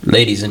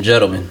Ladies and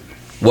gentlemen,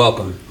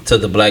 welcome to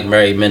the Black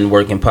Married Men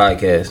Working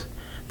Podcast.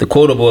 The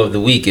quotable of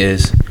the week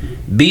is,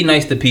 be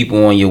nice to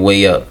people on your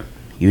way up.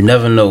 You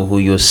never know who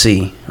you'll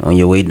see on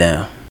your way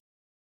down.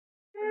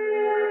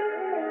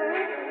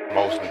 The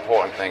most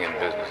important thing in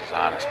business is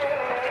honesty,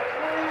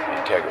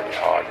 integrity,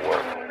 hard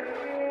work.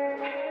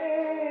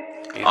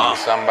 You need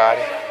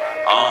somebody?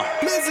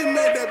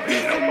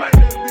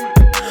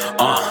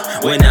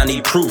 When I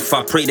need proof,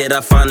 I pray that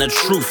I find the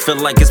truth. Feel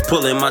like it's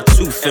pulling my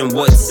tooth, and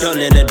what's done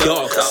in the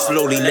dark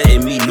slowly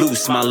letting me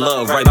loose. My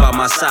love right by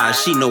my side,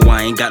 she know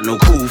I ain't got no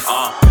proof.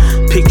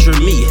 Picture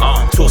me,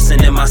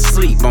 tossing in my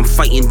sleep. I'm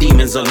fighting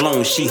demons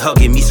alone, she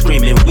hugging me,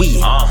 screaming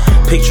we.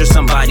 Picture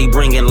somebody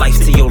bringing life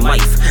to your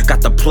life.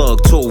 Got the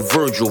plug, told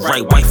Virgil,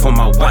 right wife on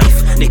my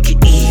wife. Nigga,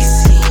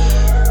 easy.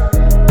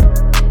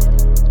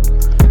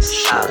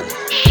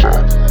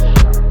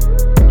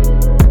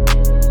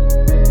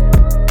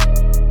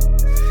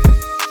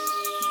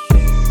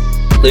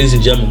 Ladies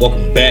and gentlemen,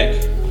 welcome back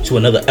to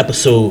another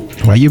episode.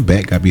 Why your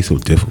back gotta be so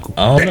difficult?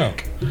 I don't know.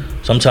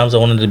 Sometimes I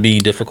want it to be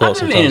difficult. I've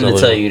been Sometimes meaning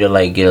to tell you to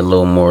like get a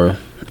little more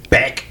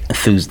back.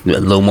 a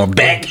little more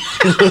back.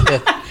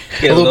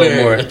 Get a little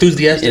bit more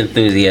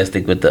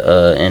enthusiastic with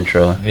the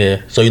intro.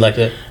 Yeah. So you like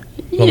that?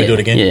 Want me to do it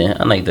again? Yeah,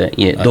 I like that.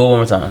 Yeah, do it one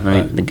more time.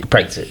 Let me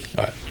practice it.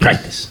 All right.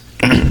 Practice.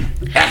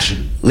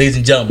 Action. Ladies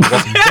and gentlemen,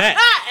 welcome back.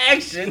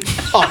 Action.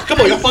 Oh,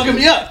 come on, you're fucking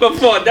me up.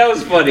 Before that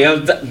was funny. I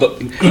was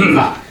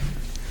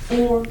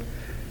 4,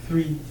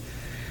 3.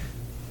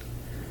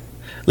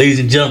 Ladies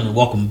and gentlemen,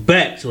 welcome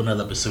back to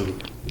another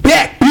episode.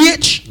 Back,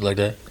 bitch! You like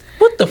that?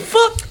 What the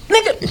fuck,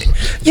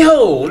 nigga?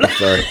 Yo,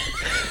 Sorry.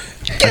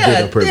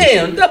 God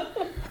damn. Dog.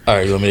 All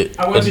right, you want me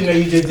to? I want you to know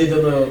you just did the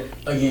little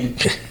again.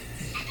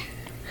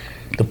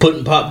 The put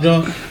and pop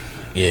jump?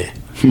 Yeah.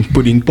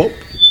 Pudding pop.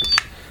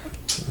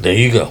 There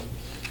you go.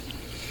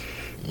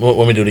 Want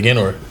me to do it again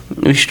or?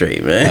 We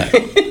straight, man.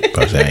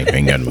 Cause I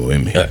ain't got no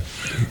with me. All right.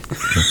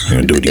 I'm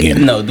gonna do it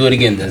again. No, do it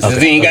again then.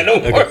 Since he ain't got no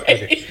more.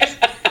 Okay.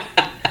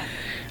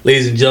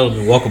 Ladies and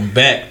gentlemen, welcome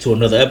back to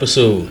another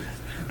episode.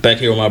 Back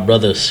here with my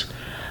brothers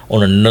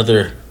on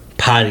another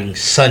potting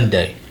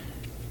Sunday.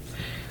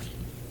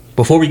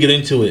 Before we get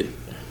into it,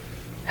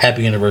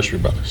 happy anniversary,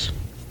 brothers.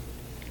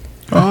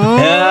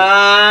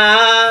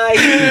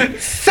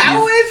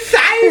 So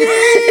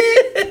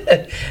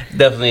excited!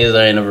 Definitely is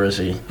our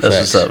anniversary. That's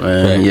Facts. what's up,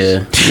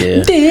 man. Facts.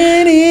 Yeah.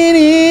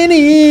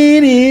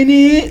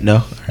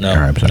 No. No, All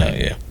right, I'm sorry. no,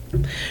 yeah.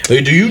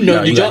 Hey, do you know?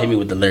 No, you did gotta y'all, hit me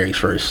with the lyrics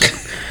first.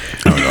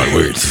 I don't know the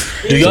words.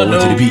 do y'all So, to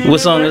the know? beat. What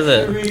song is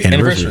that?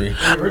 Anniversary.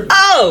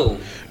 Oh!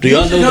 Do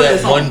y'all know know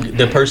that that one?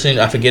 The person,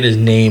 I forget his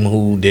name,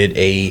 who did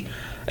it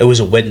was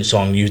a wedding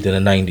song used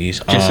in the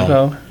 90s. Jesse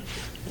Powell?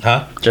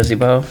 Huh? Jesse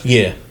Powell?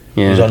 Yeah.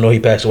 Yeah. Did y'all know he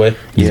passed away?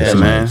 Yeah,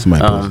 somebody- man.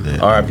 somebody posted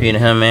that. RIP to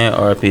him, man.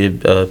 RIP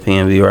to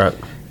PNB Rock.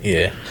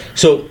 Yeah.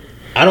 So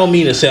I don't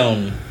mean to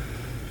sound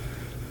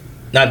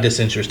not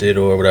disinterested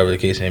or whatever the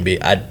case may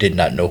be. I did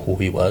not know who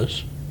he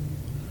was.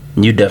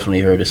 You definitely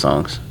heard the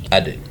songs. I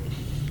did.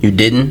 You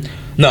didn't?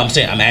 No, I'm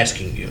saying I'm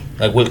asking you.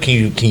 Like, what can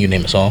you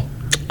name a song?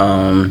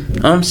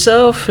 I'm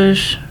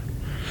selfish.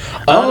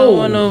 I don't Oh.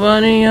 want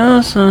nobody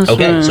else.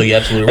 Okay, so you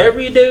absolutely right.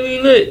 Every day we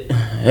lit.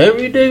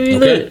 Every day we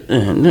Okay.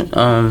 lit.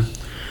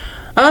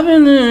 I've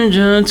been in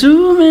jail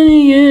too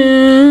many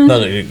years. No,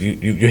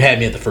 you had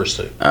me at the first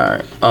two.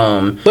 Alright.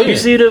 But You yeah.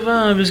 see the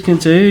vibe is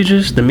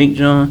contagious. The Meek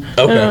John.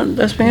 Okay.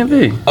 That's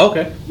PNB.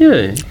 Okay.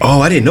 Yeah. Oh,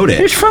 I didn't know You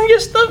that. from your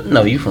stuff?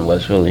 No, you from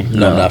West Philly.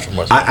 No, not from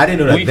West. I didn't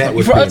know Where that you that from?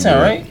 was You from PNB,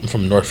 Uptown, right? I'm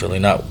from North Philly,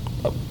 not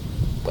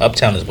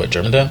Uptown is what,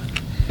 Germantown?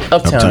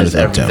 Uptown is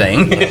Uptown.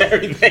 everything.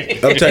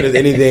 Everything. Uptown is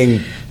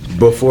anything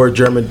before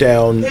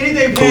Germantown,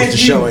 Anything close to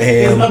past you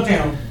is Showingham,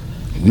 uptown.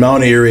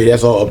 Mount Airy.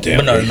 That's all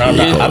Uptown. But no,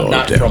 I'm all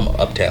not Uptown. from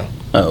Uptown.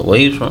 Oh, well,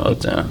 he's from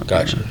Uptown.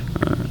 Gotcha.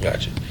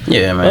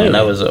 Yeah, man. Oh.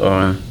 That was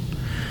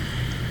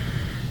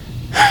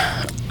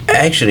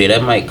actually,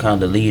 that might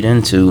kind of lead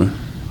into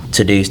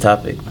today's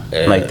topic,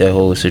 Yeah. like that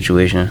whole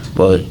situation.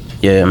 But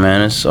yeah,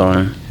 man, it's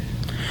I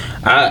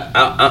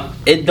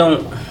it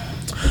don't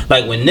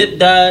like when Nip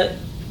died,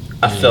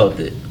 I felt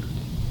it.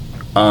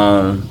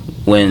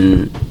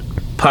 When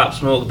Pop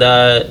Smoke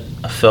died,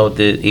 I felt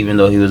it, even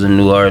though he was a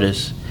new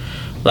artist.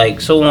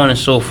 Like so on and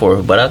so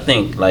forth. But I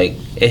think like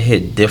it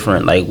hit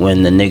different, like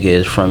when the nigga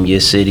is from your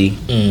city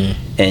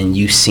and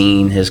you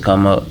seen his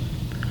come up.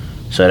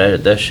 So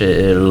that shit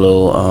hit a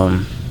little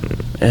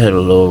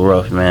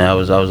rough, man. I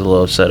was a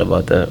little upset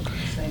about that.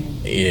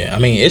 Yeah, I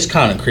mean, it's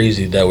kind of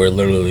crazy that we're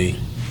literally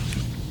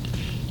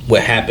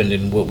what happened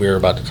and what we're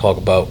about to talk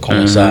about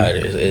coincide.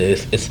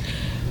 It's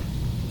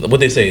what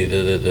they say,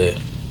 the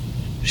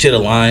shit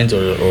aligns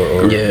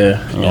or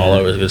Yeah, you know, all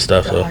of this good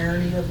stuff. The So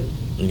irony of it.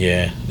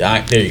 yeah,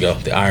 there you go,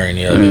 the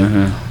irony of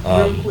it.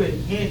 Real quick,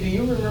 Ant, do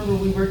you remember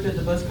we worked at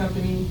the bus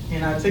company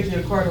and I took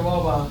your car to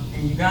Wawa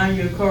and you got in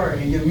your car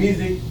and your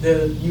music,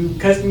 you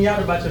cussed me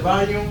out about your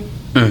volume?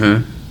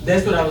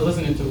 That's what I was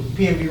listening to,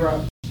 PNB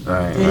Rock.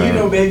 Right. And you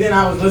know, back then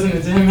I was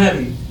listening to him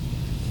heavy.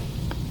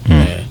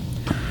 Yeah,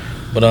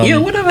 but Yeah,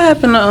 whatever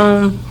happened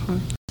to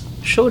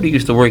Shorty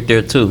used to work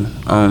there too.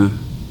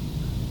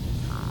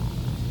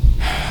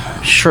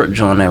 Short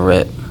joint that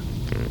rap.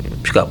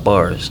 She got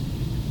bars.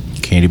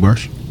 Candy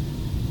bars.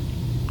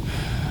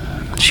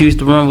 She used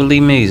to run with Lee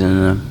Mays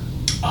and them.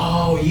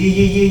 Oh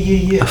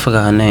yeah. I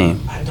forgot her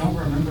name. I don't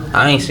remember.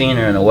 I ain't seen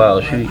her in a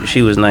while.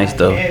 She was nice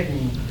though.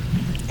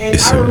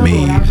 It's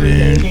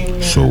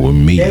amazing. So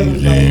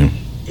amazing.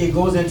 It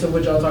goes into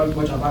what y'all about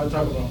to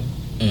talk about.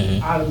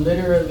 Mm-hmm. I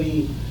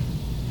literally,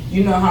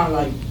 you know how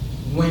like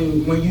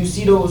when you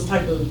see those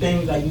type of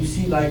things, like you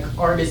see like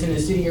artists in the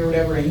city or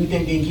whatever, and you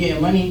think they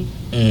getting money,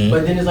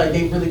 but then it's like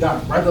they really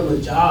got regular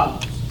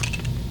jobs.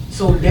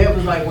 So that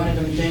was like one of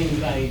them things.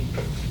 Like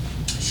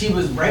she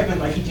was rapping,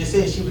 like he just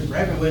said, she was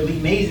rapping with Lee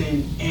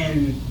Mason,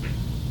 and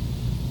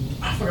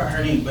I forgot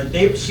her name, but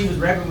she was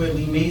rapping with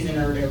Lee Mason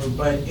or whatever.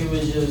 But it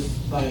was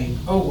just like,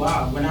 oh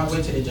wow. When I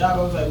went to the job,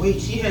 I was like,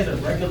 wait, she has a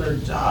regular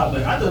job.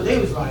 Like I thought they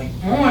was like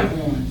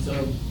on. So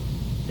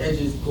that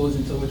just goes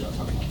into what y'all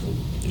talking about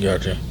too.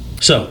 Gotcha.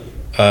 So,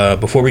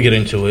 before we get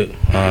into it,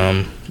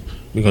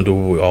 we're gonna do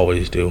what we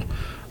always do.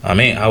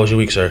 Man, how was your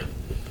week, sir?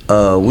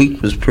 Week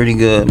was pretty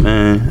good,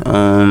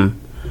 man.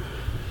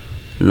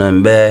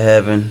 Nothing bad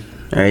happened.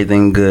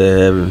 Everything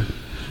good happened.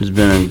 It's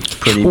been a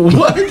pretty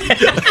What?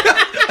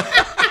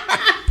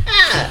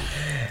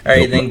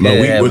 everything My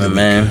good week happened, wasn't-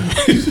 man.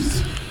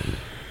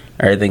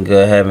 Everything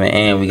good happened,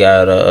 and we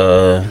got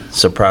a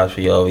surprise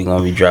for y'all. We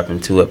gonna be dropping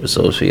 2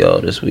 episodes for y'all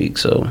this week,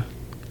 so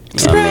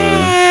you know what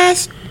I mean?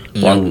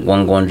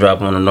 One going to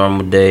drop on a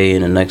normal day,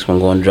 and the next one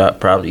going to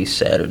drop probably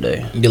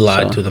Saturday. You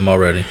lied to them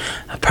already.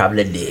 I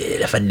probably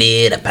did. If I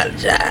did, I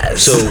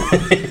apologize.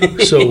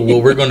 So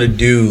what we're gonna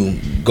do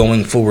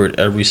going forward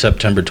every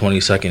September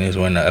 22nd is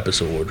when the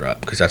episode will drop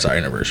because that's our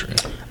anniversary.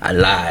 I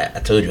lied. I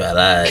told you I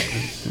lied.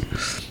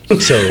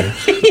 So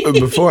But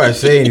before I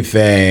say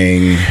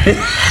anything,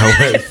 I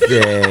want to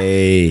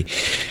say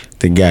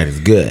the God is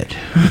good.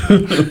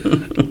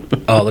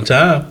 all the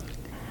time.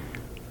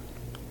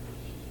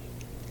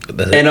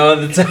 And all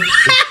the time.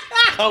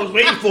 I was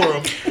waiting for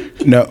him.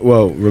 No,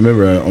 well,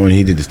 remember when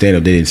he did the stand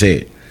up, they didn't say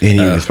it. And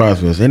he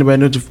responsible was, anybody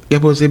know what you're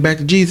supposed to say back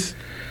to Jesus?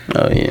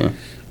 Oh, yeah.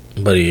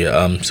 But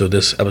yeah, so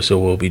this episode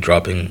will be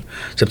dropping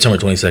September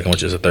 22nd,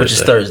 which is a Thursday. Which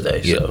is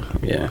Thursday, Yeah. so,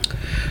 yeah.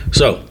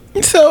 So,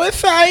 So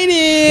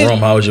excited. Rome,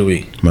 how was your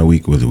week? My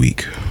week was a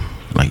week.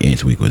 Like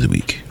Ant's week was a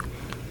week.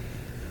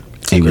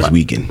 He was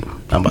weekend.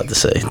 I'm about to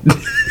say.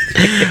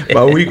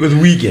 My week was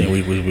Yeah, weekend.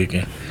 week was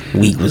weekend.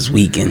 Week was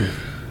weekend.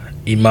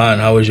 Iman,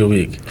 how was your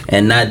week?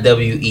 And not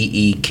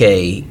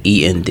WEEKEND.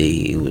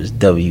 It was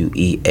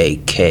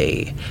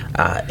WEAKIN.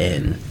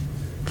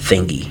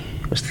 Thingy.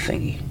 What's the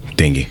thingy?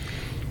 Thingy.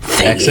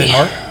 Thingy. Accent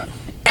mark?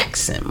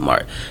 Accent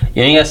mark.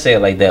 You ain't gotta say it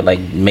like that, like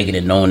making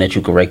it known that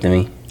you corrected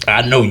me.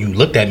 I know you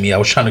looked at me. I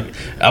was trying to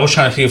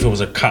see if it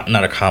was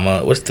not a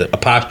comma. What's the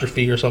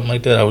apostrophe or something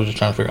like that? I was just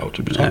trying to figure out what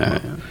you were talking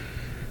about.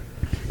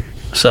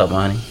 What's up,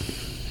 Monty?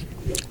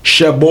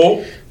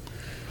 Shabo.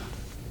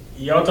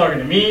 Y'all talking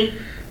to me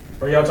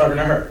or y'all talking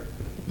to her?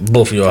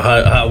 Both of y'all.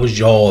 How was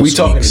y'all? We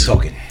talking.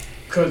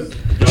 Cause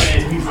y'all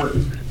asked me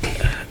first.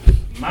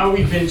 My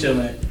week been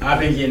chilling. I've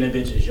been getting the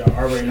bitches. Y'all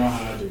already know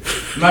how I do.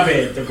 My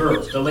bad. The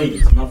girls, the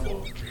ladies. My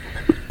fault.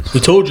 We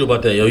told you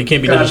about that, yo. You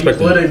can't be Gotta be disrespecting.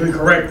 politically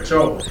correct,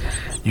 y'all.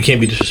 You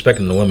can't be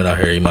disrespecting the women out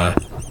here, Iman.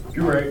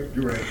 You're right.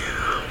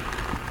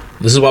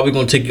 This is why we're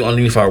gonna take you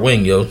underneath our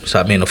wing, yo.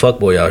 Stop being a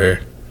fuckboy out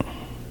here.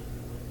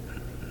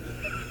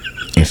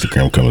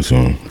 Instagram coming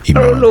soon. I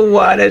don't know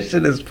why that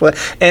shit is fun.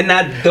 And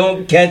I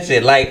don't catch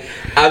it. Like,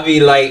 I be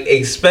like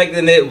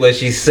expecting it, but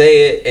she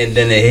say it and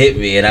then it hit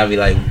me and I be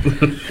like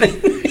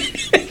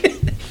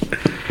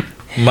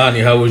Monty,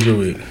 how was your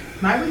week?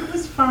 My week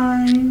was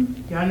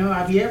fine. Y'all know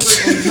I be at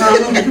work all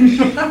the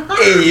time.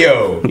 Hey,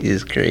 yo.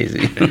 it's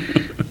crazy. Because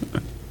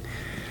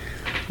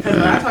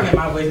when I talk in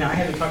my voice now, I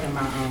have to talk in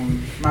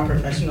my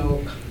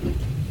professional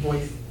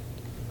voice.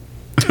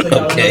 So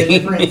y'all Okay.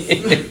 know the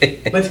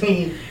difference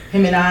between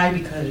him and I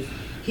because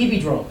he be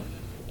drawing.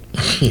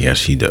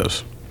 Yes, he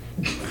does.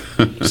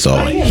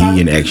 Saw Oh, yeah,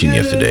 he in my action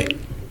week was yesterday.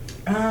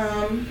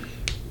 good.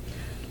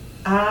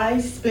 I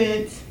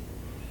spent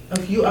a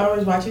few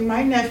hours watching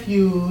my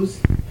nephews,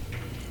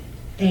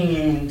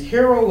 and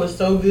Hero was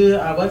so good.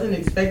 I wasn't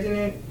expecting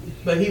it,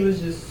 but he was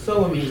just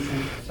so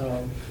amazing.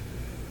 So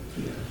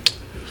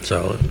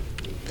Solid.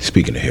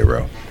 Speaking of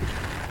Hero,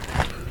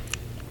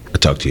 I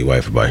talked to your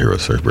wife about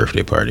Hero's first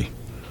birthday party,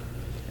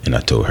 and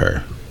I told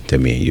her that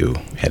me and you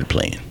had a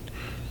plan,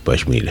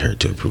 but we needed her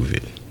to approve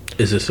it.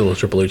 Is this still a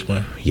Triple H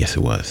plan? Yes,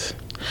 it was.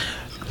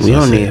 We So I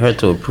don't said, need her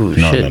to approve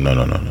No, shit.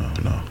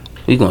 no.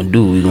 We gonna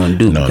do what we gonna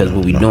do No, because no,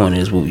 what we no. doing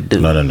is what we do.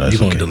 No, You it's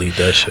gonna okay. delete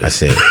that shit? I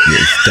said, yeah,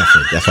 it's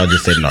definitely. That's why I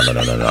just said no.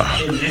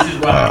 and this is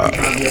why I be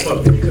trying to be a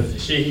fucker because the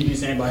shit he be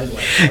saying about his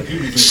wife. Like, he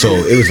be So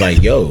it was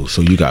like, yo,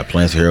 so you got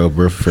plans for Hero's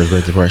first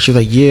birthday party? She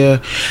was like, yeah,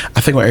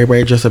 I think when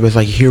everybody dressed up as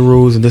like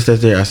heroes and this, that,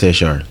 there. I said,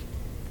 Shar,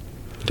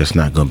 that's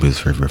not gonna be his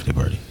first birthday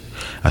party.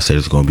 I said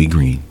it's gonna be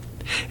Green,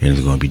 and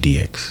it's gonna be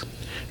DX,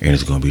 and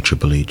it's gonna be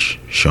Triple H,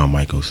 Shawn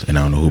Michaels, and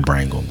I don't know who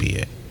Brian gonna be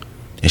at.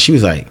 And she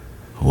was like,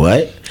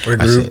 what?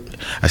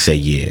 I said,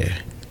 yeah.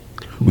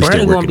 We Brian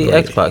still gonna working be on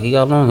it. X-Pac. He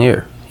got long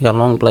hair. He got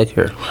long black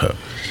hair.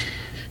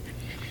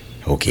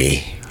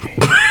 Okay.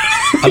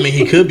 I mean,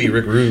 he could be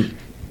Rick Rude.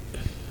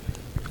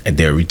 And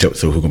there we told.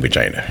 So who gonna be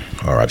China?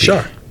 All right.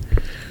 Sure.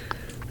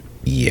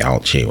 Yeah, I'll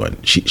change one.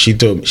 She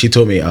told me.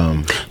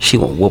 She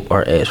gonna whoop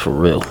our ass for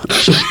real.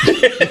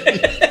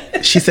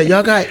 She said,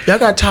 y'all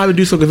got time to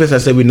do so convincing. I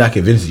said, we're not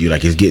convincing you,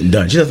 like it's getting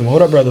done. She said,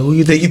 hold up, brother, who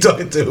you think you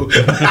talking to?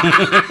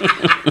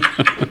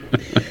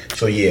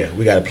 So yeah,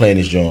 we gotta plan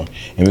this joint,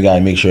 and we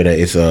gotta make sure that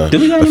it's Do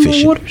we got any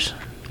more waters?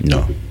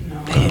 No.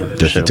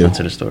 Thirsty Should've too? went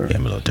to the store. Yeah,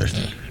 I'm a little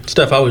thirsty.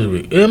 Steph, how was your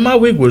week? Yeah, my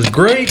week was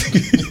great.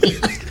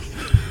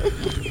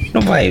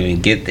 Nobody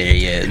even get there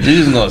yet.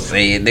 Dude's gonna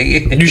say it,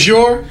 nigga. You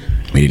sure?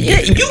 We need to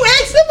Yeah, get you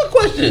asked him a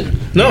question.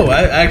 No,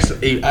 I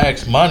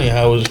asked Monty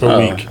how it was her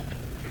week.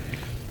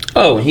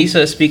 Oh, he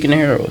said speaking of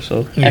Hero.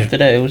 So after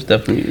that, it was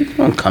definitely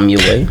gonna come your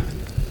way.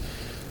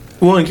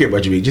 We don't care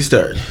about your week. Just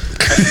start.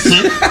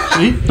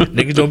 See?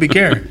 Niggas don't be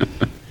caring.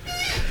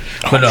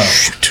 But no.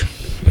 Shoot.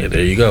 Yeah,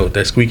 there you go.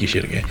 That squeaky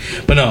shit again.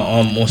 But no,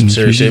 on some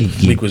serious shit,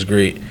 week was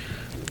great.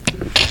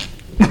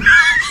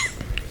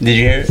 Did you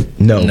hear it?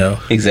 No.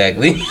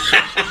 Exactly.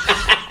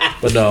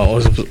 But no,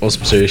 on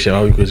some serious shit,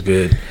 my week was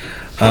good.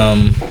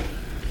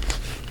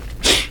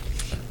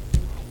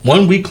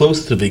 1 week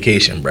closer to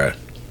vacation, bruh.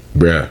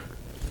 Bruh.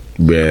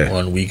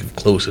 1 week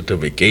closer to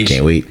vacation.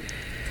 Can't wait.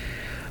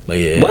 But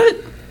yeah. What?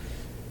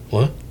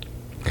 What?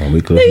 1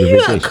 week closer Man, to you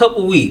got a vacation.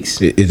 couple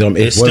weeks.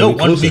 It's still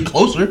 1 week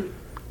closer.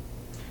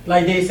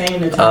 Like they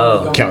saying the time Oh,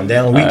 is going. Counting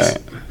down weeks.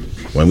 Alright.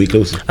 1 week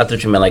closer. I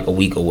thought you meant like a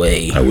week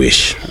away. I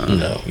wish.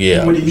 No.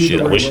 Yeah. What do you Shit,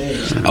 do I wish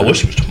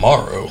it was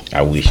tomorrow.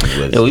 I wish it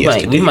was. Yeah, we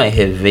yesterday. might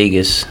hit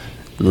Vegas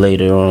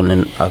later on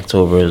in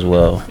October as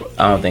well.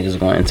 I don't think it's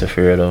going to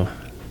interfere though.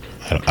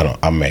 I don't.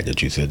 I'm mad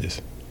that you said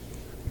this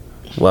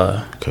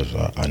Why? because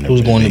I never.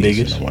 Who's been going to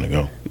Vegas? and I want to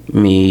go.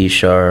 Me,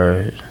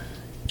 Shar,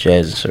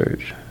 Jazz, and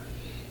Surge.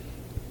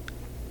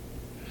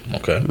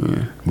 Okay.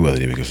 We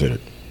wasn't even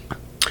considered.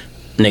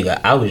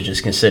 Nigga, I was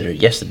just considered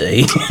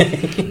yesterday.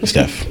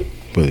 Steph.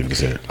 Wasn't even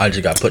considered. I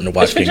just got put in the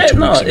watch It's for game Jazz. 2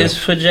 No, weeks ago. it's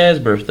for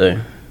Jazz's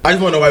birthday. I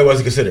just want to know why he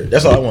wasn't considered.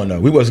 That's all I want to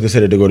know. We wasn't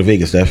considered to go to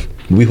Vegas, Steph.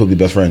 We supposed to be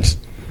best friends.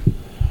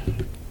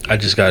 I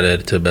just got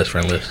added to the best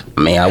friend list.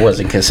 I mean, I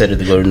wasn't considered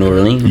to go to New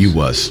Orleans. You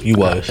was. You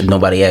was.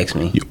 Nobody asked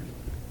me.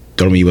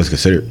 Don't mean you wasn't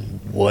considered.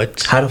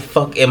 What? How the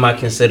fuck am I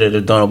considered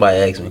if don't nobody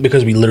ask me?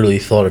 Because we literally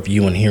thought of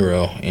you and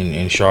Hero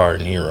and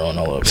Shard and Hero and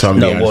all of it. So I'm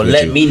gonna No, be honest well, with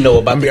let you. me know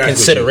about I'm the gonna be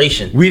honest with you.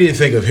 consideration. We didn't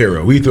think of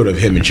Hero. We thought of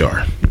him and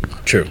Char.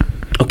 True.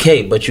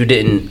 Okay, but you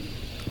didn't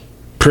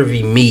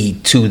privy me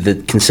to the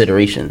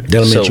consideration. That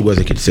don't mean So you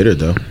wasn't considered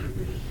though.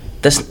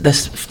 That's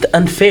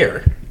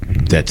unfair.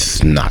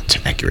 That's not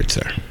accurate,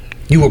 sir.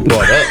 You were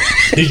brought up.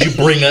 Did you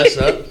bring us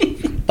up?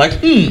 Like,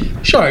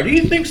 Shard, do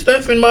you think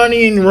Steph and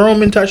Monty and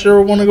Rome and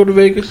Tashira want to go to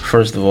Vegas?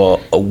 First of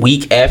all, a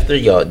week after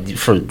y'all,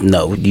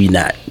 no, you're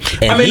not.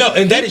 And I mean, no,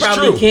 and that he is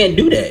probably true. can't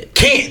do that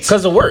Can't.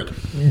 because of work.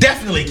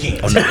 Definitely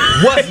can't. Was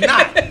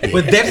not.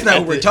 But that's not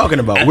what we're talking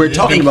about. We're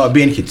talking about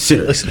being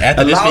considered. Listen,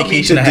 after this Allow me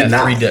vacation, to I had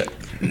deny.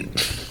 3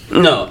 days.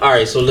 No, all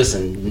right. So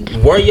listen,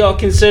 were y'all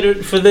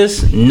considered for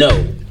this?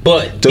 No,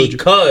 but Told you.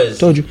 because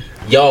Told you.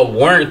 y'all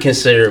weren't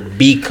considered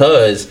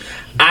because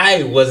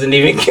I wasn't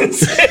even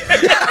considered.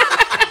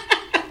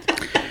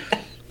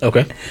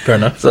 Okay, fair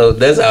enough. So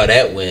that's how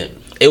that went.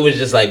 It was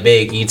just like,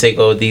 babe, can you take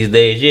over these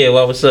days? Yeah,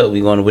 well, what's up?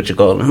 We going to what you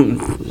call them?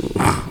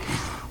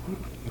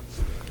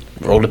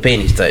 Roll the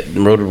panties tight,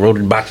 roll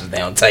the boxes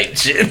down tight,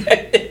 shit.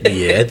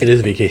 Yeah, after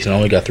this vacation, I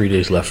only got 3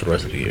 days left for the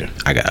rest of the year.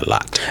 I got a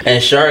lot.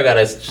 And Shar got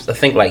us, I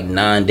think, like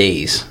 9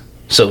 days.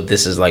 So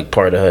this is like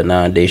part of her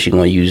 9 days. She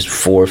gonna use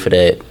 4 for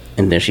that,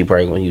 and then she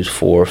probably gonna use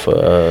 4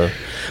 for,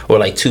 or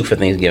like 2 for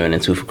Thanksgiving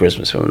and 2 for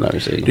Christmas. If I'm not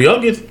mistaken. Do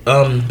y'all get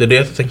the day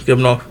after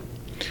Thanksgiving off?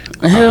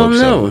 Hell hope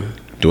so. no.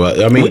 Do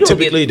I We mean, don't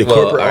typically get- the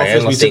well, corporate all right, I'm office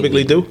gonna we say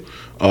typically we-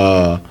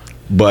 do.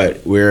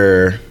 But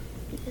we're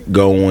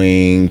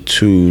going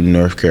to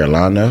North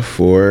Carolina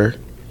for.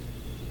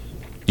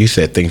 You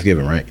said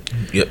Thanksgiving, right?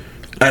 Yep.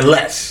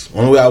 Unless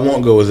only way I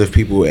won't go is if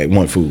people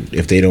want food.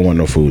 If they don't want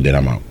no food, then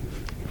I'm out.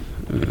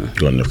 Going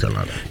to North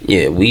Carolina.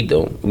 Yeah, we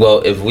don't. Well,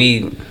 if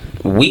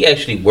we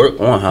actually work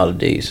on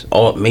holidays,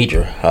 all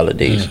major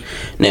holidays.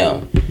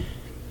 Now,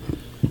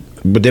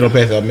 But they don't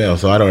pass out mail,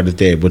 so I don't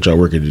understand what y'all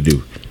working to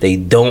do. they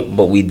don't,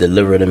 but we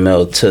deliver the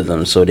mail to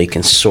them so they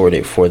can sort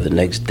it for the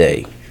next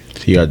day.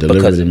 So you got to deliver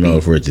Because the it mail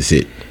be- for it to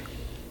sit.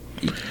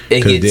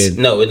 It 'Cause gets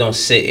then- no, it don't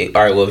sit.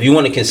 All right, well, if you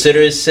want to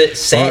consider it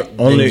sat,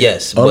 Only- then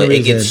yes, only but it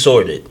reason- gets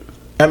sorted.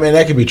 I mean,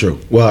 that could be true.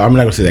 Well, I'm not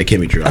gonna say that can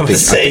be true. I I'm think, gonna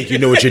say- I think you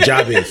know what your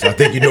job is. I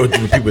think you know what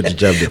people at your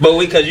job do. But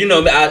because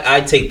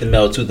I take the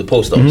mail to the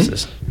post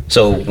offices.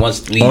 So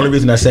once we The only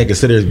reason I say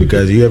consider is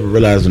because you ever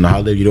realize on the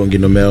holiday you don't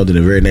get no mail, then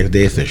the very next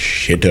day it's a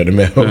shit ton of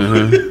mail.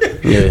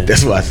 Yeah.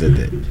 That's why I said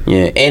that.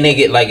 yeah, and they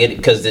get like it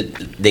because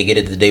they get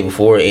it the day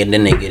before, and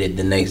then they get it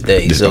the next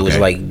day. So it's Okay.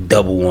 like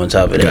double on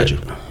top of that. Gotcha.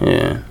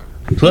 Yeah.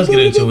 So let's get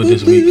into it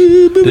this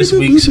week. This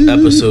week's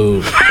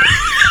episode.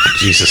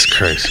 Jesus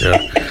Christ, yo.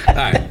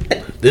 Alright.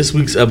 This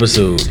week's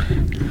episode.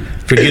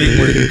 Forgetting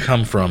where you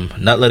come from,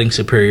 not letting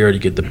superiority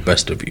get the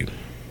best of you.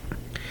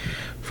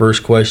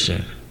 First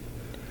question.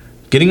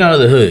 Getting out of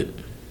the hood.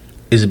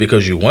 Is it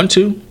because you want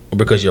to, or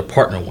because your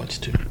partner wants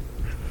to?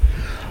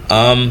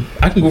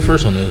 I can go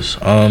first on this.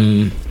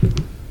 I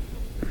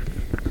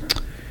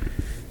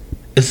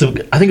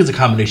think it's a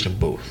combination of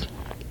both.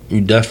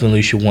 You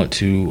definitely should want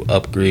to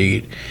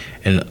upgrade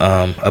and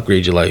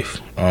upgrade your life,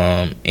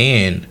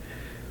 and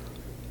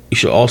you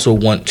should also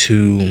want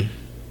to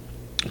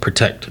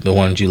protect the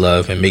ones you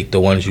love and make the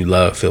ones you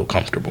love feel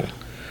comfortable.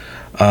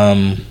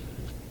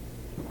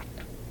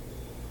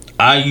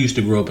 I used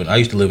to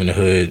live in the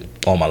hood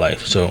all my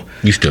life. So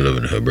You still live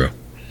in the hood, bro.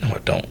 no, I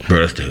don't.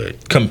 Bro, that's the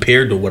hood.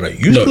 Compared to what I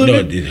used to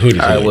live in, the hood is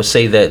All right, hood. we'll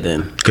say that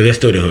then, Because that's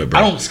still the hood,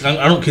 bro.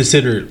 I don't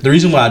consider the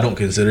reason why I don't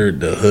consider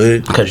the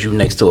hood. because you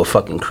next to a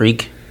fucking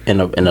creek in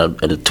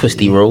a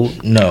twisty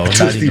road. No,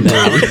 not even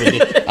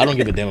that. I don't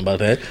give a damn about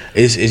that.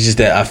 It's just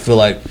that I feel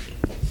like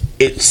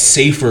it's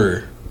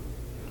safer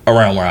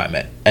around where I'm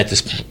at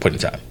this point in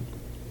time.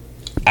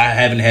 I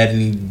haven't had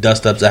any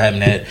dust ups.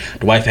 The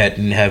wife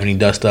didn't have any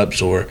dust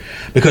ups, or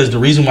because the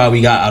reason why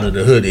we got out of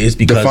the hood is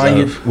because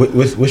Define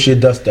of, what's your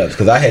dust ups?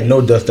 Because I had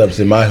no dust ups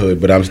in my hood,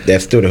 but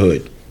that's still the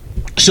hood.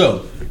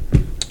 So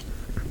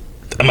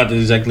I'm about to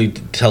exactly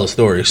tell a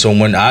story. So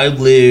when I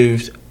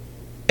lived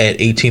at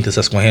 18th and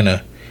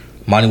Susquehanna,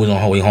 Monty was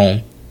on her way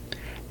home,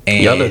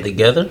 and Y'all lived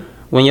together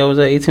when y'all was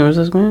at 18 or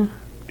something?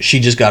 she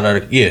just got out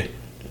of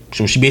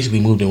So she basically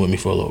moved in with me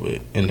for a little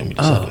bit, and then we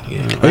decided. Oh,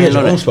 you had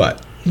your own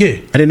spot. Yeah.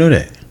 I didn't know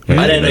that.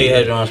 I didn't know you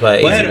had your own spot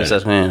at Well, I 18 had or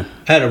something.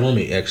 I had a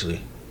roommate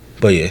actually,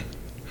 but yeah.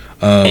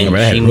 And I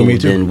had she a roommate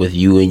moved too. in with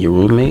you and your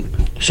roommate?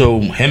 So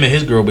him and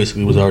his girl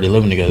basically was already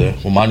living together.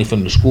 When Monty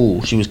finished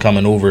school, she was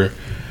coming over.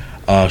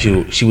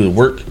 She would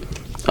work.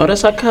 Oh,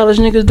 that's how college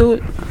niggas do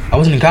it? I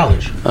wasn't in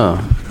college. Oh,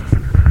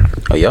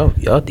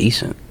 y'all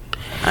decent.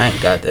 I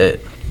ain't got that.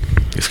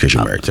 It's because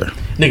you're married to her.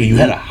 Nigga, you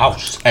had a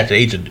house at the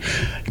age of...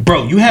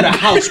 Bro, you had a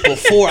house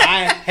before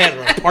I had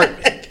an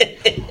apartment.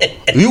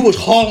 You was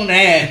hauling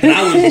ass and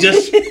I was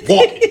just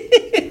walking.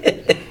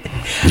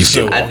 You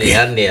still I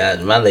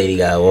think my lady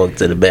got to walk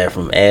to the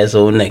bathroom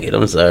asshole naked.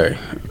 I'm sorry.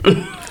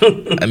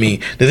 I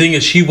mean, the thing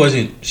is,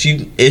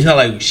 it's not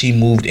like she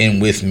moved in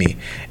with me.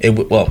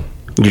 Well,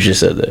 You just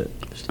said that.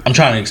 I'm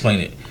trying to explain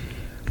it.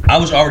 I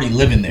was already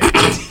living there.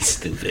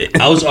 Stupid.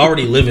 I was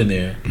already living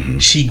there.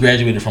 She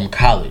graduated from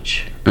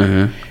college.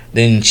 Mm-hmm.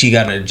 Then she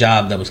got a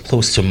job that was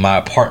close to my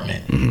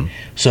apartment.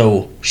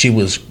 So she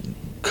was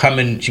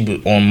coming. She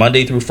was on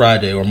Monday through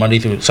Friday, or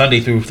Sunday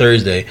through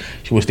Thursday.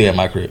 She would stay at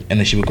my crib, and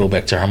then she would go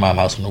back to her mom's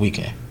house on the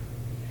weekend.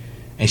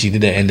 And she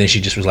did that, and then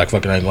she just was like,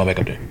 "Fuck it, I ain't going back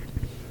up there."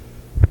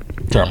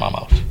 To her mom's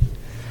house.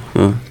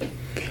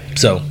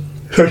 So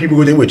her people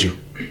go there with you.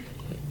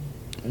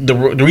 the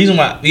reason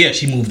why,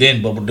 she moved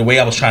in, but the way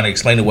I was trying to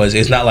explain it was,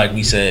 it's not like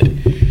we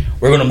said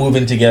we're gonna move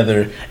in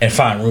together and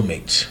find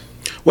roommates.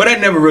 Well,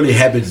 that never really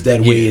happens that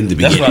way in the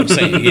beginning. That's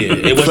what I'm saying.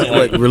 Yeah, it wasn't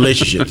like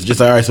relationships.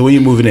 Just all right. So when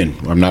you moving in,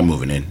 I'm not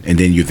moving in, and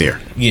then you're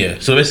there. yeah.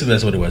 So basically,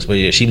 that's what it was. But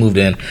yeah, she moved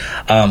in,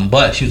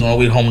 but she was on her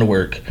way home to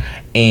work,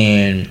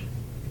 and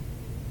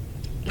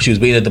she was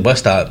waiting at the bus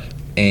stop,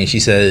 and she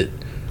said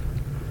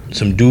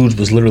some dudes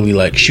was literally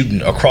like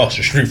shooting across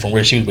the street from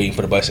where she was waiting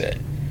for the bus at,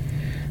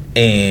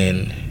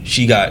 and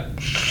she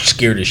got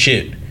scared as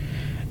shit,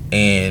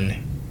 and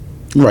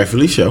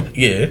Rightfully so.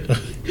 yeah.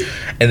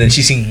 And then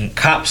she seen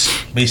cops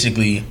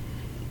basically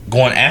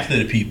going after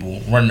the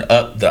people, running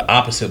up the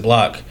opposite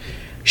block,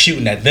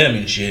 shooting at them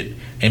and shit.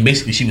 And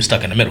basically she was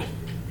stuck in the middle.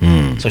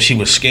 So she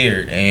was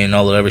scared and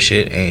all that other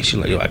shit. And she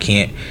like, yo, I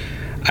can't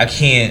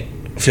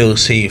feel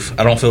safe.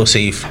 I don't feel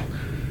safe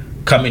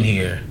coming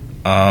here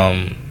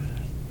and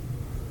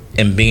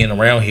being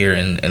around here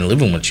and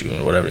living with you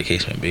or whatever the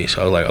case may be.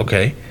 So I was like,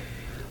 okay.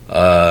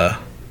 I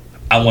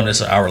want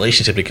our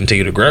relationship to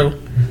continue to grow.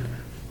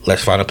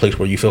 Let's find a place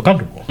where you feel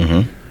comfortable.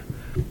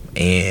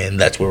 And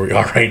that's where we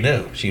are right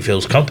now. She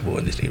feels comfortable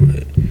in this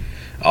neighborhood.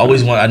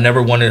 I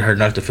never wanted her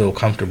not to feel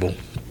comfortable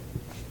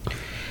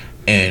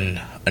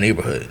in a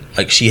neighborhood.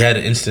 Like, she had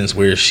an instance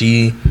where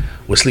she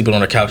was sleeping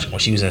on her couch when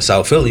she was in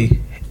South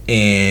Philly,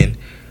 and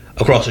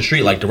across the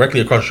street, like directly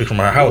across the street from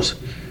her house,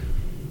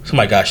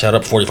 somebody got shot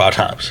up 45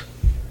 times.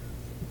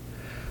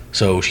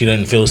 So she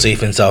didn't feel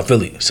safe in South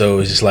Philly. So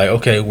it's just like,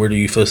 okay, where do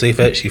you feel safe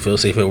at? She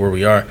feels safe at where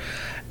we are.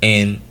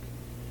 And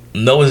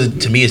no,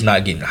 to me, it's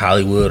not getting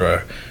Hollywood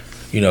or,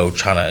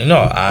 trying to,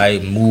 I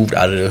moved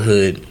out of the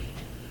hood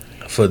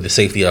for the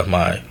safety of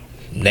my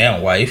now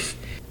wife.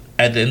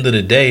 At the end of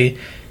the day,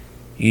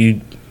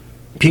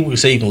 people can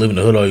say you can live in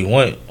the hood all you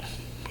want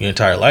your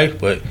entire life,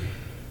 but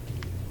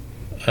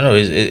I don't know,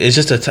 it's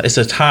just it's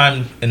a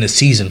time and a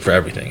season for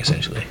everything,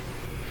 essentially.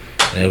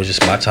 And it was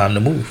just my time to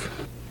move.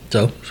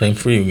 So, same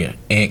for you again.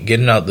 And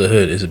getting out the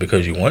hood, is it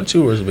because you want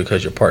to, or is it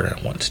because your partner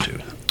wants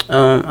to?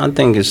 I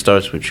think it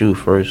starts with you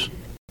first.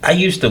 I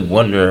used to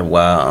wonder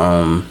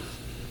why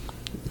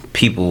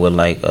people would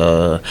like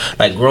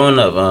growing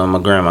up, my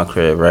grandma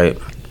crib, right?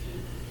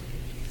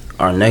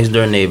 Our next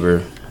door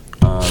neighbor,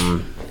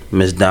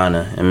 Miss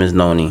Donna and Miss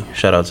Noni,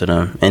 shout out to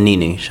them, and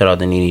Nene, shout out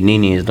to Nene.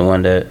 Nene is the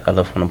one that I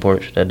left on the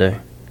porch that day.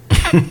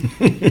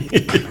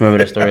 Remember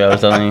that story I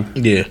was telling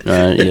you?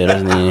 Yeah. Yeah,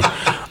 that's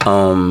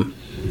Nene.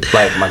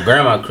 Like my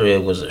grandma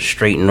crib was a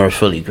straight North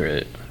Philly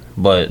crib,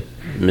 but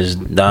Miss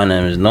Donna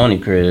and Miss Noni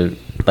crib,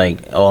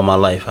 like all my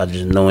life, I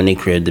just know in their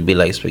crib to be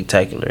like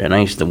spectacular, and I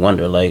used to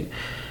wonder like,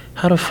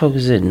 how the fuck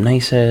is it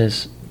nice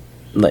ass,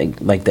 like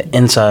the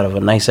inside of a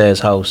nice ass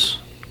house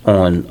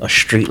on a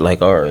street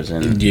like ours,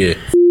 and Yeah.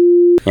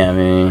 yeah, I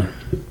mean,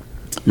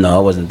 no,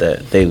 it wasn't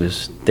that. They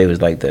was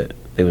like that.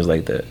 They was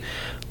like that.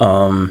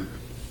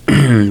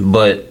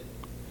 But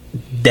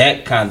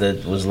that kind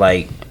of was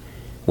like,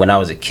 when I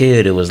was a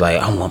kid, it was like,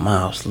 I want my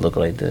house to look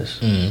like this.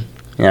 Mm-hmm.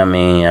 You know what I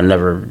mean? I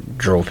never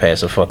drove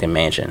past a fucking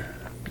mansion.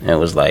 And it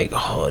was like,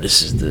 oh,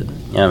 this is the,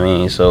 you know what I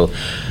mean? So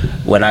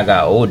when I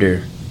got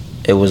older,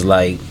 it was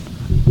like,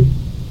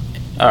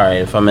 all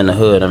right, if I'm in the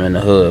hood, I'm in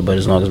the hood, but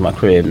as long as my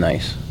crib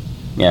nice.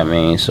 You know what I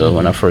mean? So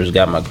when I first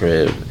got my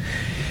crib,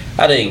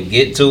 I didn't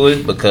get to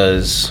it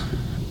because,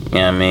 you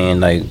know what I mean,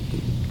 like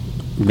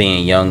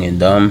being young and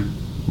dumb,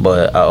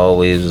 but I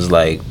always was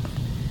like,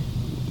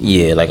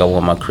 yeah, like I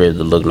want my crib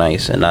to look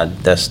nice, and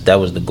that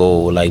was the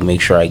goal, like make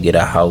sure I get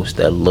a house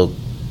that look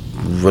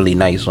really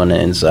nice on the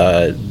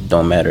inside.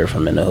 Don't matter if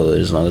I'm in the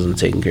hood, as long as I'm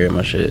taking care of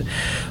my shit.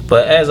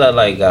 But as I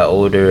like got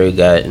older,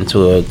 got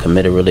into a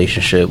committed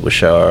relationship with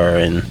Shar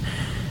and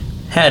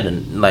had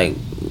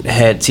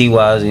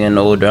T-Wise getting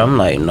older, I'm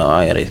like, no,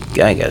 I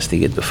got to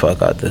get the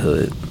fuck out the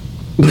hood.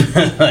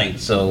 Like,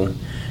 so,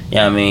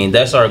 yeah, I mean,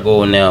 that's our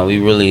goal now. We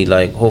really,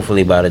 like,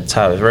 hopefully by the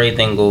top, if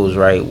everything goes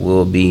right,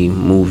 we'll be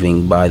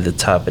moving by the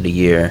top of the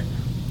year.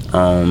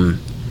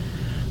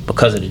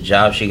 Because of the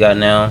job she got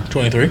now.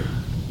 23?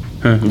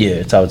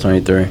 Yeah, top of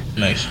 23.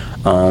 Nice.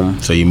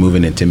 So you're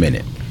moving in 10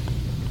 minutes.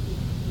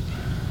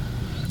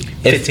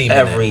 If 15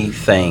 minutes.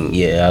 everything,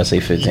 yeah, I'll say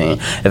 15.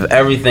 If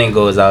everything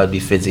goes out, it'd be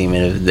 15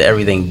 minutes. If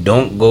everything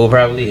don't go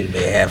properly, it'd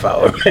be a half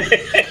hour.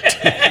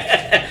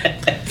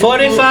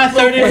 45,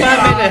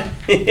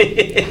 35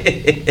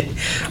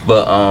 minutes.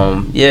 But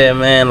yeah,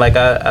 man, like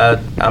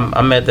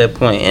I'm at that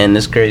point, and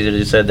it's crazy that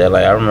you said that.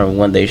 Like I remember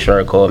one day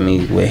Shar called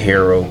me with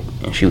Hero,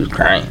 and she was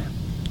crying.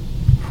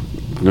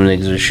 Them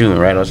niggas were shooting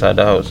right outside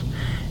the house,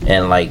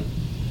 and like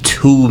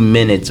 2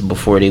 minutes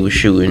before they were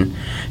shooting,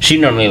 she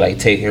normally like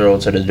take Hero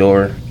to the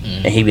door,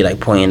 and he be like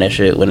pointing that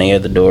shit when they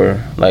at the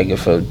door. Like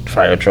if a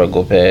fire truck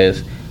go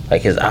past,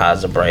 like his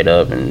eyes are bright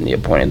up, and you're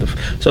pointing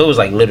so it was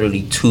like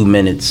literally 2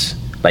 minutes.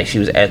 Like she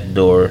was at the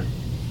door,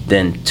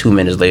 then 2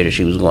 minutes later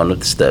she was going up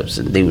the steps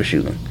and they were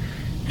shooting.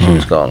 She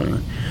was calling me.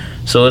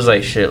 So it's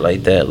like shit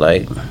like that.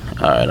 Like,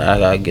 all right, I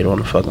gotta get on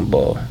the fucking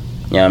ball.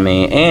 You know what I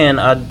mean? And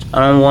I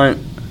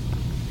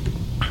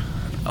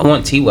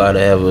want T.Y. to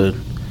have a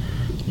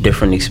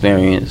different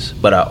experience,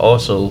 but I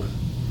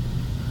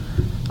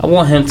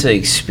want him to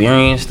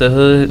experience the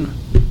hood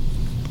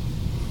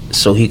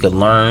so he could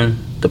learn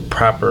the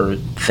proper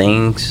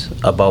things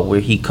about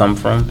where he come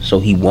from, so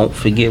he won't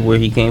forget where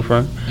he came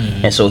from,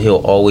 and so he'll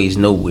always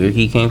know where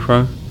he came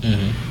from.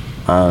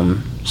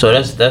 So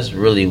that's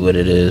really what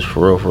it is,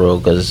 for real,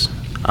 because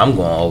I'm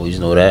gonna always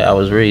know that. I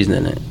was raised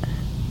in it,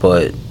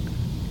 but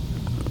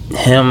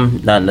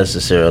him not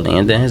necessarily.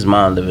 And then his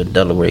mom live in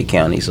Delaware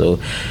County, so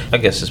I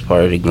guess it's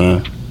part of the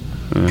game.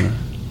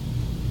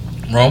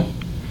 Rome?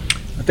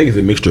 I think it's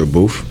a mixture of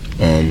both.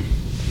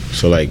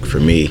 So like for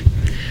me,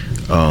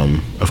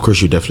 of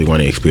course you definitely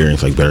want to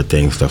experience like better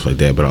things, stuff like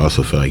that, but I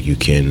also feel like you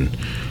can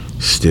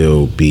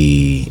still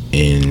be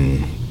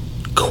in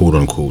quote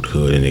unquote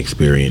hood and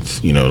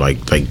experience, you know, like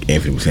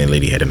Anthony was saying,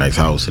 lady had a nice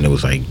house, and it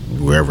was like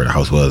wherever the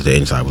house was, the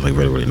inside was like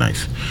really, really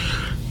nice.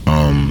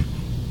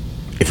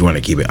 If you want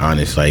to keep it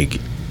honest, like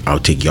I'll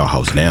take your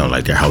house now,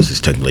 like their house is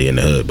technically in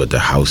the hood, but the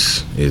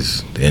house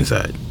is the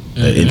inside.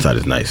 The inside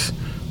is nice.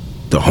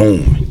 The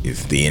home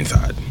is the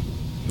inside,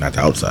 not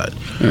the outside.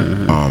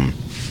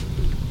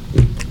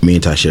 Me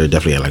and Tasha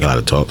definitely had like a lot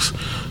of talks.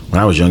 When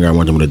I was younger, I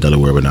wanted to move to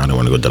Delaware, but now I don't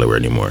want to go to Delaware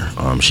anymore.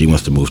 She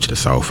wants to move to the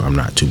South. I'm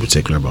not too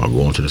particular about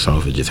going to the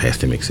South. It just has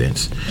to make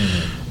sense.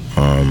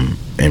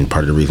 And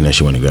part of the reason that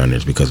she wanted to go down there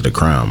is because of the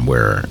crime,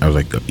 where I was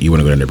like, you want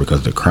to go down there because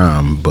of the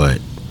crime,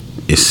 but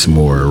it's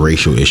more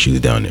racial issues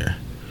down there.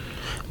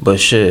 But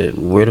shit,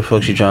 where the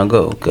fuck she trying to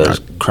go? Because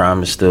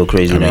crime is still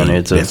crazy down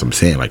there too. That's what I'm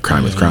saying. Like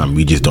crime is crime.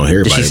 We just don't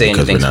hear about it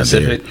because we're not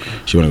specific?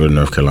 There. She want to go to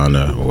North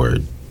Carolina or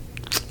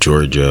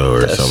Georgia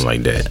or something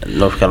like that.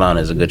 North Carolina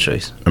is a good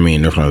choice. I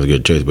mean, North Carolina is a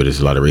good choice, but there's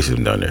a lot of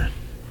racism down there.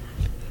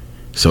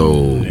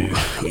 So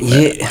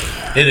yeah,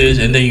 it is.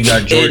 And then you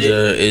got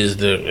Georgia is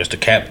the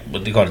cap,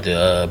 what they call it,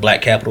 the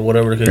black capital,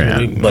 whatever the case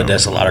may be. But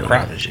that's a lot of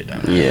crime and shit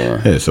down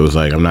there. Yeah. So it's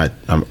like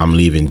I'm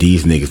leaving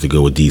these niggas to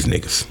go with these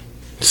niggas.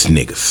 It's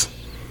niggas.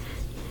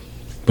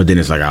 But then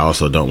it's like I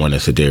also don't want to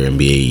sit there and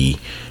be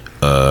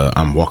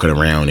I'm walking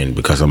around, and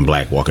because I'm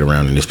black, walking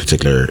around in this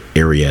particular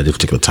area at this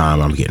particular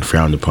time, I'm getting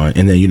frowned upon.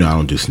 And then, you know, I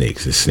don't do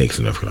snakes. There's snakes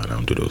in North Carolina. I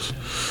don't do those.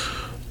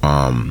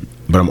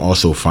 But I'm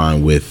also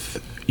fine with,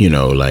 you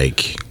know,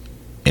 like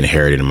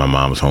inheriting my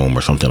mom's home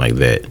or something like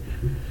that,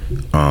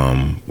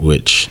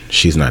 which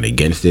she's not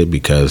against it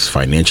because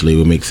financially it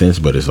would make sense,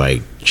 but it's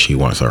like she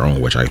wants her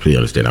own, which I completely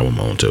understand. I want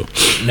my own too.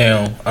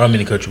 Now, I don't mean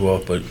to cut you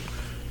off, but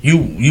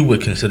you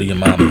would consider your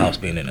mom's house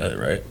being in the hood,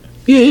 right?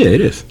 Yeah,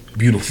 it is.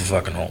 beautiful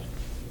fucking home.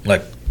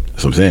 Like,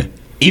 That's what I'm saying.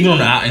 even on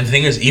the and the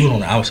thing is, even on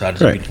the outside,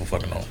 it's a Right. beautiful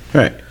fucking home.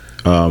 Right.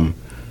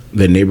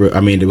 The neighbor.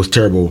 I mean, it was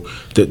terrible.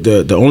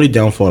 The only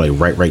downfall,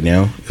 like right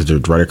now, is the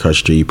right across the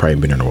street. You probably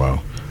been in a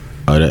while.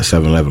 That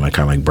 7-Eleven like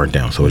kind of like burnt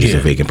down, so it's just a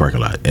vacant parking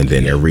lot. And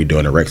then they're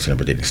redoing the rec center,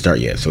 but they didn't start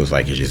yet. So it's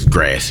like it's just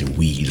grass and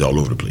weeds all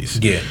over the place.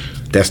 Yeah.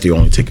 That's the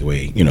only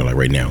takeaway, like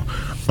right now.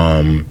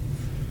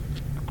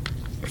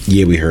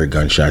 Yeah, we heard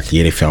gunshots.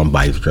 Yeah, they found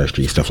bodies across the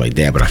street, stuff like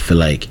that. But I feel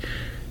like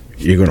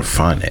you're gonna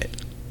find that.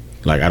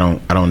 Like I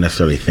don't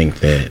necessarily think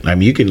that. I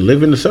mean, you can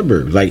live in the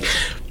suburbs. Like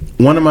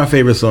one of my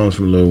favorite songs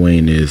from Lil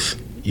Wayne is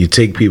 "You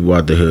take people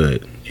out the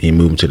hood and you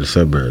move them to the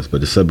suburbs,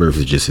 but the suburbs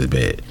is just as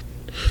bad."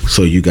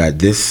 So you got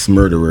this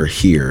murderer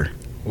here,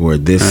 or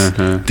this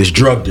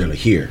drug dealer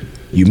here.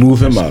 You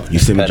move him up, you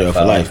send him to jail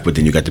for life, but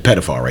then you got the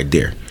pedophile right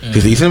there.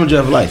 Because you send him to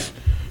jail for life,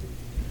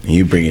 and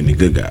you bring in the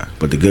good guy,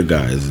 but the good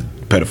guy is a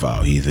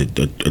pedophile. He's a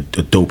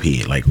dope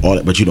head, like all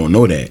that. But you don't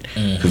know that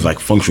because it's like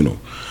functional.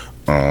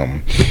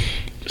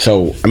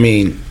 So I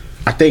mean,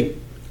 I think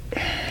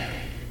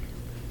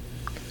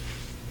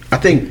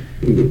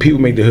people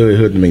make the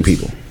hood to make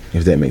people,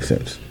 if that makes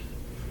sense.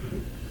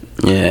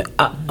 Yeah.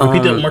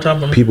 Repeat that one more time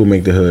for me. People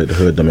make the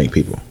hood to make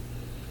people.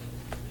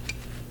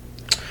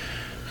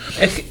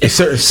 It's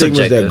certain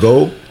stigmas that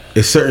go.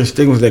 It's certain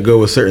stigmas that go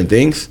with certain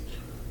things.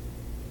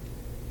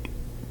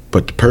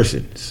 But the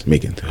person's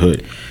making the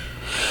hood.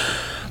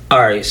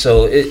 All right,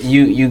 so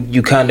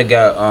you kind of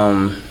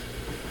got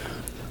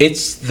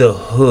it's the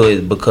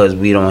hood because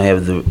we don't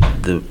have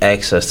the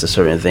access to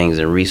certain things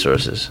and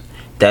resources.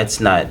 That's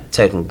not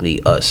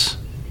technically us.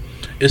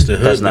 It's the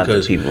hood. That's not the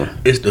because people.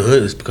 It's the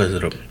hood. It's because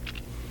of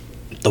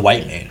the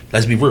white man.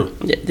 Let's be real.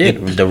 Yeah,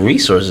 the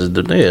resources.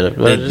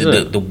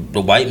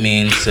 The white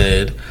man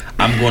said,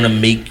 "I'm going to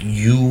make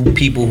you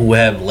people who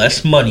have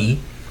less money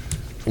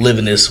live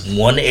in this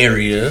one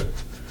area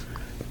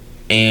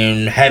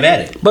and have at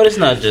it." But it's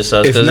not just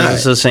us, It's because not.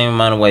 it's the same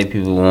amount of white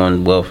people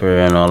on welfare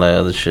and all that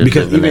other shit.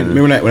 Because living even in-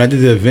 remember when I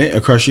did the event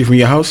across the street from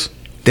your house,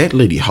 that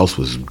lady's house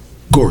was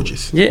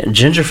gorgeous. yeah,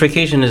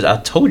 gentrification is. I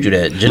told you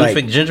that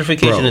gentrification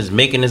bro. is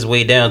making its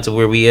way down to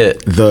where we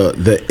at. The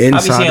I be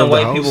inside seeing of the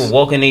white house, people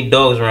walking their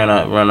dogs around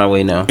our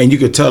way now. and you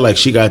could tell like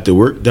she got the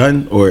work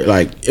done, or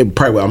like it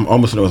probably. I'm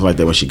almost know it was like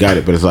that when she got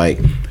it, but it's like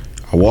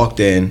I walked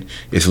in,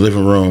 it's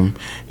living room,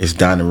 it's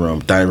dining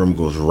room. Dining room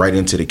goes right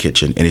into the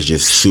kitchen, and it's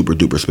just super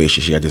duper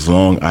spacious. She got this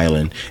long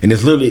island, and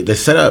it's literally the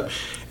setup.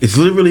 It's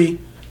literally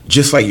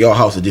just like your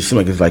house. It just seems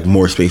like it's like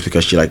more space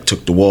because she like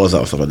took the walls out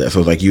and stuff like that. So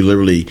it's like you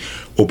literally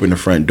open the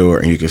front door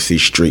and you can see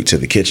straight to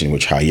the kitchen,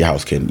 which how your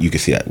house you can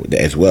see that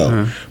as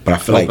well. But I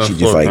feel like she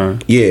just like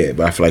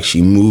but I feel like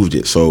she moved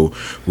it so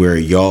where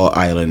your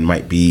island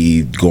might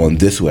be going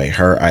this way,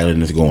 her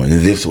island is going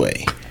this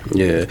way.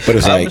 Yeah, But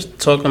it's I like- was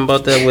talking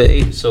about that with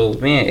Asia. So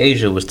me and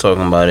Asia was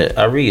talking about it.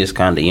 Ari is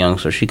kind of young,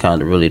 so she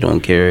kind of really don't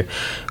care.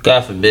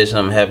 God forbid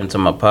something happened to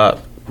my pop.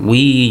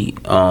 We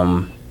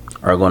are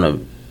gonna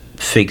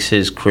fix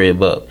his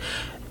crib up.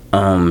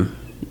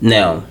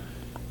 Now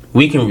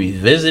we can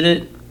revisit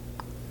it,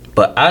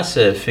 but I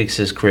said fix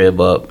his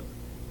crib up.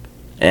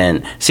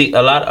 And see,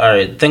 all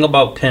right, thing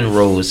about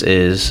Penrose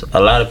is a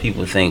lot of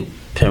people think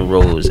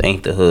Penrose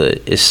ain't the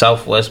hood. It's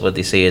Southwest, but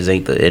they say it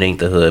ain't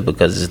the hood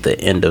because it's the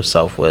end of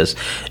Southwest,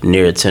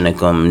 near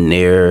Tennicum,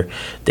 near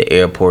the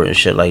airport and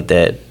shit like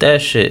that. That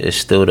shit is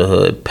still the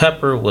hood.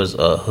 Pepper was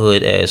a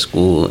hood ass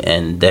school,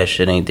 and that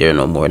shit ain't there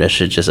no more. That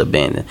shit just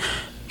abandoned.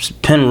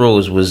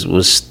 Penrose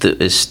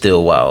is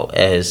still wild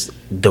as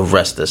the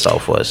rest of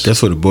Southwest.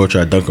 That's what the boy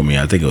tried to dunk on me.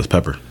 I think it was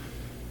Pepper.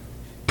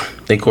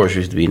 They course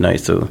used to be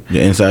nice too.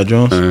 The inside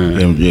Jones.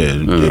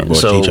 The boy,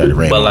 So, he tried to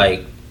ram but him.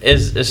 like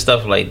it's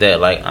stuff like that.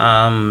 Like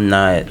I'm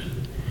not.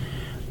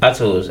 I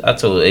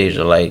told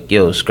Asia like,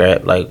 yo,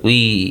 scrap. Like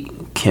we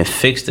can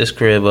fix this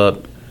crib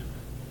up,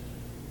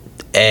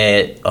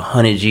 add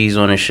 100 G's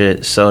on the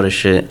shit, sell the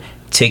shit,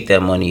 take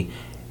that money,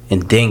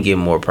 and then get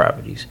more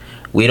properties.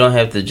 We don't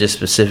have to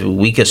just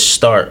we could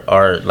start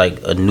our like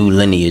a new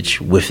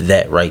lineage with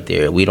that right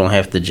there. We don't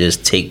have to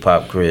just take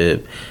Pop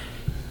crib,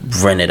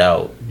 rent it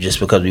out just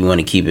because we want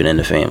to keep it in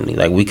the family.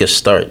 Like we could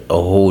start a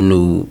whole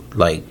new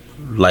like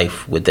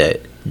life with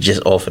that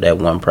just off of that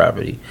one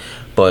property.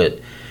 But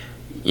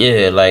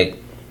yeah, like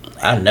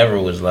I never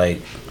was like,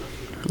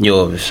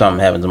 yo, if something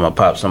happened to my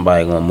pop,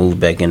 somebody gonna move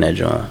back in that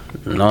joint.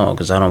 No,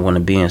 because I don't want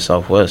to be in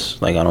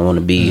Southwest. Like I don't want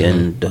to be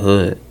in the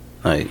hood.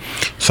 Like,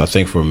 so I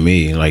think for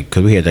me, like,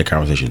 because we had that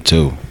conversation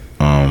too.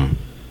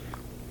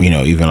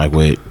 Even like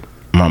with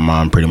my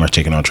mom pretty much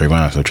taking on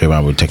Trayvon, so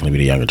Trayvon would technically be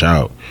the younger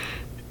child.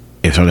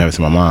 If something happens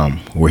to my mom,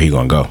 where he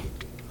gonna go?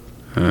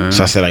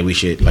 So I said we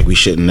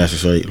shouldn't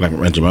necessarily like. I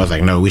was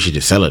like, no, we should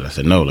just sell it. I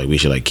said no, like we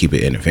should like keep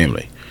it in the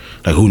family.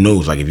 Like who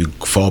knows? Like if you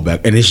fall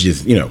back, and it's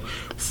just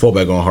fall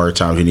back on hard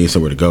times, you need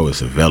somewhere to go.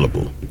 It's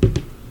available.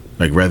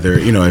 Like rather,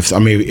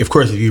 of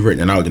course, if you've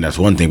written it out, then that's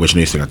one thing. But you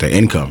need to got that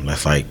income.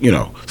 That's like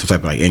some type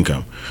of like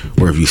income.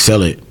 Or if you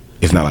sell it,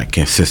 it's not like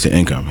consistent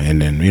income.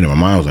 And then, my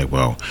mom was like,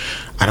 well,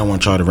 I don't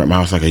want y'all to rent my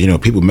house. Like,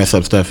 people mess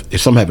up stuff.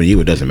 If something happened to you,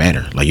 it doesn't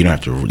matter. Like, you don't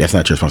have to, that's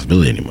not your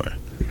responsibility anymore.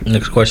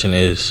 Next question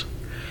is,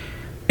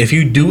 if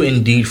you do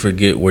indeed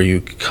forget where you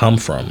come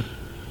from,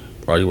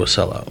 are you a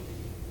sellout?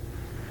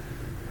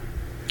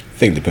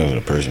 I think it depends on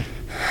the person.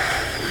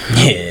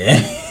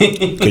 Yeah.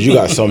 Because you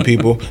got some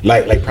people,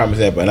 like prime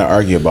example, and I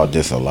argue about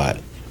this a lot.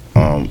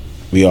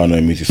 We all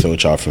know Music Soul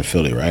Child from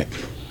Philly, right?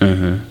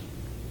 Mm-hmm.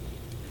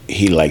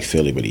 He likes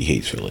Philly, but he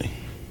hates Philly.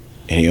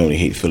 And he only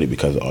hates Philly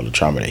because of all the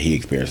trauma that he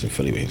experienced in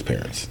Philly with his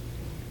parents.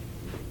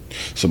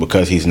 So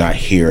because he's not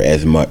here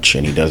as much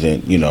and he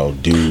doesn't,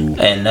 do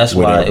and that's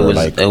why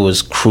it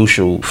was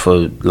crucial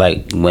for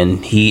like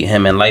when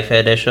him and Life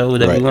had that show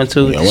that we went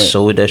to,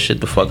 sold that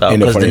shit the fuck out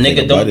because the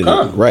nigga don't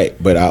come. Right,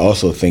 but I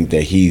also think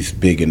that he's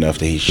big enough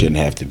that he shouldn't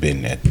have to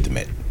been at the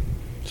Met.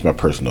 It's my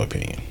personal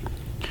opinion.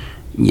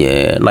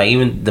 Yeah, like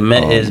even the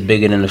Met is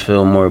bigger than the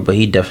Fillmore, but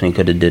he definitely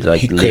could have did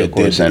like the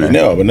Leopold Center.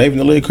 No, but not even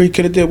the Leopold Creek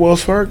could have did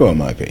Wells Fargo in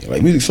my opinion.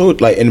 Like Music Soul,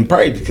 and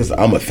probably because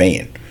I'm a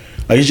fan.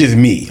 Like it's just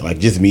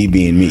me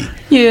being me.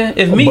 Yeah,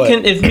 if me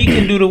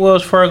can do the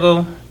Wells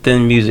Fargo,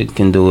 then Music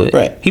can do it.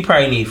 Right. He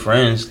probably need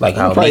friends, like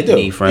how Meek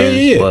need friends.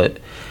 Yeah.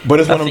 But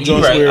it's one of them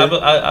joints where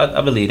I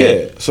believe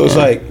that. Yeah. So it's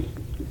like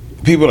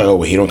people are like, oh,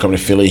 well, he don't come to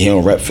Philly, he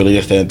don't rep Philly,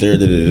 this, that, and third,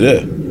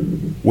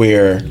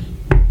 Where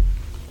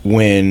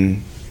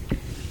when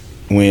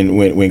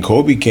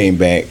Kobe came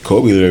back,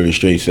 Kobe literally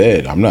straight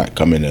said, I'm not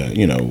coming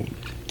to,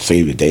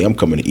 save the day. I'm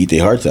coming to eat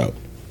their hearts out.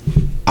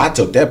 I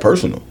took that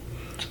personal.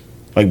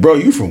 Like, bro,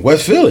 you from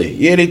West Philly.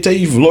 Yeah, they tell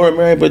you from Lower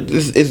Marion, but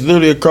it's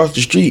literally across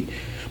the street.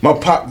 My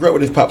pop grew up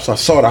with his pop, so I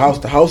saw the house.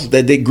 The house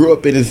that they grew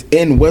up in is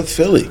in West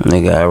Philly.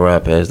 Nigga, I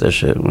rap past that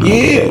shit.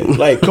 Yeah,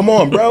 like, come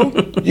on, bro.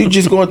 You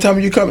just gonna tell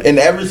me you come. And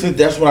ever since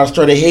that's when I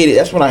started hating.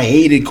 That's when I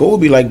hated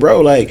Kobe. Like,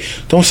 bro, like,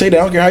 don't say that.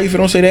 I don't care how you feel,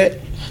 don't say that.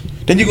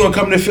 Then you gonna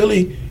come to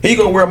Philly and you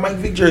gonna wear a Mike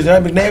Vick jersey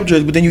and a McNabb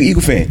jersey, but then you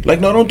Eagle fan. Like,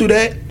 no, don't do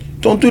that.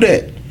 Don't do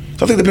that.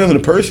 So I think it depends on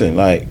the person.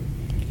 Like,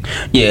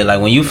 yeah, like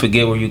when you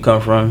forget where you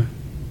come from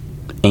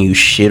and you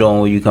shit on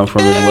where you come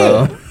from as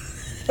well.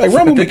 Like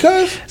Rumble,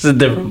 because it's a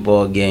different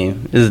ball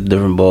game.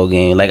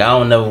 Like I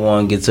don't never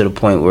want to get to the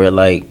point where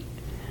like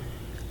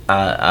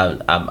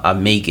I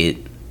make it,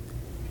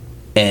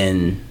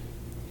 and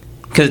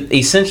because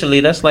essentially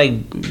that's like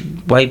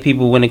white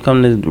people when it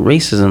comes to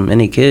racism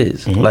and their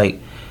kids. Mm-hmm. Like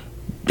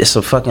it's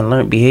a fucking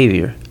learned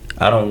behavior.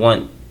 I don't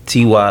want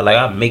T.Y. like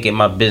I make it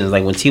my business.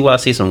 Like when T.Y.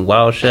 say some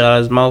wild shit out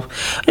of his mouth,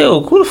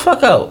 yo, cool the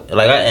fuck out.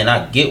 Like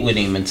I get with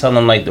him and tell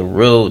him like the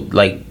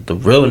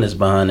realness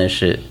behind that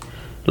shit.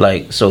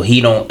 Like so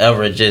he don't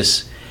ever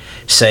just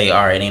say,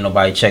 all right, ain't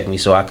nobody check me,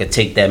 so I could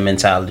take that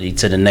mentality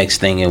to the next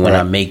thing, and when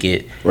I make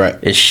it,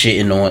 it's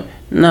shitting on.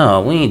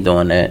 No, we ain't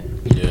doing that.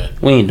 Yeah,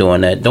 we ain't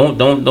doing that.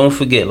 Don't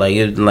forget, like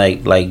it,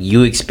 like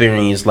you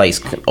experienced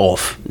lights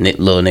off,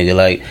 little nigga.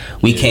 Like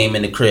we came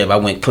in the crib, I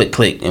went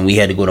click, and we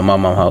had to go to my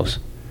mom's house.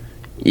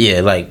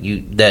 Yeah, like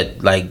you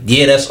that like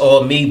yeah, that's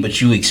all me,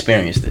 but you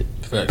experienced it.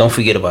 Fact. Don't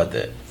forget about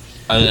that.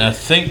 I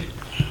think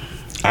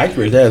I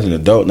experienced that as an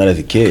adult, not as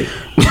a kid.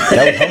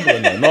 That was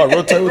humbling. No,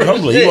 real talk was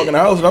humbling. You walk in the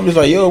house and I'm just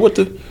like, yo, what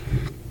the?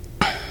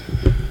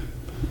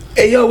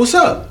 Hey, yo, what's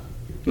up?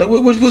 Like,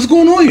 what's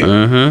going on here?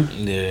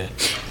 Mm-hmm. Yeah.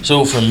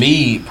 So for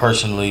me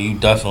personally, you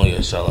definitely a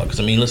sellout. Because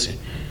I mean, listen,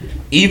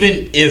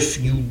 even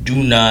if you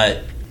do not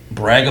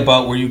brag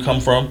about where you come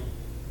from,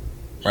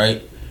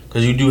 right?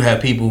 Because you do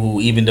have people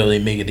who, even though they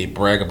make it, they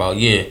brag about,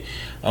 yeah,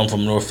 I'm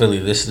from North Philly,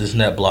 this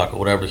net block, or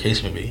whatever the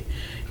case may be.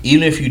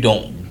 Even if you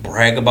don't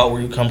brag about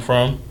where you come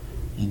from,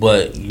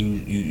 but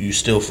you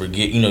still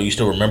forget, you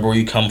still remember where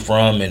you come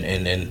from,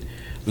 and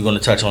we're going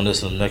to touch on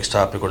this in the next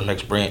topic or the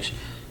next branch.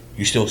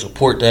 You still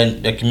support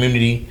that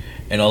community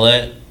and all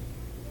that.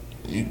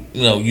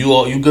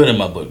 You good in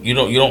my book. You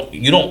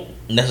don't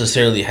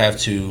necessarily have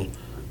to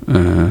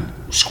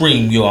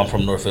scream, yo, I'm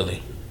from North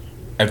Philly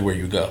everywhere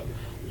you go.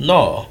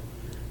 No.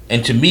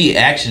 And to me,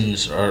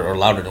 actions are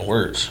louder than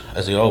words,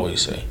 as they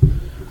always say.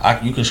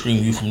 You can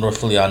scream, you from North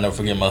Philly, I'll never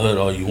forget my hood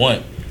all you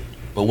want.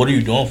 But what are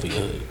you doing for your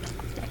hood?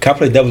 Can I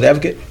play devil's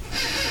advocate?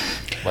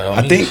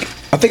 I think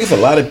it's a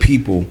lot of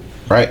people,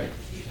 right,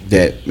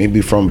 that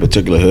maybe from a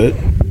particular hood,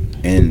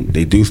 and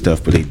they do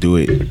stuff, but they do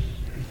it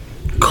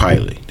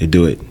quietly. They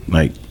do it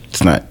like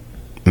it's not.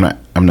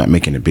 I'm not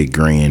making a big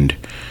grand,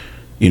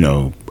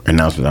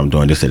 announcement. I'm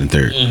doing this, that, and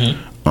third.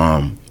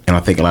 Mm-hmm. And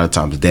I think a lot of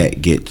times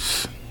that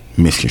gets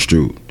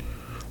misconstrued.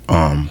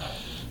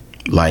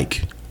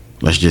 Like,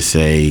 let's just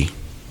say,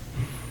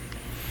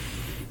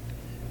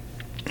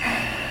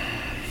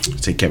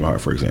 take Kevin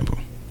Hart for example.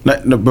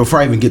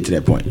 Before I even get to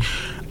that point,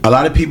 a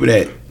lot of people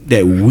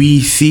that we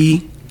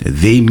see that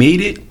they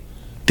made it,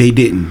 they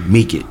didn't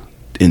make it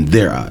in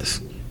their eyes.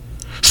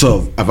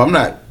 So if I'm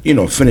not,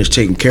 finished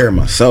taking care of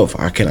myself,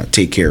 I cannot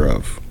take care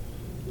of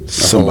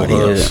somebody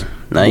else.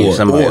 Not even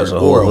somebody else.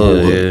 Or a whole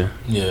hood.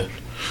 Yeah.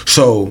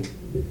 So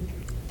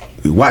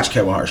we watched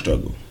Kevin Hart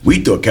struggle. We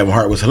thought Kevin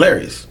Hart was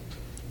hilarious.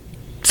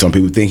 Some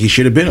people think he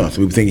should have been on.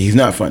 Some people think he's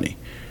not funny.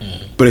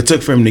 Mm-hmm. But it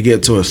took for him to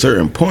get to a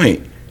certain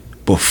point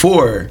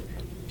before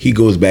he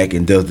goes back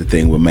and does the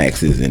thing with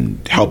Max's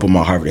and help him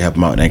out, Harvard help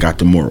him out, and I got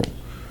the moral.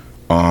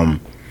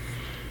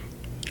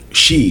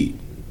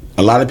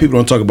 A lot of people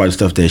don't talk about the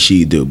stuff that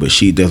she do, but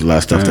she does a lot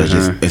of stuff that's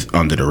just it's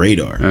under the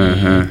radar.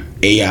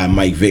 AI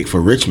Mike Vick for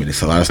Richmond,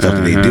 it's a lot of stuff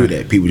that they do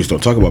that people just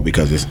don't talk about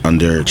because it's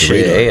under the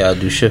radar. AI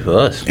do shit for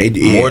us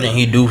more than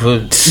he do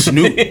for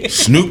Snoop.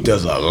 Snoop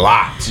does a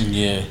lot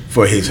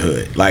for his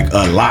hood, like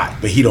a lot,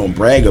 but he don't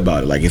brag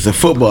about it. Like it's a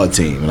football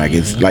team, like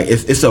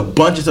it's a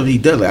bunch of stuff he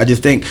does. Like I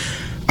just think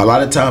a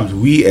lot of times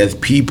we as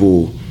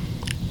people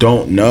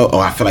don't know. Oh,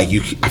 I feel like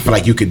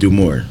you could do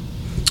more.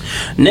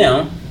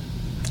 Now,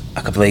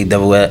 I could play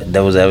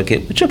devil's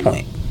advocate. What's your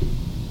point?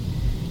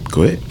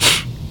 Go ahead.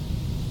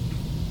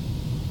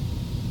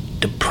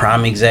 The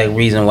prime exact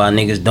reason why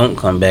niggas don't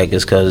come back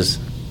is because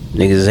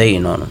niggas is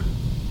hating on them.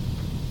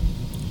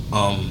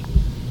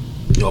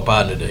 Your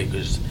partner today,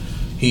 because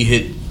he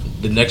hit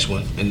the next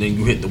one and then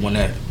you hit the one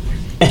after.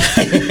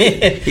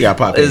 He got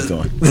pop it's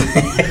on.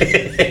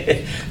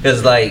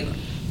 It's like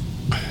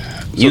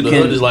so the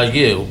hood is like,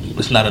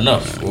 it's not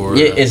enough. Or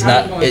it's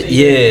not.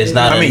 It's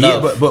not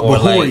enough. Yeah, but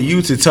who are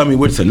you to tell me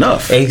what's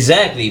enough?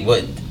 Exactly.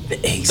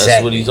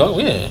 That's what he's on.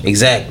 Yeah.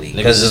 Exactly.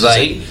 Because it's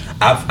like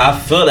I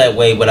feel that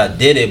way, but I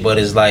did it. But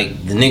it's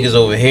like the niggas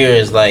over here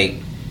is like,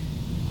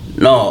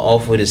 no,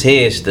 off with his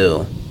head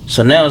still.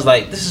 So now it's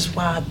like this is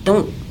why I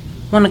don't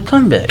want to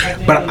come back. I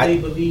think but they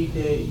believe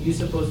that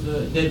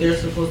they're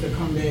supposed to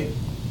come back.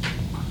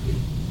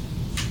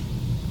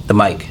 The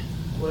mic.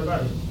 What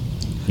about it?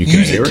 You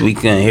can't hear it? We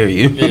can't hear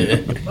you.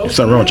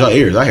 Something wrong with y'all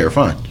ears. I hear it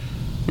fine.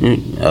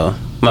 Oh,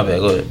 my bad.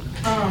 Go ahead.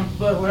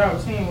 But what I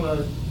was saying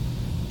was,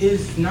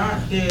 it's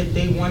not that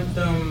they want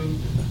them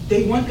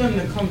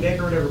to come back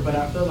or whatever. But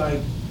I feel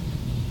like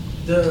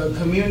the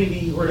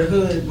community or the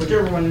hood,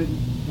 whichever one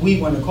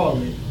we want to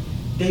call it,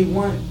 they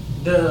want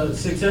the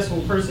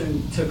successful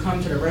person to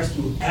come to the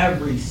rescue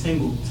every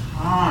single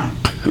time.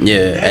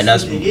 Yeah,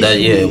 that's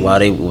why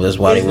they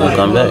won't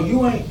come back.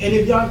 You ain't, and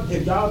if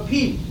y'all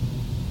peep,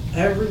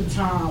 every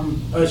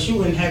time a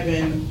shooting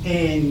happened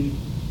and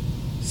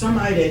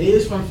somebody that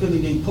is from Philly,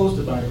 they post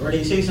about it or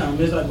they say something.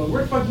 It's like, but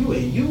where the fuck you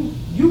at?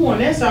 You on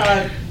that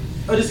side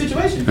of the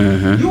situation.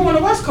 You on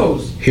the West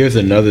Coast. Here's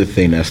another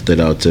thing that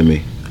stood out to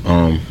me.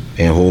 And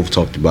Hov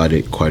talked about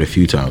it quite a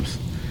few times.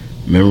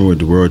 Remember with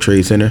the World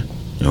Trade Center?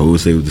 And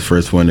Hov said was the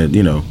first one that,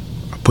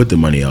 put the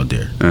money out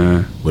there.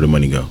 Where'd the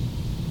money go?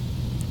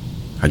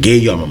 I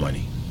gave y'all my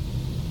money.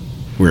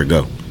 Where'd it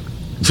go?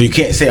 So you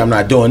can't say I'm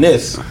not doing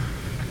this.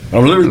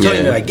 I'm literally telling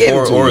you that I gave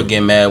it to or you.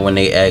 get mad when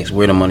they ask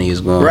where the money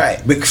is going.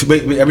 Right. But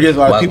there's a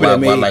lot of people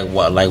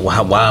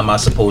that why am I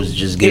supposed to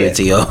just give it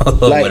to y'all?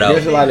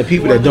 There's a lot of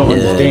people that don't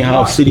understand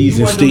how cities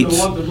and states. You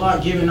want them to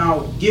walk the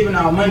block giving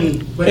out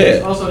money, but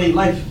it's also their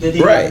life that they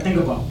got to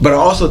think about. But I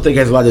also think it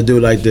has a lot to do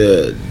with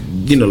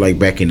like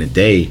back in the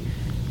day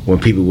when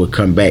people would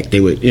come back, they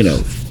would,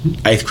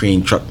 ice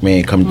cream truck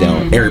man come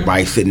down,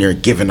 everybody sitting there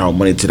giving out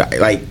money to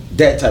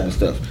that type of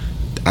stuff.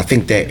 I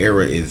think that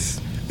era is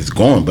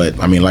gone, but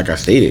I mean, like I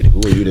stated,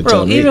 who are you to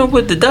tell me? Even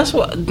with that's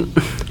what.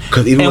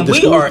 Because even with the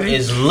school thing,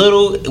 is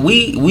little.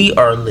 We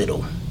are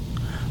little,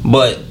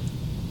 but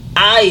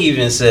I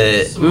even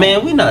said, small.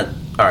 Man, we not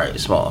all right.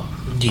 Small,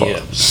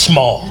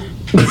 small.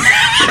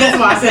 That's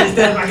why I said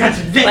instead of I got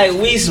your dick. Like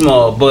we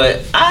small,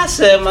 but I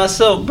said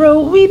myself,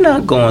 bro, we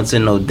not going to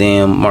no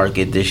damn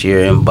market this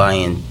year and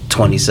buying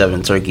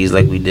 27 turkeys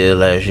like we did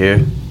last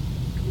year.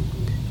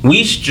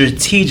 We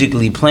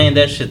strategically planned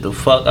that shit the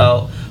fuck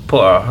out. Put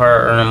our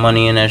hard-earned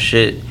money in that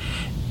shit.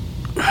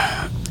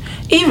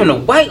 Even a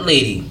white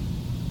lady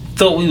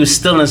thought we was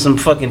stealing some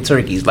fucking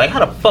turkeys. Like,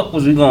 how the fuck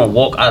was we gonna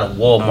walk out of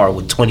Walmart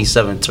with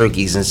 27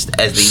 turkeys as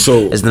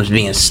them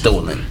being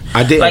stolen?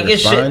 I didn't like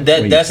it's shit.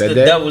 That's the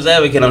devil's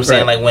advocate. I'm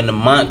saying, like when the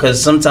mind,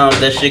 because sometimes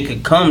that shit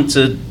could come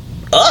to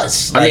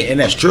us. Like, and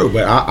that's true.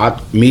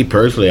 But me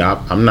personally,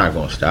 I'm not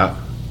gonna stop.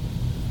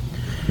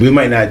 We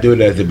might not do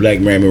it as the Black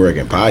Man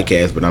American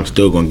podcast, but I'm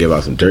still gonna give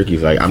out some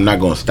turkeys. Like I'm not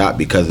gonna stop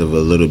because of a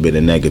little bit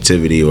of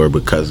negativity or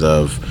because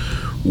of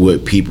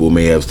what people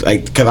may have.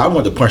 Like, because I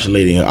wanted to punch a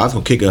lady. I was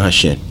gonna kick her in her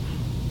shin.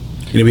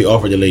 And then we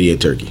offered the lady a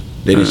turkey.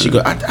 Then she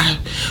go,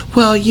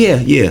 well, yeah,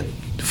 the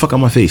fuck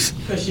on my face.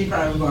 Because she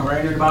probably was going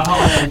right in about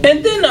home.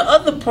 And then the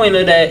other point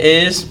of that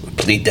is,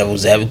 play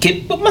devil's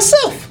advocate, but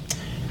myself.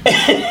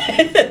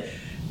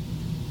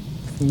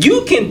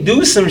 You can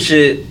do some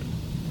shit.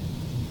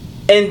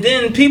 And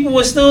then people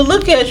will still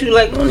look at you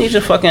like, "We need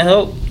your fucking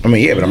help." I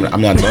mean, yeah, but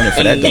I'm not doing it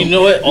for that. Though. You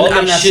know what?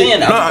 I'm not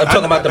saying. I'm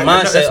talking about the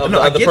mindset of the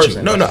other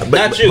person. But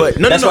not you.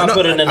 That's why I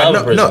put it in the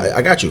other person. No,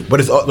 I got you. But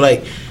it's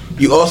like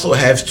you also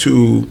have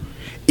to,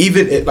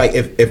 even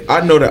if I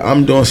know that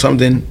I'm doing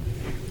something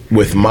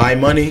with my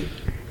money,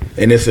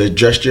 and it's a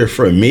gesture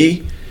for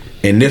me,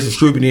 and this is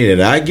scrutiny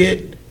that I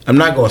get, I'm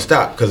not gonna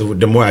stop because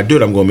the more I do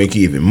it, I'm gonna make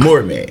you even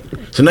more mad.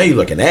 So now you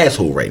look an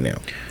asshole right now.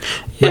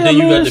 But then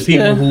you got the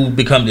people who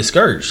become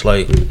discouraged.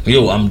 Like,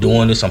 I'm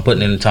doing this. I'm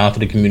putting in the time for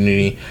the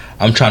community.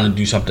 I'm trying to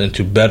do something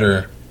to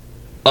better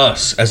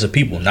us as a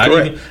people. Not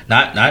even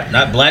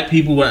not black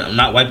people,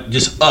 not white.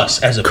 Just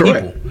us as a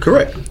people.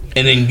 Correct.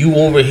 And then you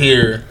over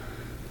here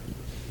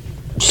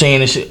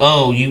saying this shit.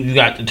 Oh, you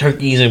got the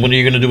turkeys, and what are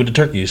you gonna do with the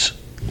turkeys?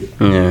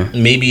 Yeah.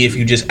 Maybe if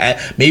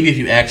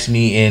you ask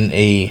me in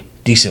a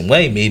decent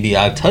way, maybe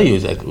I'll tell you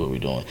exactly what we're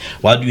doing.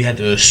 Why do you have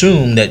to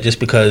assume that just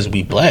because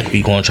we black,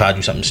 we gonna try to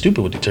do something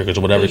stupid with the turkeys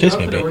or whatever the case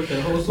may be?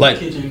 Like,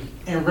 kitchen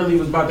and really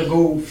was about to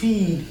go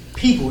feed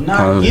people,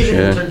 not giving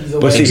the turkeys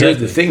away. But see, here's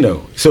the thing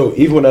though. So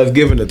even when I was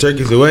giving the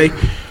turkeys away,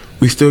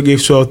 we still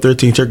gave 12,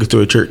 13 turkeys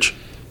to a church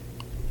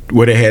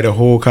where they had a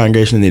whole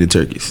congregation that needed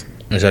turkeys.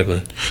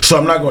 Exactly. So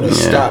I'm not going to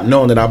stop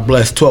knowing that I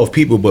blessed 12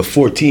 people, but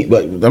 14.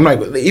 But I'm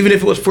not, even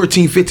if it was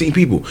 14, 15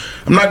 people,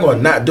 I'm not going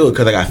to not do it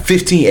because I got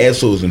 15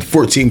 assholes and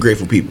 14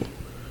 grateful people.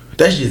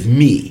 That's just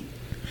me.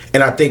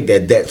 And I think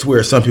that that's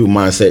where some people's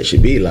mindset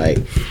should be. Like,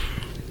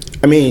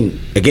 I mean,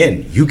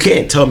 again, you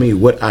can't tell me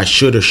what I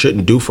should or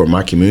shouldn't do for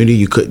my community.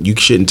 You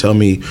shouldn't tell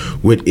me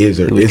what is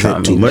or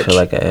isn't too much. I feel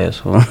like an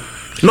asshole.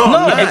 No,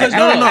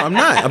 I'm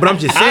not. But I'm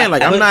just saying,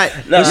 like, I'm not.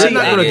 It's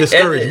not going to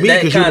discourage me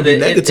because you're being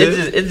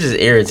negative. It just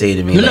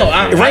irritated me. No, like,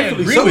 I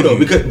Rightfully agree so with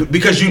though, you.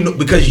 because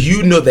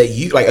you know that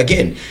you, like,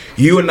 again,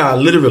 you and I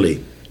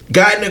literally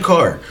got in the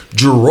car,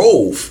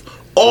 drove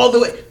all the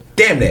way.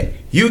 Damn that.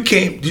 You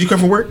came. Did you come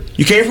from work?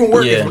 You came from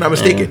work, if I'm not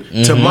mistaken,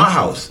 to my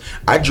house.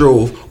 I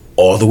drove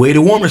all the way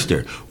to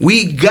Warminster.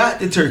 We got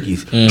the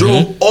turkeys.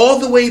 Drove all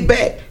the way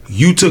back.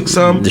 You took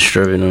some.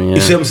 distributing them. Yeah.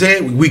 You see what I'm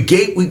saying? We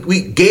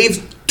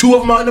gave 2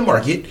 of them out in the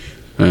market,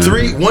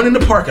 3, 1 in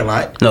the parking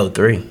lot. No,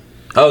 3.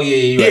 Oh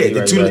yeah,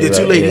 The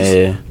two ladies.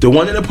 Yeah. The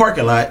one in the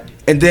parking lot,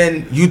 and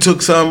then you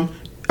took some.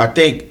 I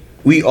think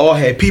we all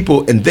had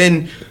people, and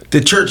then the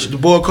church, the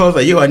boy calls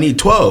like, "Yo, I need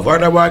 12. All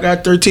right, well, I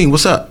got 13.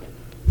 What's up?"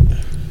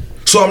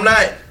 So I'm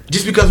not,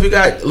 just because we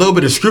got a little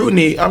bit of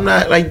scrutiny, I'm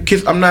not like,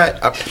 I'm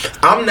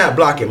not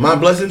blocking my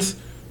blessings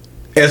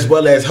as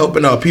well as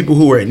helping out people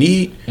who are in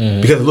need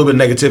because of a little bit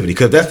of negativity.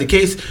 Because that's the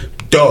case,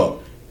 dog.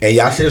 And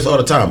y'all say this all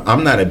the time.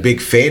 I'm not a big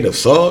fan of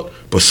SALT,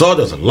 but SALT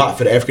does a lot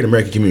for the African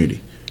American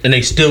community. And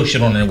they still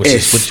shit on it,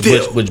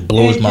 which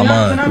blows my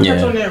mind. Can I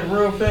touch on that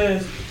real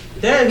fast?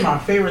 That is my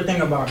favorite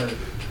thing about her.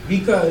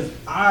 Because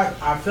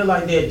I feel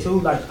like that too.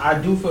 Like, I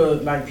do for,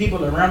 like,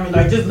 people around me,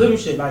 like, just little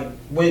shit. Like,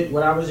 with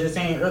what I was just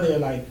saying earlier,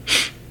 like,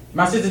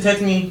 my sister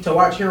texts me to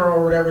watch Hero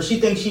or whatever. She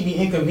thinks she be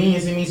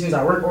inconveniencing me since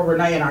I work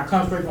overnight and I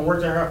come straight from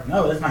work to her.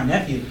 No, that's my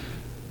nephew.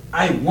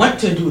 I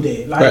want to do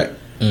that. Like,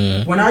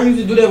 when I used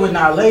to do that with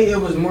Nale, it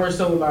was more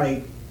so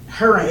like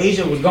her and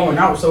Asia was going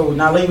out, so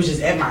Nale was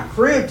just at my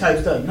crib type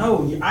stuff.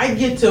 No, I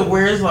get to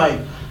where it's like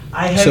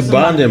I have It's a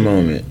bonding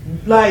moment.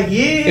 Like,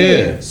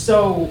 yeah.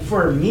 So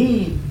for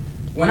me,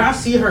 when I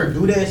see her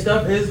do that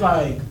stuff, it's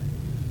like,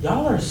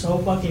 y'all are so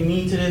fucking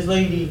mean to this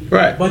lady.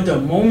 Right. But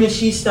the moment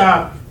she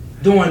stopped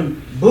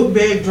doing book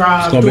bag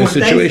drives, gonna be doing a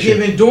situation.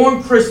 Thanksgiving,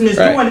 doing Christmas,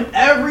 Right. doing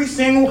every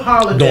single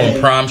holiday.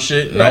 Doing prom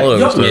shit and all of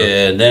that stuff.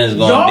 Yeah, then it's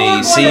Y'all gonna are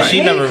be. See, gonna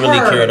she never hate really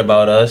her. cared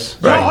about us.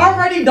 Y'all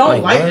already don't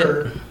Like, like what?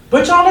 her.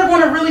 But y'all are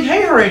gonna really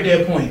hate her at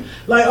that point.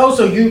 Like, oh,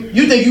 so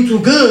you think you too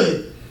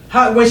good.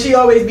 How, when she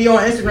always be on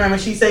Instagram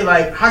and she say,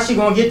 like, how she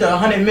gonna get to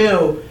 100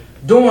 mil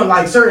doing,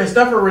 like, certain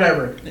stuff or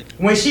whatever.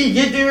 When she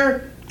get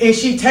there and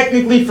she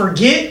technically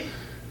forget,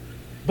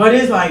 but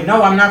it's like,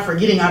 no, I'm not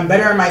forgetting. I'm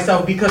bettering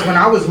myself because when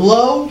I was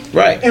low,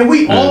 Right. and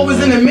we all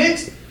was in the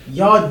mix,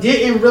 y'all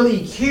didn't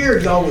really care.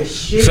 Y'all was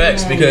shit.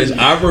 Facts, because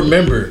I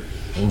remember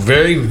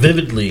very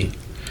vividly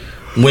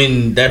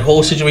when that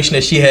whole situation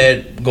that she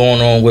had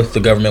going on with the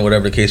government,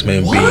 whatever the case may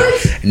be,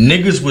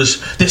 niggas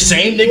was the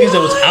same niggas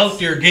that was out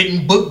there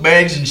getting book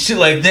bags and shit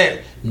like that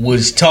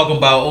was talking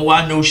about, oh,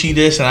 I know she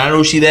this and I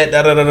know she that,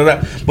 da da da da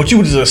da. But you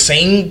was the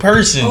same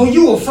person. Oh,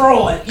 you a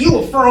fraud. You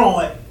a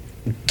fraud.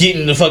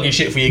 Getting the fucking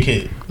shit for your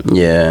kid.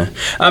 Yeah,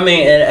 I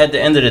mean, at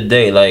the end of the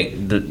day, like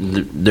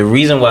the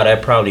reason why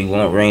that probably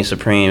won't reign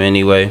supreme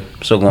anyway.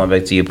 So going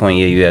back to your point,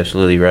 yeah, you're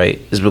absolutely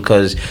right. Is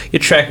because your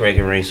track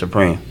record reigns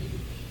supreme,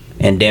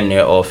 and damn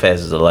near all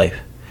facets of life.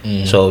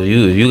 So if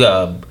you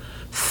got a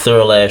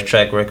thorough ass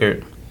track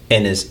record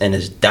and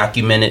it's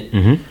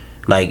documented,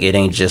 like it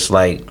ain't just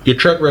like Your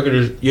track record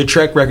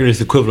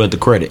is equivalent to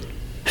credit.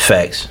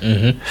 facts,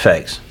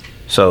 facts.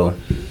 So.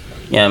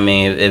 Yeah, I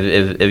mean,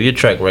 if your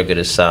track record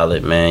is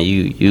solid, man,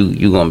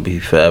 you gonna be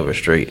forever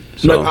straight.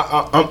 So Look,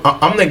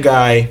 I'm the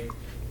guy.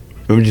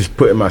 Let me just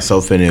putting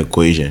myself in the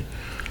equation.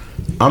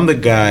 I'm the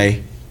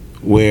guy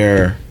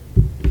where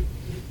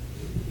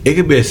it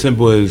could be as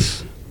simple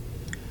as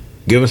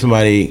giving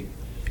somebody.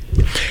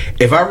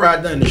 If I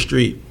ride down the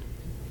street,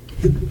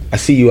 I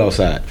see you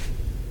outside.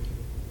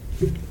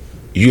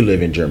 You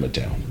live in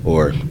Germantown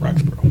or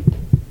Roxborough.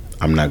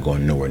 I'm not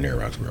going nowhere near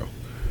Roxborough.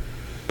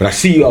 But I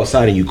see you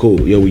outside and you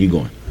cool. Yo, where you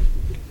going?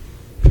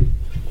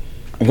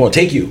 I'm going to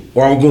take you.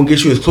 Or I'm going to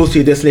get you as close to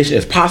your destination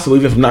as possible,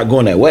 even if I'm not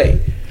going that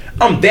way.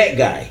 I'm that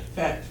guy.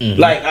 Fact.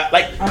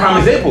 Like prime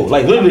example.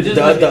 Like, literally,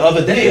 the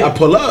other day, I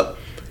pull up.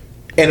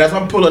 And as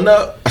I'm pulling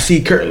up, I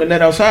see Kurt and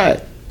Lynette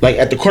outside. Like,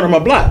 at the corner of my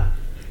block.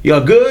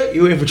 Y'all good?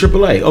 You in for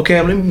AAA. Okay,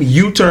 I'm letting me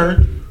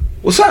U-turn.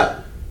 What's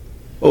up?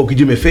 Oh, could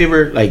you do me a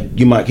favor? Like,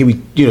 can we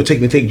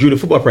take Drew to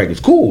football practice?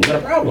 Cool, not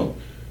a problem.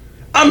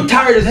 I'm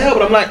tired as hell,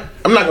 but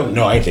I'm not going.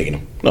 No, I ain't taking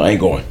him. No, I ain't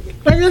going.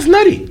 Like, that's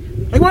nutty.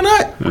 Like, why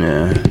not?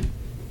 Yeah.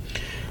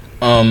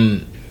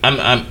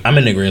 I'm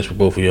in agreement with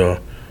both of y'all.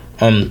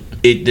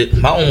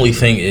 My only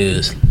thing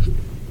is,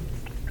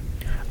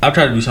 I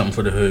tried to do something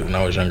for the hood when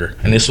I was younger,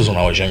 and this was when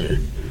I was younger.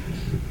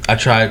 I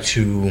tried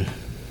to.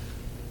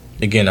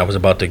 Again, I was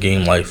about to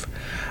game life.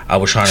 I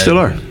was trying to. Still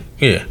are.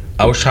 Yeah,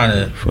 I was trying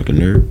to. Fucking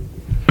nerd.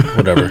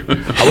 Whatever.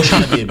 I was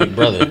trying to be a big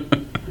brother,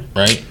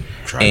 right?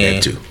 Trying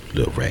that too.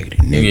 Little raggedy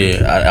nigga.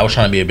 Yeah, I was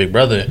trying to be a big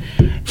brother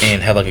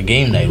and have like a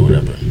game night or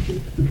whatever.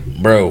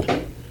 Bro,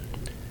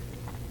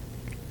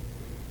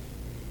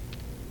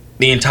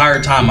 the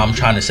entire time I'm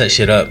trying to set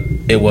shit up,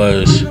 it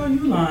was. I know you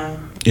lying.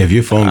 If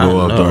your phone go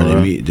off know,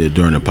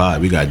 during the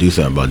pod, we gotta do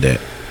something about that.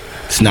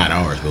 It's not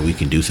ours, but we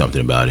can do something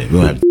about it. We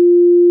don't have to.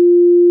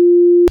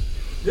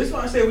 This is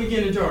why I say we get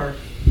in the jar.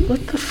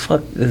 What the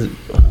fuck is?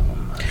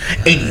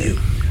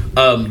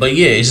 Anywho, but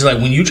yeah, it's just like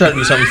when you try to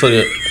do something for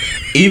the,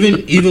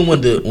 even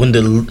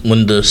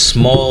when the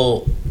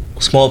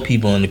small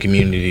people in the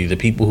community, the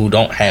people who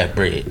don't have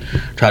bread,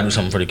 try to do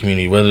something for the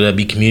community, whether that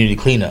be community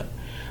cleanup,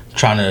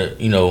 trying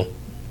to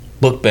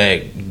book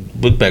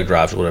bag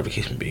drives or whatever the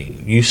case may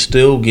be, you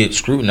still get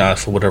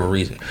scrutinized for whatever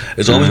reason.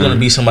 There's always going to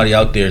be somebody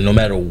out there, no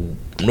matter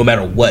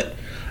what,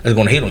 that's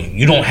going to hate on you.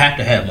 You don't have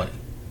to have money.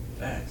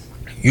 Facts.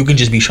 You can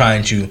just be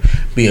trying to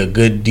be a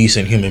good,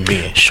 decent human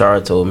being. Shar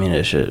told me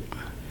that shit.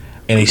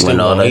 And he still When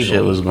all gonna that hate shit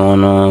on was you.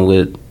 going on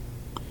with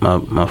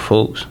my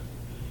folks,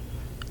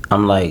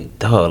 I'm like,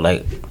 dog,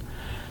 like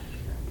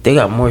they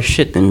got more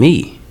shit than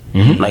me.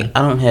 Mm-hmm. Like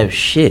I don't have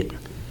shit.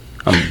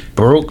 I'm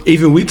broke.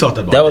 Even we talked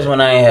about That was when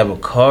I didn't have a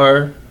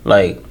car.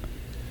 Like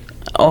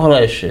all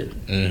that shit.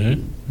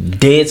 Mm-hmm.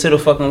 Dead to the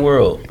fucking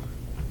world.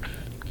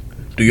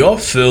 Do y'all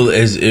feel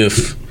as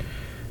if,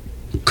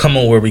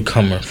 coming where we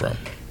coming from,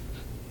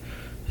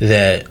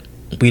 that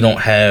we don't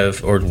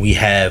have, or we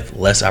have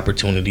less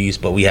opportunities,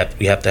 but we have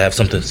to have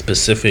something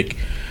specific,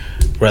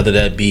 whether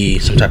that be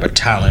some type of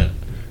talent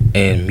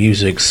in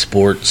music,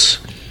 sports,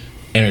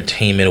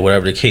 entertainment, or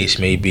whatever the case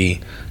may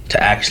be,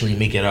 to actually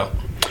make it out?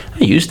 I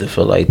used to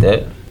feel like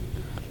that.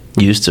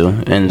 Used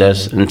to. And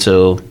that's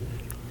until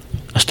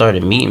I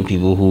started meeting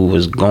people who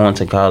was going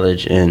to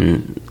college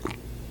and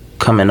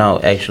coming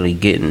out actually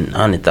getting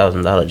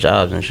 $100,000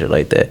 jobs and shit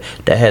like that.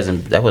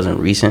 That wasn't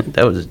recent.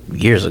 That was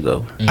years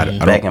ago.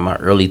 Back in my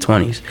early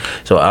 20s.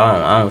 So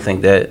I don't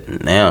think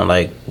that now,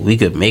 like, we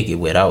could make it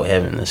without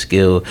having the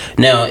skill.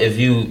 Now, if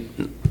you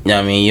know what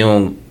I mean, you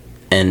don't,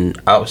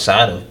 and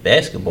outside of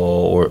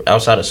basketball or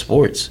outside of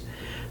sports,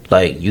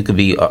 like, you could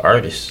be an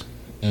artist.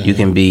 You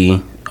can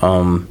be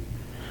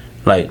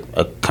like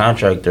a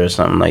contractor or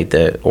something like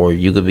that, or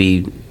you could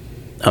be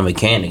a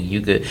mechanic.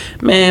 You could,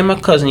 man, my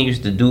cousin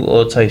used to do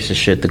all types of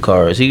shit to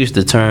cars. He used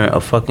to turn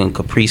a fucking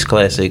Caprice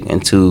Classic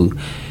into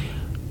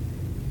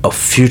a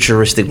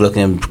futuristic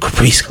looking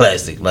Caprice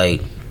Classic.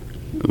 Like,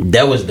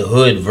 that was the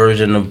hood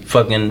version of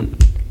fucking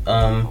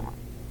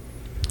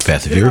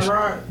Fast and Furious.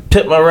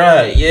 Pit My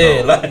Ride.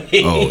 Yeah, like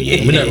Oh,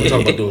 yeah. We're not gonna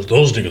talk about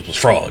those niggas was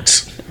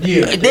frauds.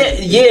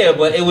 Yeah,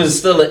 but it was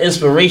still an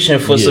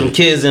inspiration for some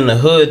kids in the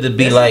hood to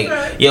be That's like,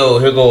 right. yo,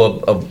 here go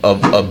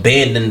a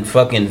abandoned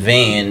fucking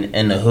van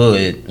in the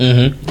hood.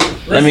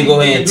 Mm-hmm. Let me go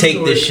ahead and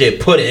take this shit,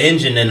 put an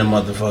engine in the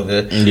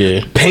motherfucker,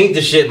 Yeah. paint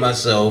the shit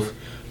myself,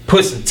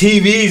 put some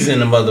TVs in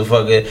the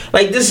motherfucker.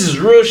 Like, this is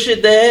real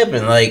shit that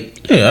happened.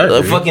 Like, Yeah, I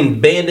agree. fucking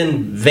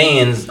abandoned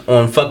vans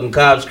on fucking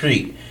Cobbs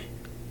Creek,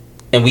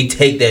 and we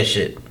take that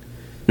shit.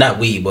 Not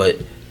we, but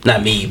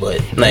not me, but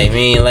like, I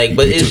mean, like,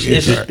 but it's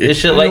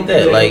shit like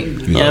that. Like,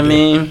 you know what I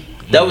mean?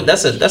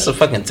 That's a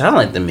fucking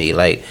talent to me.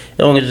 Like, it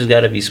don't just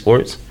gotta be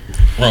sports.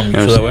 Wrong, you You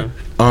know feel what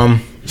that I'm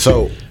way?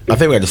 So I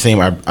think we have the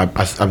same. I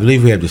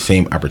believe we have the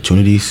same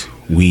opportunities.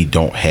 We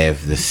don't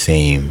have the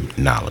same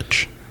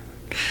knowledge,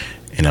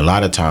 and a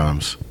lot of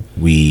times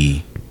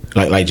we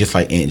like just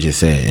like Ant just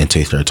said.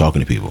 Until you start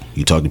talking to people,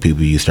 you talk to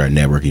people, you start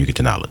networking, you get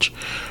the knowledge.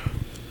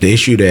 The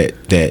issue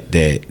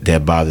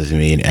that bothers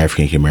me in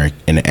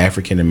the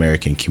African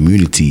American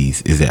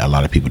communities is that a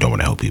lot of people don't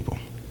want to help people.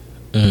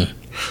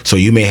 So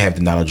you may have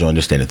the knowledge or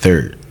understand a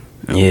third.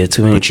 Yeah,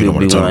 too many But you don't people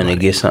be wanna talk wanting to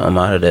about get something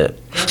out of that.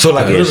 So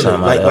like Yeah, literally,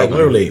 something out of like that.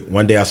 literally,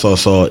 one day I saw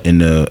Saul in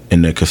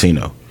the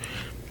casino.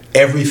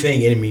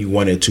 Everything in me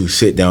wanted to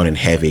sit down and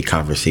have a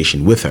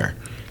conversation with her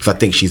because I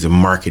think she's a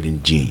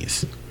marketing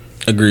genius.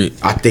 Agreed.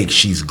 I think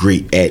she's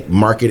great at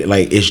marketing.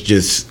 Like,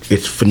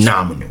 it's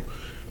phenomenal.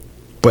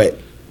 But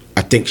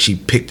I think she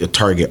picked a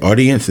target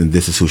audience, and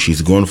this is who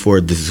she's going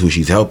for. This is who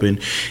she's helping,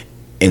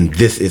 and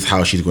this is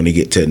how she's going to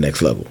get to the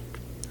next level.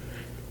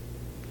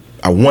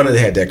 I wanted to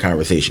have that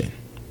conversation,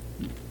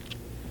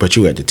 but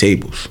you at the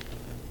tables.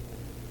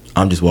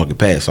 I'm just walking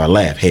past, so I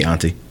laugh. Hey,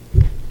 auntie.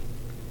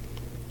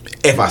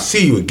 If I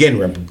see you again,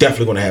 we're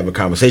definitely going to have a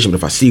conversation. But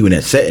if I see you in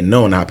that setting,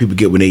 knowing how people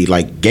get when they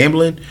like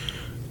gambling,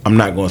 I'm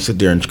not going to sit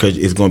there and because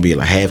it's going to be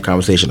like a half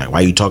conversation. Like, why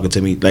are you talking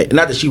to me? Like,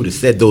 not that she would have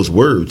said those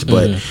words,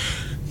 but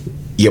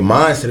your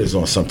mindset is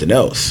on something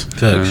else.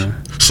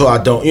 So I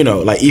don't,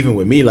 like even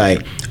with me,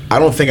 like I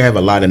don't think I have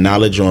a lot of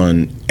knowledge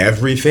on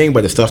everything,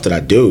 but the stuff that I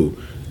do,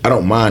 I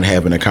don't mind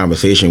having a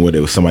conversation with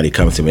it if somebody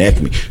comes to me and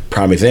asks me.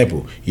 Prime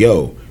example,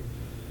 yo,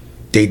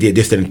 they did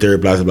this, that, and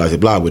third, blah, blah, blah,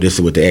 blah. But this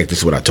is what they asked. This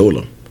is what I told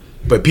them.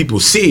 But people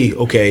see,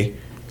 okay,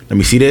 let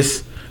me see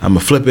this. I'm gonna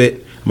flip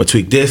it. I'm gonna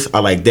tweak this. I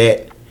like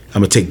that.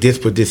 I'm gonna take this,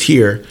 put this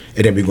here,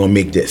 and then we're gonna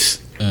make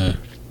this.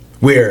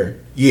 Where,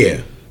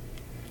 yeah,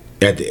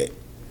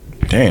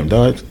 damn,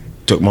 dog,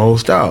 took my whole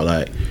style.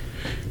 Like,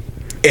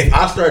 if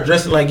I start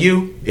dressing like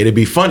you, it'd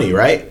be funny,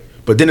 right?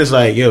 But then it's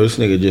like, yo, this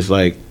nigga just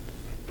like,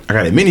 I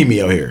got a mini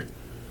me out here.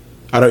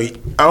 I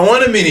don't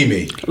want a mini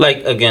me.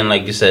 Like, again,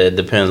 like you said, it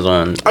depends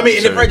on. I mean,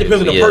 it probably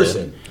depends on the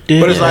person.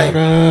 But it's like,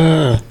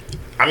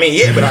 I mean,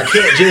 yeah, but I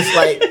can't just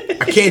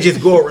like, I can't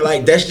just go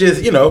like, that's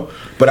just, you know.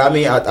 But I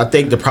mean, I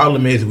think the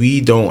problem is we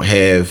don't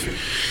have,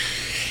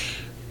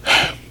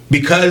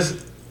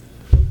 because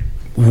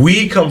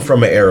we come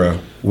from an era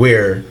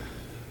where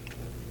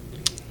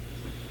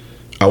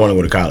I want to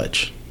go to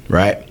college,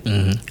 right?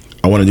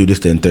 I want to do this,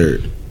 that, and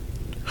third.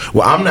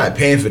 Well, I'm not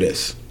paying for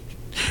this.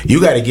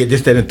 You got to get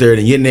this, that, and third,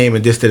 and your name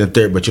and this, that, and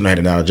third, but you don't have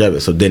the knowledge of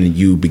it. So then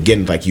you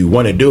begin like you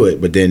want to do it,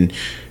 but then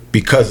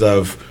because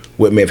of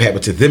what may have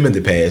happened to them in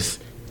the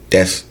past,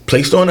 that's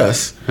placed on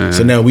us.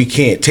 So now we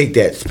can't take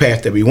that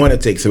path that we want to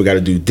take. So we got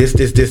to do this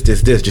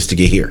just to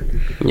get here.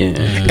 Yeah.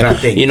 And I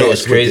think you know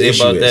that's what's crazy what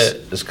the about issue is.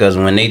 that? It's because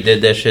when they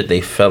did that shit, they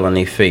fell on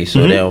their face,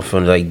 so they don't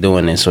feel like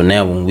doing it. So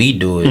now when we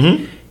do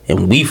it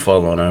and we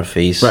fall on our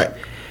face, Right.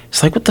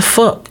 it's like, what the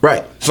fuck?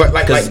 Right. So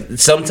like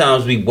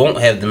Sometimes we won't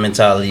have the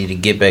mentality to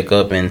get back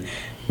up, and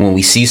when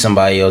we see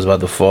somebody else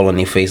about to fall on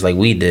their face like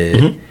we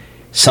did,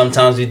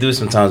 sometimes we do,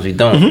 sometimes we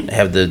don't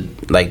have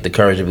the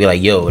courage to be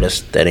like, yo,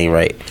 that ain't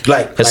right.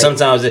 Because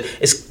sometimes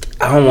it's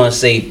I don't want to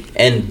say,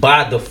 and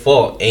by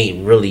default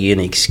ain't really an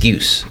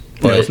excuse,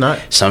 but No, it's not.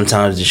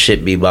 Sometimes the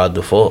shit be by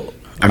default.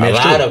 I mean,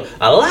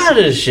 a lot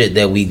of the shit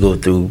that we go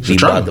through be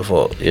by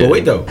default. Yeah. But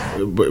wait though,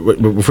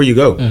 but before you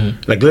go,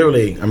 like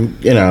literally,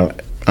 I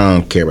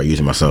don't care about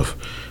using myself.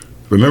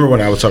 Remember when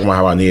I was talking about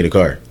how I needed a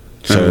car?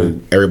 So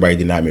everybody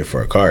denied me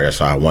for a car. That's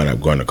why I wound up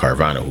going to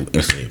Carvana, who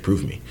instantly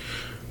approved me.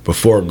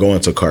 Before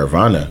going to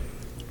Carvana,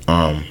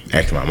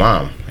 asked my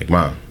mom, like,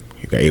 Mom,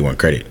 you got A1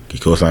 credit. Can you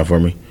co-sign for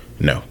me?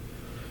 No.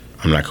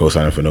 I'm not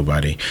co-signing for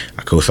nobody.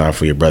 I co-signed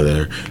for your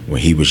brother when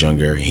he was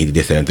younger and he did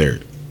this, that, and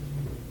third.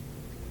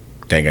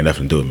 That ain't got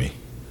nothing to do with me.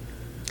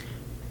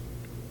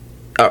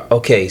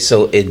 Okay,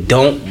 so it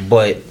don't,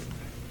 but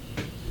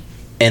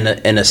in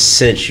a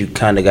sense, you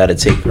kind of got to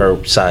take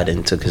her side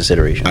into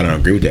consideration. I don't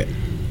agree with that.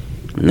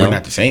 No, We're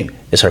not the same.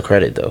 It's her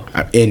credit though.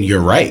 And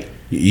you're right.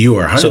 You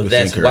are 100% So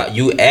that's correct. why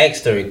you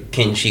asked her,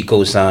 can she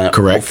co-sign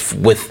Correct.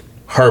 with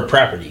her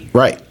property?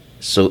 Right.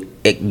 So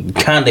it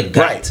kind of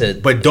got to.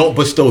 But don't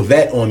bestow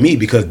that on me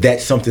because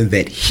that's something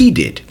that he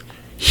did.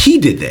 He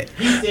did that.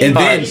 And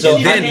then, so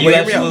and then you're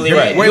absolutely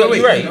right. Wait.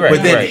 You're right.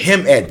 But then right.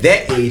 him at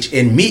that age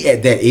and me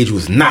at that age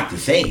was not the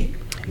same.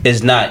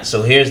 It's not.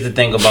 So here's the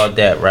thing about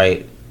that,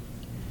 right?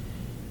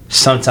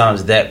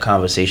 Sometimes that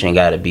conversation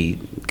gotta be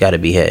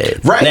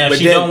had. Right. Now, but if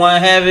she then, don't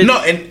want to have it, no,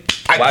 and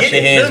I wash get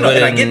your it. hands No, with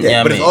and it I get and- that. yeah,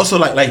 I But it's mean- also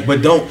like,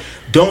 but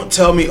don't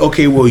tell me,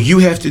 okay, well, you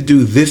have to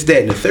do this,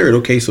 that, and the third.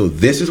 Okay, so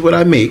this is what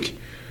I make.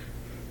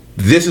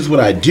 This is what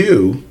I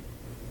do.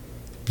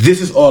 This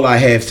is all I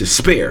have to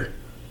spare.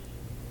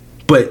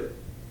 But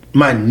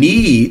my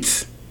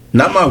needs,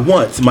 not my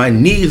wants, my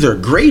needs are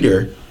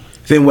greater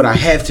than what I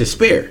have to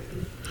spare.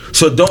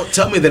 So don't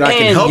tell me that I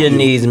can help your you.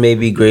 needs may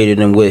be greater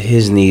than what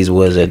his needs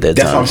was at that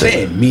That's time. what I'm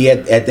saying. Me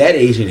at that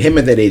age and him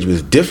at that age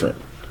was different.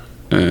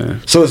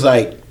 So it's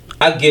like,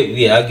 I get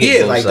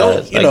both like sides.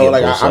 don't, you know, get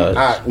like both sides.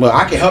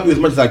 I can help you as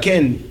much as I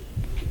can,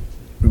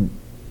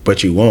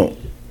 but you won't.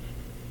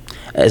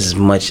 As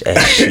much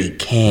as she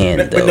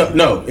can, though. But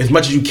no, as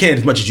much as you can,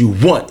 as much as you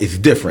want, it's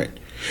different.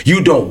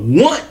 You don't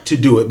want to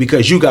do it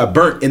because you got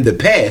burnt in the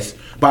past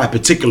by a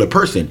particular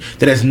person.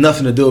 That has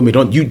nothing to do with me.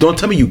 Don't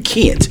tell me you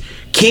can't.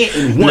 Can't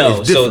and want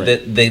No, is so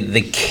different.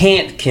 the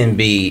can't can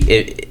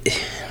be.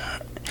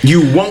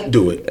 You won't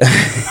do it.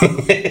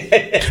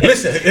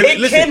 Listen,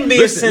 It can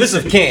be a sense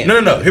of can't.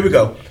 No. Here we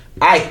go.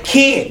 I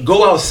can't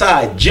go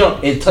outside,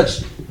 jump, and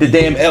touch the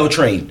damn L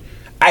train.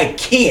 I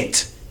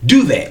can't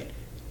do that.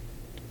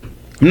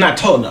 I'm not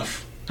tall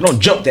enough. I don't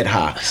jump that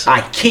high.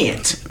 I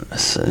can't.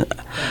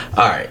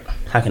 All right,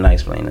 how can I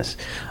explain this?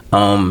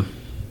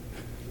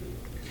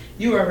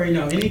 You already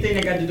know anything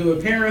that got to do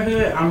with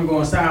parenthood. I'm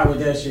going side with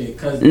that shit.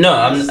 Cause No,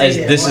 I say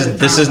that this all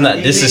the is time. not.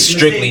 They this make is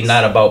strictly mistakes.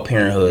 not about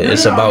parenthood. No,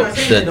 It's I'm about not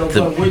saying that,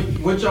 though, the but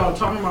what y'all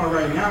talking about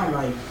right now,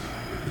 like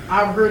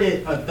I've heard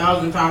it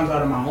 1,000 times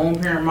out of my own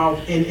parent mouth,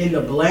 and in the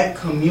black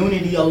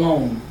community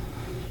alone.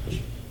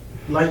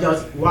 Like y'all,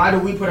 why do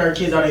we put our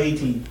kids out at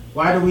 18?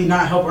 Why do we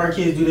not help our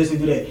kids do this and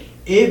do that?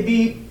 It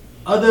be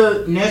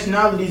other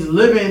nationalities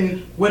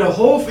living with a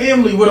whole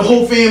family,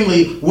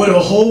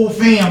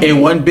 In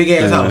one big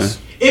ass house.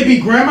 It be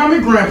grandma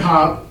and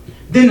grandpa,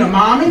 then the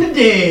mom and the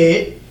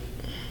dad,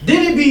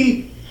 then it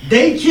be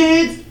they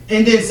kids,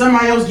 and then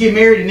somebody else get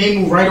married and they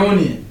move right on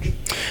in.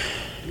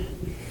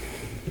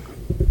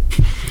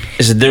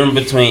 It's a difference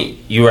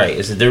between. You're right.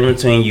 It's a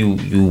difference between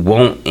you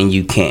won't and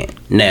you can't.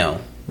 Now,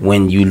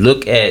 when you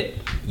look at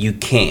you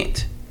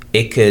can't,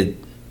 it could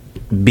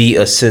be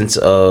a sense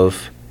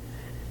of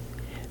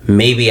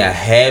maybe I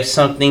have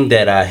something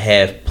that I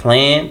have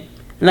planned,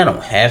 and I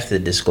don't have to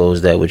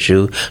disclose that with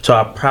you, so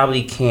I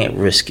probably can't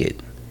risk it.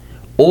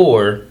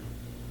 Or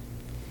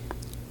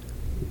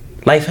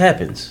life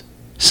happens.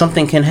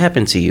 Something can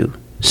happen to you.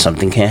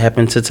 Something can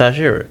happen to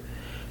Tashira.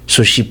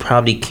 So she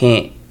probably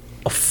can't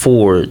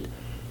afford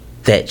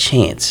that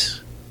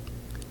chance.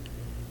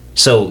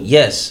 So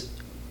yes,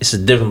 it's a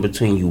difference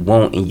between you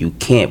won't and you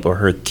can't, but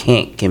her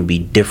can't can be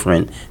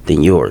different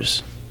than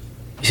yours.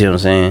 You see what I'm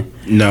saying?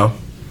 No.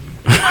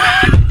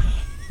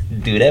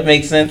 Do that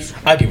make sense?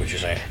 I get what you're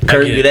saying.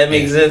 Kurt, do that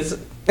make sense?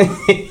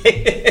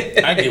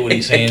 I get what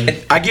he's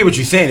saying. I get what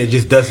you're saying. It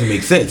just doesn't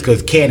make sense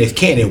because can is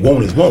can and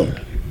won't is won't.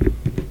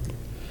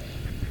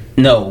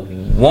 No,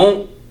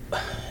 won't.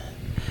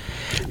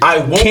 I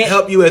won't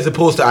help you as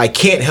opposed to I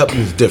can't help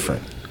you is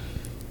different.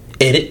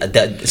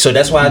 So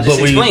that's why I just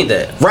explained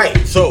that. Right.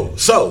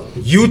 So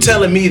you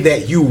telling me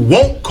that you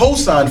won't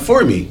co-sign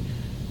for me,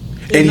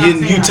 and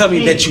then you tell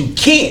me that you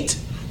can't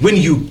when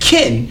you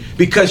can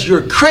because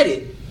your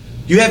credit,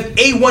 you have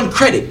A1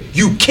 credit.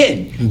 You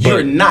can.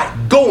 You're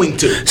not going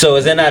to. So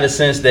is that not a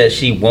sense that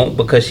she won't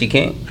because she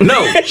can't?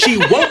 No, she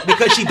won't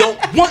because she don't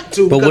want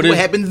to. But what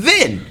happens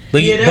then?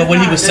 But what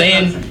he was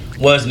saying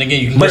was, and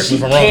again, you can correct me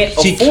if I'm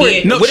wrong. She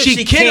can't. No,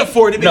 she can't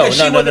afford it because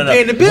she wasn't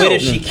paying the bill. What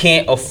if she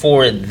can't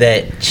afford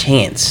that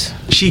chance?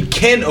 She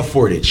can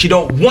afford it. She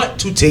don't want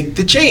to take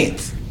the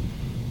chance.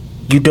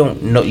 You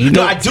don't know. You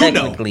don't I do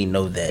technically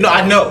know that. No,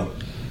 I know.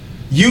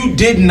 You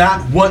did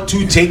not want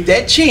to take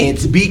that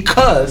chance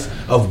because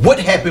of what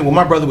happened when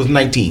my brother was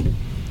 19.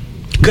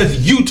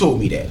 Because you told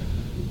me that.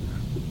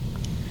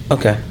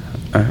 Okay.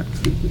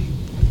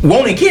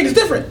 Won't and can't is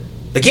different.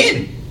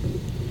 Again,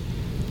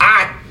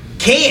 I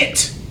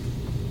can't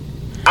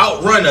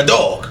outrun a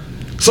dog.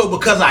 So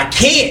because I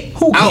can't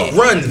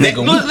outrun that,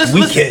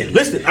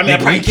 listen. I mean, I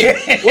probably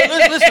can't.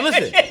 Well,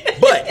 listen.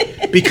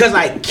 But because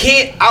I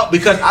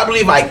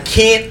believe I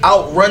can't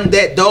outrun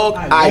that dog,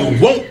 I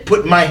won't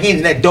put my hand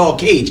in that dog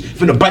cage.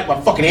 Finna bite my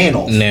fucking hand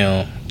off.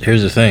 Now,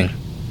 here's the thing.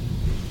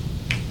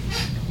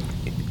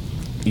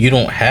 You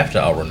don't have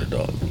to outrun the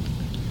dog.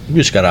 You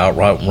just gotta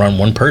outrun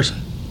one person.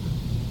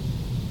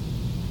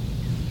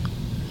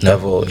 No.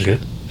 Divulge.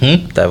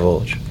 Hmm?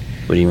 Divulge.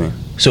 What do you mean?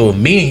 So if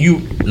me and you,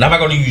 and I'm not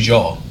gonna use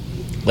y'all.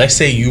 Let's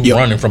say you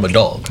running from a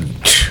dog,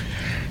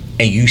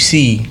 and you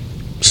see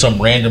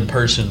some random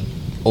person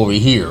over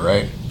here,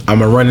 right? I'm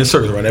gonna run in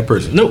circles around that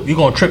person. Nope, you're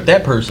gonna trip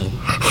that person,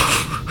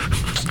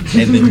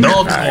 and the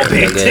dog's gonna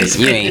pay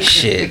attention. You ain't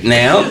shit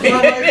now.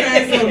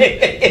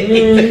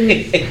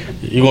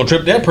 You're gonna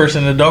trip that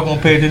person, and the dog gonna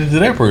pay attention to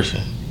that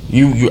person.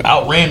 You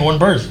outran one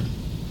person.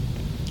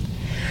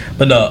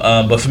 But no,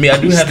 but for me, I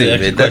do have the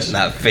extra That's question.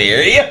 not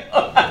fair.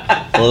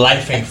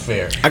 Life ain't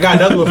fair. I got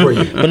another one for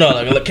you. But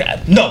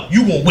no,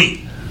 you won't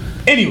wait.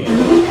 Anyway,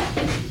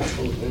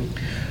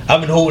 I've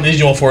been holding this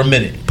joint for a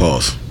minute.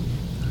 Pause.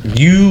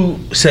 You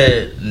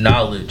said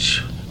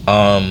knowledge.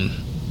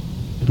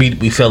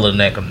 We fell in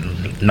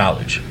that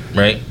knowledge,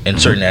 right? In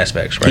certain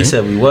aspects, right? He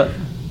said we what?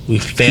 We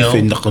failed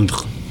to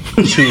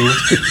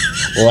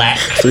lack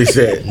So he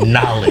said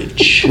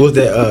knowledge. What was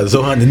that?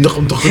 Zohan?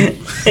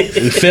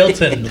 We fail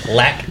to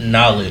lack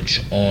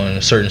knowledge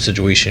on certain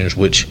situations,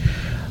 which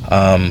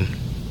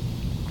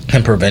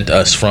can prevent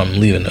us from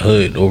leaving the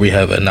hood, or we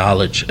have a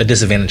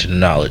disadvantage in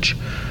knowledge.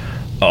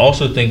 I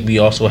also think we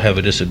also have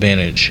a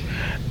disadvantage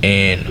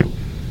in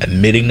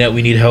admitting that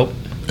we need help.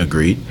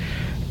 Agreed.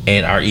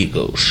 And our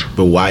egos.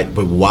 But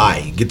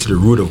why? Get to the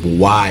root of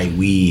why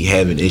we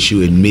have an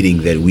issue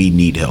admitting that we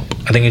need help.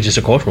 I think it's just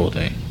a cultural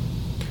thing.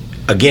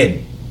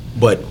 Again,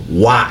 but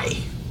why?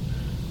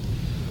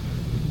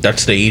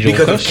 That's the age-old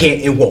because question. Because it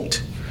can't and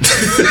won't.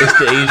 It's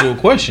the age-old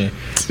question.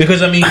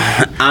 Because I mean,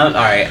 all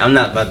right. I'm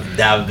not about to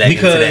dive back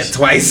into that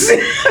twice.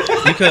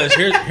 Because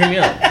hear me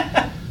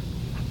out.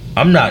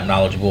 I'm not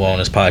knowledgeable on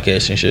this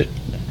podcast and shit.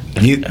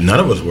 None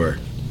of us were.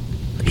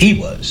 He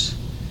was,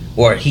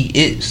 or he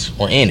is,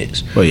 or Ant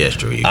is. Well, yeah, it's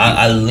true.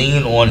 I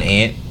lean on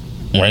Ant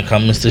when it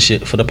comes to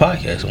shit for the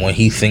podcast. When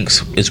he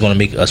thinks it's going to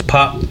make us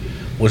pop,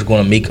 what's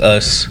going to make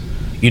us,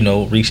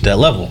 reach that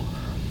level.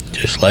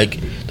 Just like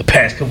the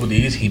past couple of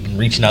days, he's been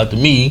reaching out to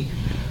me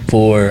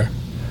for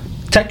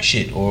tech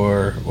shit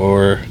or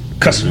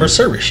customer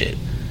service shit.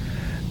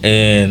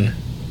 And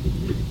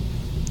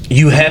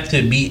you have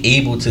to be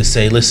able to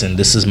say, listen,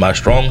 this is my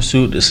strong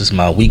suit, this is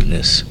my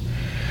weakness,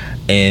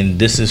 and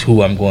this is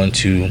who I'm going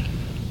to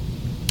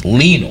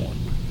lean on.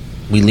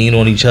 We lean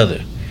on each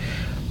other.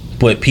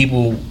 But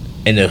people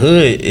in the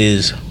hood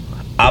is,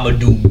 I'm going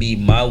to do me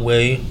my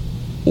way,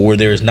 or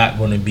there's not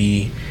going to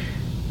be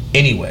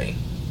any way.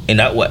 And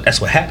that's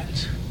what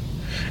happens.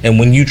 And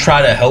when you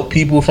try to help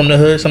people from the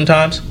hood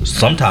sometimes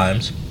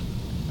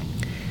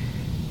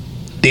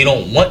they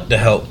don't want the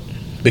help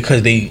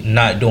because they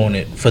not doing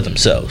it for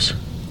themselves.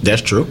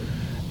 That's true.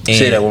 And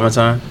say that one more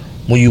time.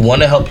 When you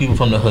want to help people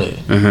from the hood,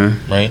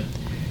 right?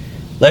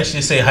 Let's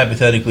just say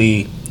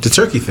hypothetically, the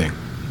turkey thing.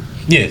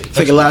 Yeah, it's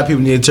like a lot of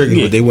people need a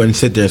turkey, but they wouldn't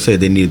sit there and say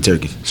they needed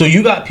turkeys. So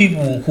you got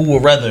people who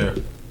would rather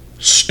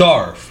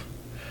starve,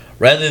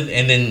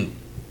 and then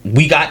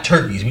we got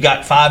turkeys. We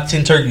got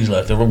 5-10 turkeys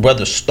left. If we'd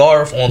rather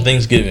starve on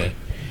Thanksgiving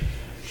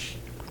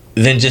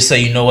than just say,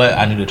 you know what,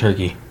 I need a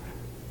turkey.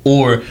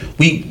 Or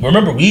we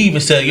even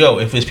said, yo,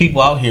 if there's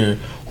people out here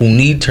who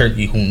need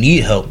turkey, who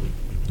need help,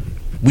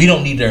 we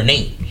don't need their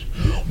names.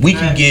 We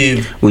can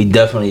give. We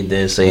definitely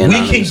did say. We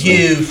can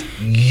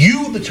give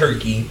you the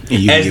turkey, and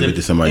you can give it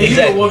to somebody. You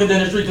can walk down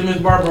the street to Miss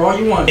Barbara all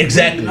you want.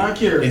 Exactly. Not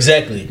care.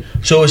 Exactly.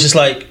 So it's just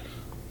like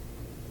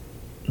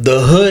the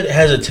hood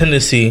has a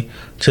tendency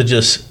to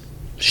just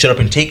shut up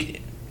and take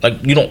it.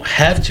 Like, you don't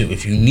have to.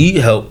 If you need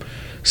help,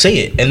 say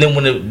it. And then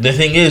when the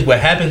thing is, what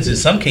happens in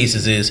some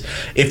cases is,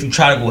 if you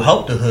try to go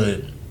help the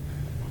hood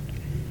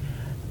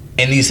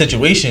in these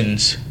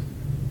situations,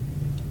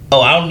 oh,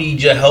 I don't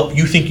need your help.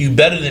 You think you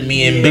better than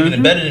me and bigger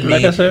and better than me.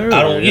 Like I said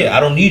earlier, I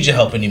don't need your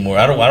help anymore.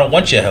 I don't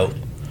want your help.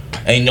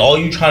 And all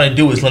you trying to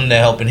do is lend that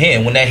helping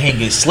hand. When that hand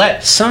gets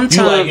slapped, sometimes,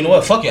 you like, you know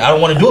what? Fuck it. I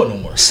don't want to do it no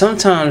more.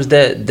 Sometimes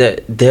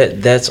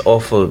that's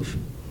off of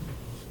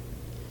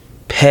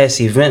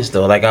past events,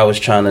 though. Like, I was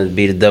trying to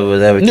be the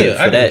devil's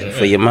advocate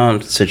for your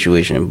mom's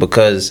situation,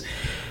 because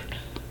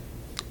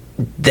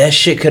that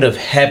shit could have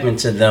happened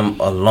to them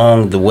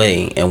along the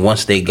way, and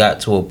once they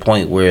got to a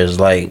point where it's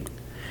like,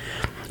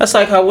 that's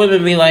like how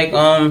women be like,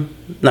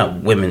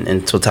 not women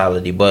in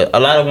totality, but a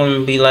lot of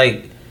women be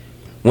like,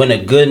 when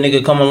a good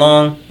nigga come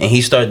along and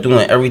he start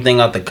doing everything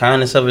out the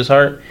kindness of his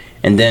heart,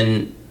 and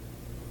then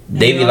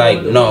they be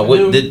like,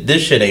 no,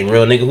 this shit ain't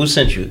real, nigga. Who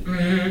sent you?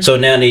 Mm-hmm. So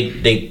now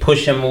they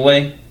push him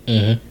away.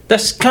 Mm-hmm.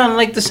 That's kind of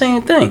like the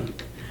same thing.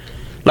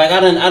 Like, I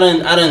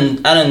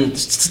done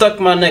stuck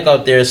my neck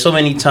out there so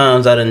many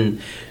times. I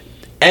done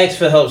asked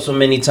for help so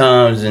many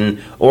times,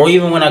 or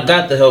even when I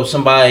got the help,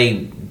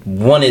 somebody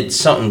wanted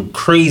something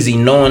crazy,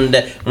 knowing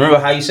that. Remember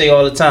how you say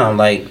all the time,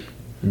 like,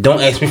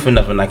 don't ask me for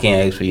nothing I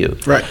can't ask for you.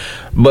 Right.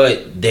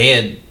 But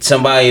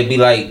somebody be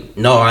like,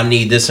 no, I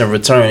need this in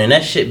return, and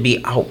that shit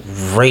be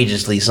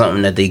outrageously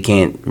something that they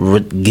can't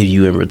give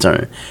you in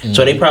return. Mm-hmm.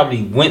 So they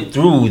probably went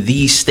through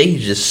these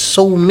stages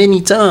so many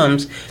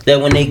times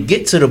that when they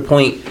get to the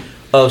point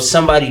of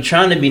somebody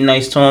trying to be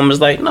nice to them,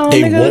 it's like, no,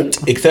 they nigga,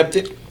 won't accept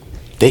it.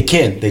 They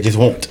can. They just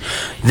won't.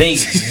 They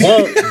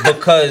won't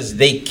because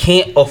they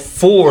can't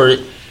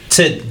afford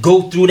to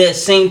go through that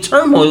same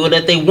turmoil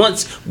that they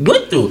once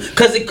went through,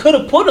 because it could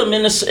have put them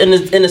in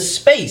a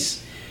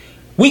space.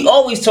 We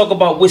always talk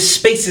about which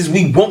spaces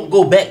we won't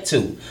go back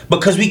to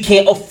because we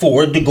can't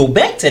afford to go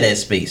back to that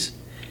space.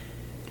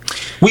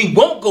 We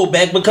won't go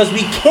back because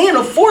we can't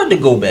afford to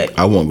go back.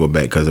 I won't go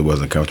back because it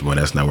wasn't comfortable, and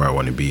that's not where I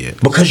want to be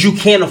at. Because you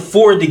can't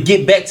afford to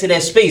get back to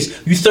that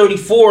space. You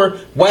 34,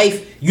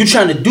 wife, you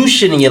trying to do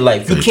shit in your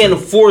life. You can't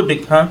afford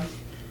to, huh?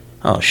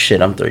 Oh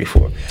shit, I'm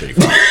 34.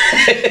 34.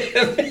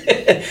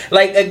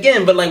 Like,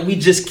 again, but like, we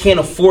just can't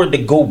afford to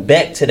go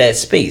back to that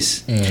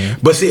space. Mm-hmm.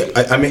 But see,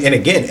 I mean, and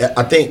again,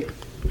 I think,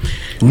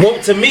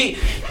 well, to me,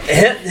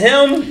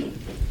 him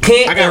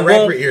can't. I got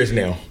rapper ears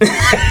now.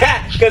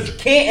 Because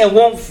can't and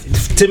won't,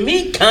 to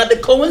me, kind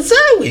of coincide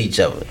with each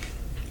other.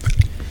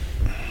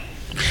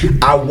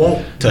 I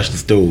won't touch the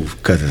stove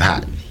because it's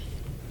hot.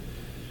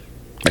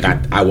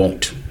 Like, I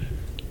won't.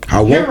 I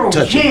won't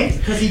touch it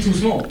because he's too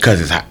small. Because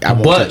it's hot. I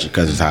won't touch it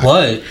because it's hot.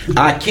 But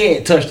I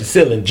can't touch the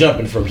ceiling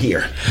jumping from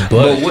here.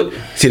 But what,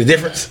 see the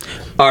difference?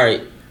 All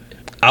right.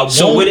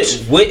 So what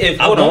if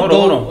hold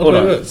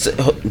on. So,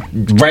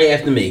 right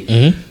after me.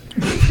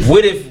 Mm-hmm.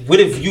 What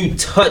if you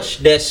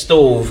touched that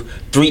stove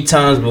 3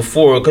 times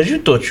before because you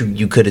thought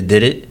you could have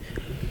did it?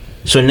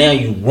 So now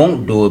you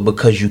won't do it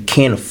because you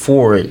can't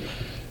afford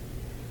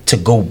to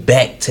go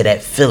back to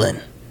that feeling.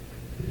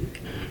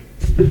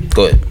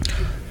 Go ahead.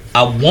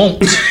 I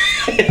won't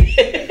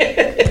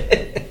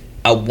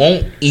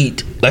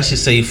eat, let's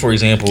just say, for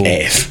example,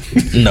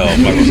 ass. No,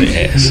 I'm not gonna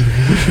say ass.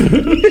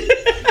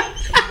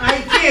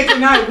 I can't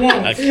and I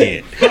won't. I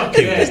can't.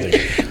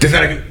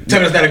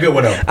 Tell us not a good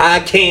one though. I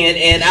can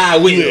and I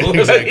will.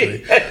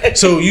 Exactly.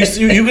 So you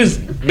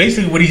can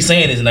basically what he's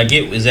saying is, and I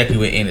get exactly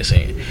what Ann is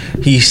saying.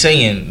 He's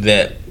saying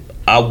that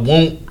I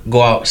won't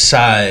go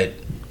outside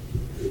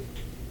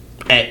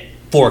at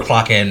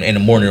 4:00 in the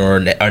morning or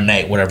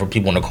night, whatever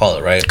people want to call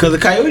it, right? Because the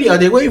coyote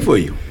out there waiting for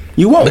you.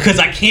 You won't. Because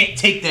I can't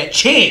take that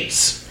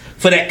chance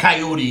for that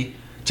coyote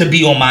to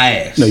be on my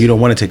ass. No, you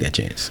don't want to take that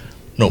chance.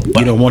 No, but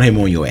you don't want him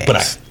on your ass. But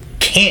I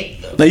can't.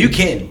 Though. No, you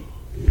can.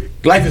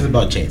 Life is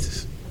about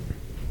chances.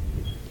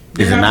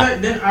 Is it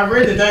not? Then I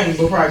read the thing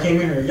before I came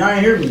in here. Y'all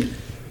ain't hear me.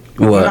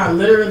 What? When I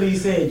literally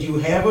said you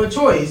have a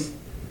choice,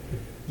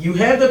 you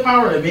have the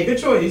power to make a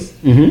choice.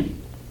 Mm-hmm.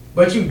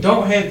 But you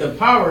don't have the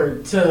power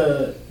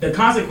to the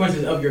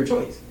consequences of your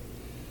choice.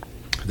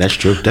 That's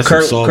true. That's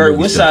Kurt,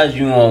 what side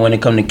you on when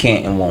it comes to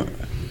can't and won't?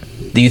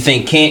 Do you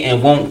think can't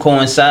and won't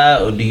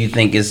coincide, or do you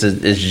think it's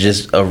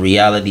just a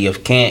reality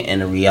of can't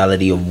and a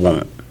reality of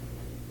won't?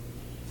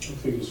 I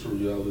think it's a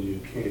reality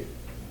of can't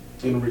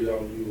and a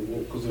reality of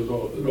won't, because it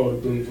all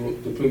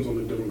depends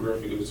on the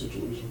demographic of the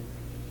situation.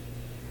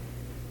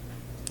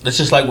 It's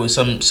just like with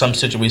some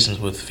situations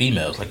with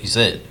females, like you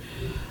said,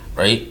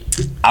 right?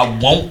 I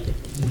won't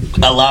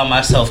allow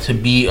myself to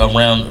be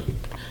around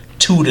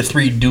 2 to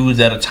 3 dudes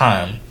at a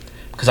time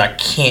because I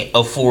can't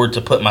afford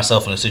to put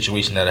myself in a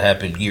situation that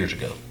happened years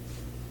ago.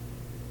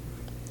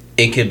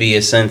 It could be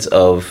a sense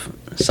of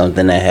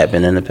something that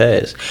happened in the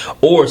past,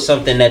 or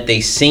something that they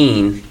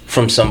seen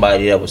from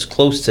somebody that was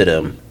close to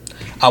them.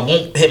 I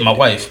won't hit my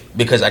wife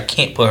because I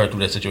can't put her through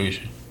that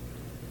situation.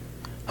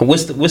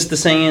 What's the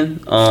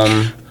saying?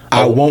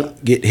 I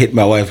won't get hit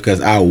my wife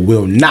because I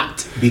will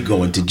not be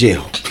going to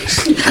jail.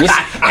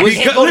 I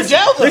can't go to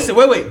jail though. Listen,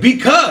 wait.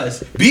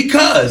 Because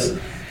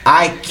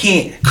I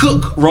can't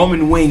cook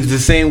Roman wings the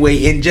same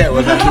way in jail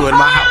as I do in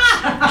my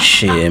house.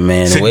 Shit,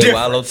 man. It's The a way difference.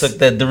 Wallow took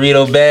that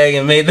Dorito bag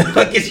and made the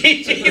fucking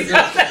cheese.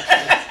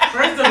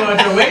 First of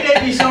all, the way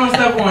they be showing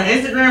stuff on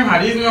Instagram, how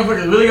these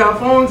motherfuckers really got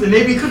phones and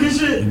they be cooking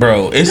shit.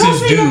 Bro, it's Y'all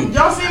this seen them- dude.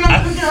 y'all seen them I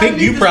cooking think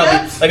underneath you the probably,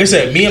 steps? like I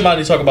said, me and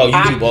Monty talk about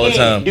YouTube all the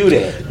time. Do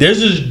that. There's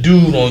this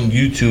dude on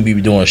YouTube, he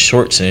be doing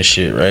shorts and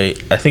shit, right?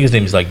 I think his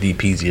name is like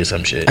DPZ or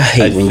some shit. I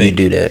hate when you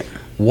do that.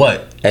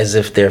 What? As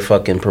if they're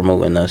fucking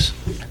promoting us.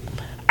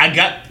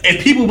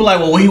 If people be like,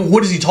 well,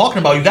 what is he talking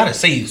about? You gotta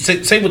say what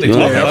they're You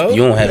talking about.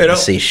 don't have Lay it to out.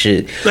 say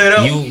shit. Lay it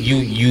out.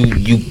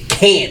 You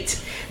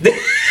can't.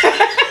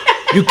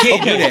 You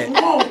can't do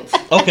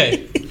that.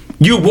 Okay.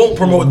 You won't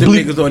promote them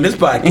niggas on this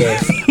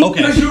podcast.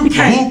 Okay. Because you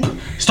can't. Whoop.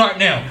 Start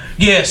now.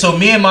 Yeah, so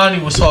me and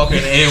Monty was talking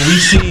and we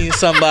seen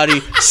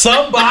someone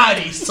Symbol.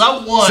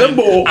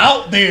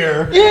 out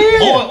there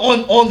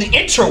on the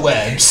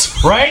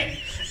interwebs, right?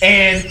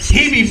 And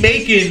he be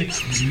making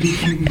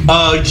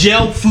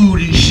gel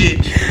food and shit.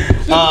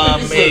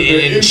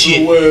 And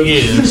shit.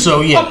 Yeah.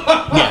 So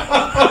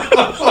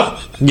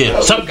yeah,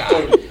 some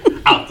guy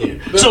out there.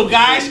 So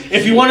guys,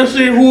 if you want to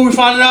see who we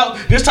finding out,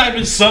 just type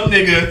in some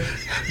nigga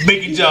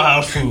making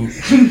jailhouse food.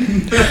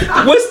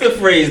 What's the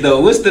phrase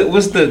though? What's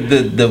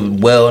the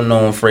well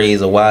known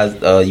phrase? A wise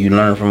you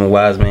learn from a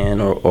wise man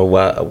or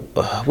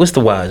what's the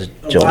wise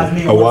joke?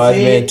 A wise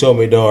man told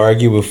me don't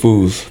argue with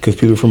fools because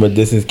people from a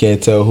distance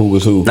can't tell who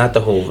was who. Not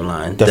the whole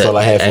line. That's The all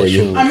I have for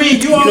you. actual- I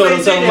mean, you know what I'm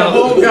always say talking that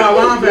about? whole got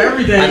line for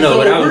everything. I know, so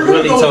but I was we're gonna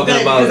really go with talking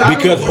that, about- 'cause I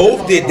Because don't-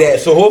 Hope did that,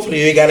 so hopefully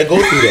you ain't got to go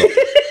through that.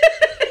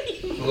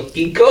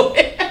 Keep going.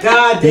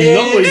 God You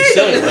know damn. what he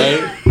said,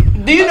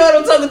 right? Do you know what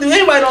I'm talking to?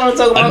 Anybody know what I'm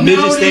talking A about?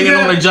 midget know standing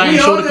what on a he giant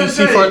said. shoulder We can all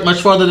see just said.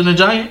 much farther than a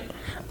giant.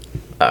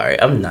 All right,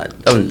 I'm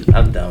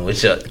done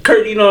with you.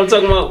 Kurt, you know what I'm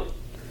talking about?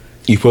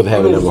 You supposed to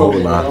have I it don't in Hope know,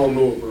 I mouth. don't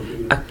know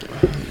about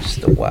it. It's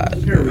the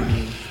wise.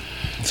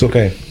 It's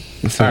okay.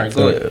 All right,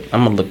 go ahead.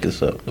 I'm gonna look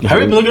this up.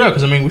 Hurry up and look it up,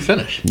 because I mean we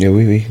finished. Yeah,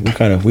 we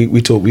kind of we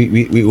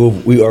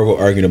are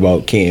arguing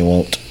about can and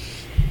won't.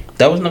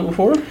 That was number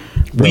 4.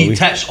 Bro, We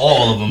touched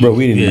all of them. Bro,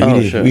 we didn't.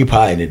 Yeah. sure. We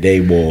potting today,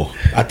 boy.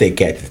 I think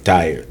Cat is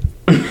tired.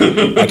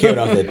 I came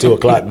out at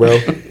 2:00, bro,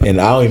 and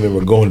I don't even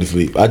remember going to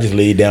sleep. I just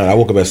laid down. I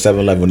woke up at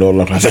 7:11 with no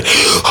alarm. I said,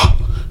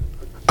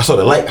 I saw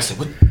the light. I said,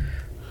 what?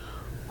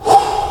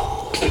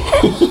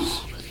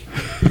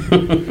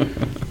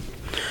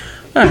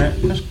 All right,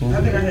 that's cool.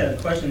 I think I had a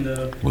question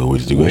though. Well,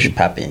 what's the We question? should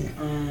pop in.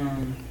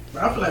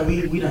 But I feel like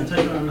we done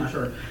touched on it, I'm not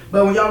sure.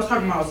 But when y'all was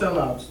talking about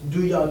sellouts,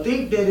 do y'all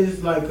think that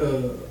is like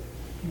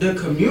the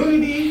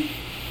community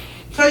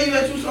tell you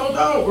that you sold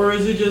out, or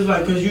is it just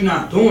like because you're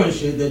not doing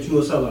shit that you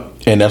a sellout?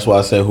 And that's why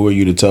I said, who are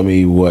you to tell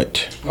me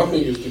what? I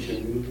think it's the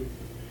community.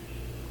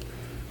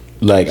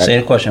 Like, Say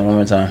the question one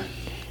more time.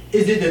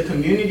 Is it the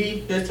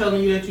community that's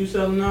telling you that you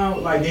selling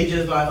out? Like they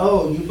just like,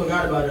 oh, you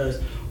forgot about us,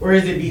 or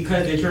is it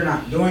because that you're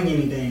not doing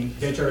anything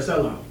that you're a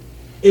sellout?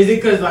 Is it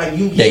because like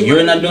you? Yeah,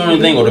 you're not doing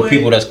anything, or the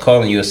people that's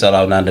calling you a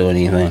sellout not doing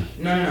anything.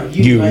 No.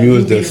 you like,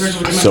 was be the person with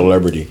the money.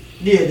 celebrity.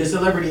 Yeah, the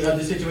celebrity of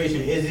the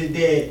situation. Is it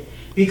that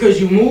because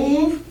you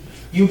move,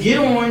 you get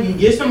on, you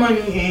get some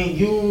money, and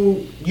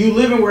you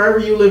living wherever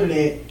you living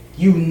at,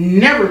 you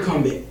never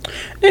come back?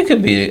 It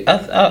could be.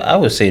 I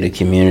would say the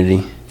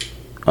community.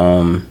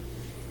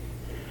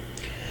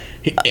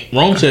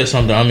 Rome said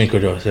something. I mean,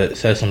 Kojo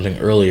said something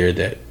earlier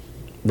that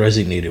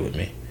resonated with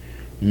me.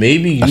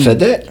 Maybe you I said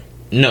that.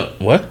 No,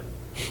 what?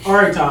 All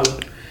right, Tyler.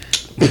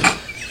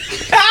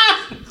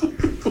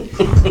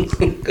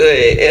 Go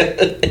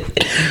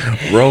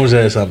ahead. Rome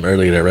said something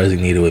earlier that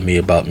resonated with me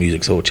about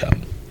Music Soul Child.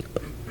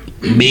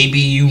 Maybe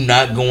you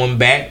not going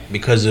back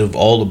because of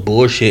all the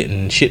bullshit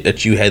and shit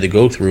that you had to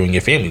go through and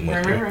your family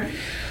went through. Right.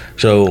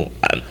 So,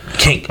 I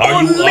can't.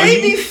 Are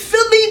maybe you?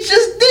 Philly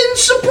just didn't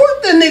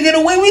support the nigga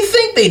the way we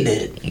think they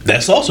did.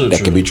 That's also That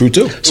true. could be true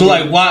too. So,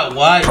 like,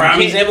 why? Prime you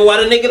can't- example,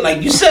 why the nigga,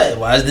 like you said,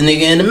 why is the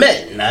nigga in the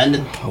Met? Not in the,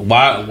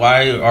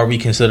 Why are we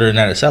considering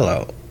that a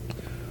sellout?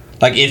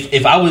 Like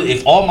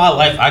if all my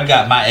life I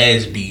got my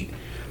ass beat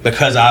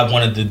because I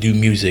wanted to do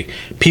music,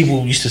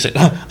 people used to say,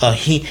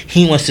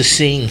 he wants to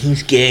sing,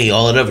 he's gay,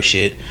 all that other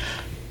shit.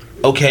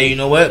 Okay, you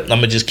know what? I'm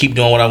gonna just keep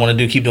doing what I want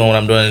to do, keep doing what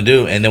I'm doing to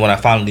do, and then when I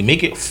finally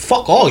make it,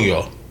 fuck all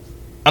y'all.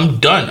 I'm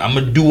done. I'm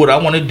gonna do what I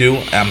want to do.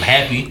 I'm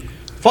happy.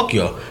 Fuck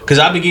y'all, cause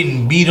I've been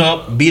getting beat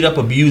up,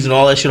 abused, and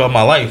all that shit all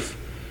my life.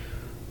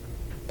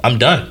 I'm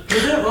done.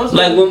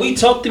 like when we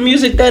talked the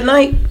music that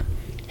night,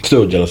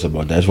 Still jealous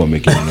about that. I just want to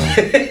make you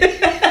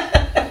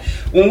know.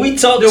 when we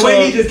talked The to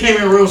way he him, just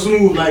came in real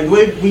smooth, like the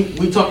way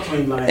we talked to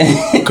him,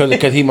 like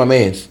Cause he my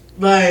man's.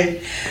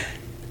 Like,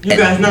 you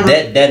guys never.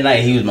 That night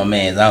he was my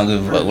man. I don't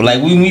give a fuck.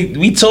 Like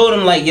we told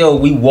him like, yo,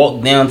 we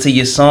walked down to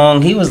your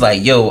song. He was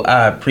like, yo,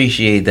 I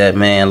appreciate that,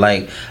 man.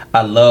 Like,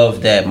 I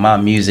love that my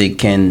music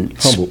can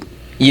Humble.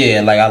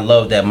 Yeah, like I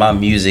love that my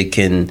music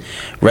can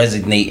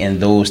resonate in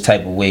those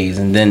type of ways,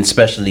 and then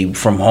especially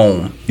from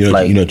home. You know,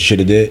 like, you know what you should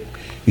have did?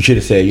 You should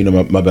have said, you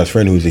know, my best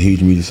friend who's a huge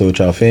Musiq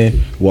Soulchild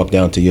fan walked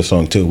down to your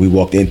song too. We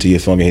walked into your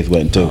song at his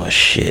wedding too. oh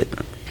shit.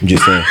 I'm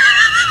just saying.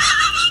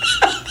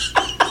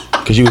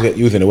 Cause you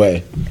was in the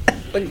way.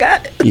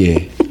 Forgot it. Yeah,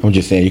 I'm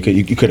just saying you could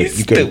have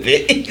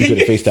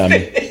FaceTime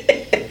me.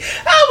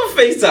 I would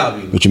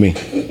FaceTime you. What you mean?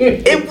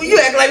 If you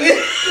act like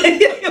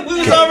we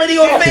was already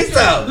on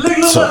FaceTime.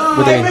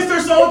 Look, hey, Mr.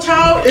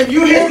 Soulchild, if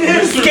you hear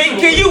this,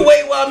 Can you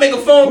wait while I make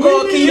a phone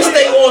call? Can you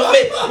stay on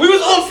FaceTime? We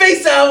was on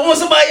FaceTime on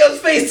somebody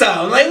else's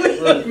FaceTime. Like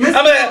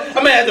I'm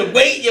gonna have to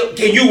wait. Yo,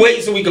 can you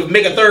wait so we can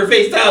make a third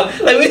FaceTime?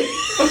 Like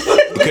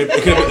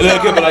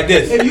It could be like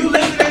this. if you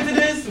listening to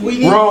this, we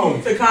need Wrong.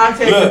 you to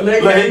contact Look, the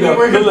Black look, here Man you go.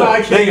 Working Look,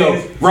 Podcast. there you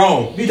go.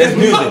 Wrong. Because That's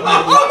music.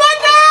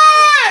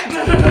 oh my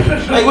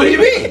god! Like what do you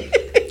mean?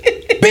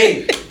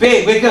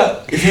 Babe, wake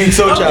up. If you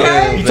Soulchild,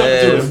 Okay. you talking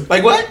to us.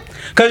 Like what?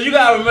 Cause you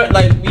gotta remember,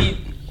 like we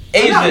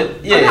Asia, I know.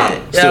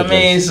 yeah, I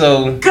mean,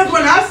 so. Because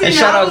when I seen And that,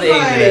 shout I out was to Asia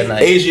that like,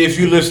 night. Asia, if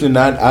you listening,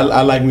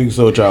 I like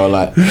Musiq Soulchild a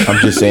lot. I'm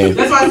just saying.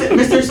 that's why I said,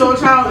 Mr.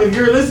 Soulchild, if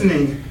you're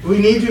listening, we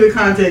need you to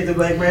contact the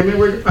Black Man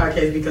Working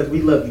Podcast because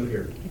we love you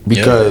here.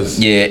 Because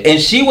Yeah, and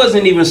she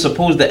wasn't even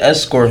supposed to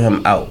escort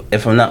him out,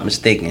 if I'm not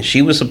mistaken.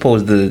 She was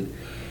supposed to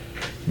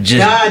just.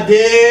 God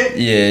did.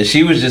 Yeah,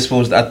 she was just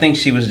supposed to, I think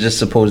she was just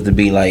supposed to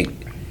be like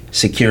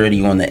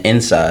security on the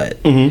inside.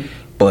 Mhm.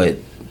 But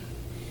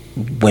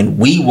when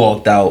we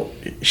walked out,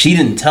 she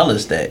didn't tell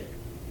us that.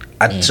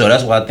 So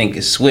that's why I think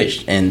it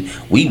switched. And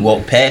we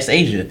walked past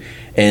Asia,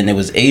 and it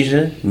was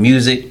Asia,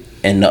 Music,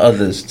 and the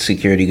other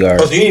security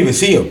guards. oh, so you didn't even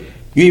see him.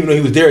 You didn't even know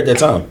he was there at that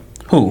time.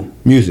 Who?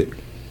 Music.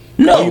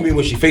 Oh, No. you mean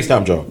when she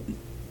FaceTimed y'all?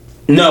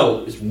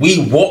 No,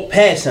 we walked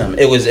past him.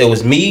 It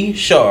was me,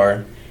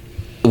 Shar.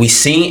 We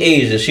seen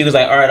Asia. She was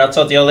like, "All right, I'll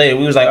talk to y'all later."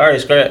 We was like, "All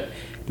right, scrap."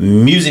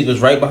 Music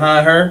was right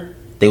behind her.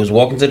 They was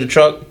walking to the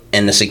truck,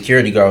 and the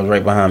security guard was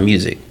right behind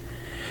Music.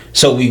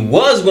 So we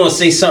was gonna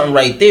say something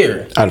right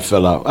there, I'd have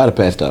fell out. I'd have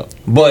passed out.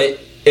 but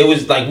it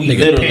was like we Nigga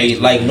literally,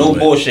 pants like, no moving.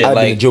 bullshit, I'd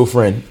been a like, Joe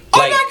friend.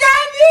 like,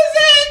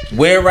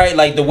 we're right,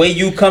 like the way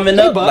you coming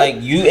up, bud.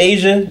 like you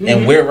Asia,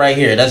 and we're right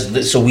here.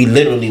 So we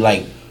literally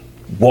like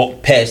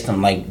walked past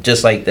him, like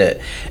just like that.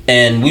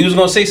 And we was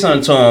gonna say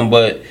something to him,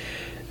 but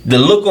the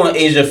look on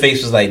Asia's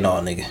face was like, "No,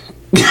 nigga."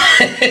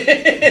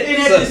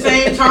 And at the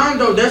same time,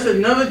 though, that's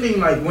another thing.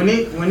 Like when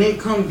it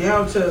comes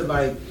down to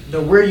like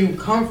the where you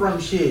come from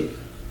shit,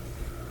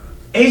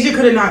 Asia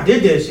could have not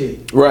did that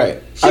shit.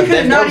 Right. She could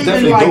have not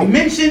even like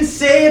mentioned,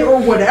 said,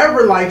 or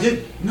whatever. Like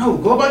just no,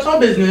 go about your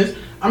business.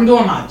 I'm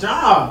doing my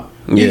job.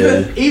 Yeah.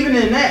 Because even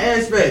in that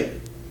aspect,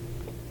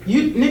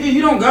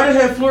 you don't gotta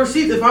have floor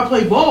seats if I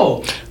play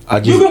ball.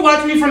 You can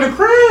watch me from the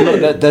crib.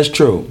 No, that's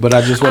true. But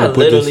I just want I to put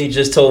literally this.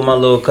 just told my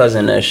little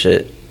cousin that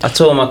shit. I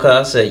told my cousin,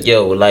 I said,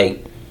 "Yo,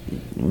 like,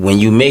 when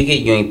you make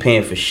it, you ain't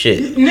paying for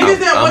shit." Niggas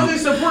that wasn't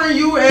supporting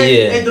you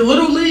at the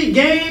little league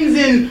games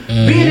and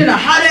being in a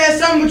hot ass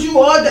sun with you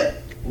all that.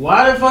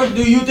 Why the fuck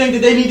do you think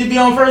that they need to be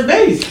on first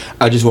base?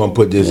 I just want to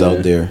put this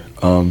out there.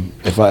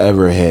 If I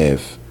ever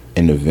have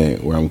an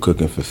event where I'm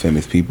cooking for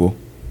famous people,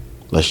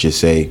 let's just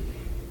say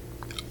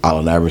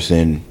Allen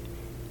Iverson,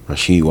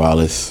 Rasheed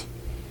Wallace,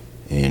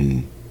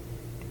 and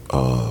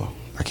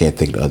I can't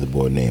think of the other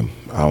boy name.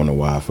 I don't know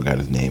why I forgot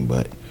his name,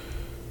 but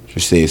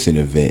just say it's an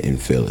event in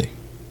Philly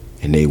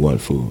and they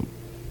want food.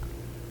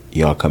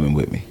 Y'all coming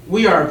with me?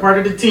 We are a part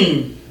of the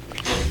team.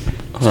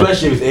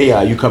 Especially if it's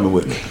AI, you coming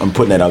with me. I'm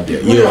putting that out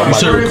there. We Yeah, are I'm about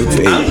to sure. cook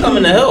for I'm AI.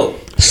 coming to help.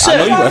 I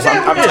know you.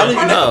 I'm telling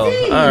you now.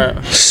 No, all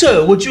right.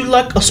 Sir, would you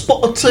like a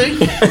spot of tea?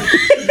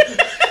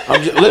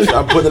 Listen,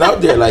 I'm putting it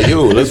out there like,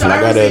 yo, listen,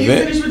 I got an You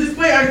event. finished with this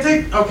play? I can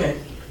take. Okay.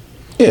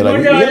 Yeah, Oh like,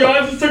 my God, yeah.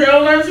 y'all just took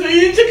Allen Iverson and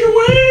eating chicken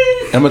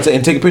wings. I'm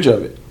gonna take a picture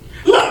of it.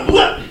 Look.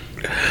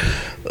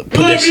 Look,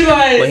 be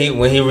like.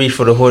 When he reached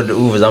for the hood of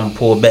the Ubers, I'm gonna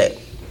pull back.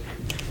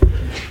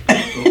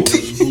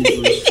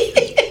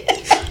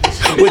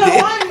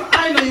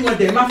 I didn't know you went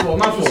there. My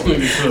fault.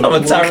 I'm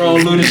gonna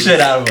Tyrone Lue the shit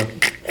out of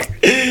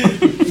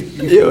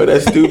him. Yo,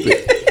 that's stupid.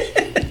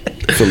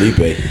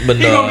 Felipe. But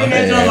He gonna be in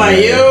that joint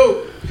like,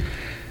 yo.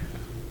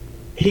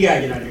 He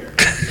gotta get out of here.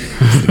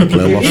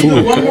 Playing my He do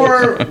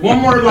food. one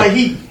more like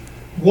he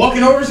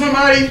walking over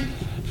somebody.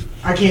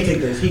 I can't take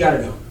this. He gotta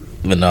go.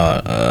 But no,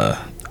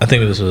 I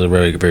think this was a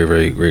very, very,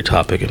 very great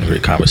topic and a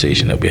great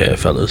conversation that we had,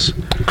 fellas.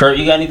 Kurt,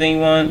 you got anything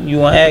you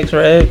want to ask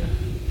or add?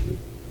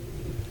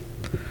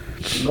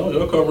 No,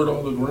 y'all covered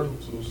all the ground,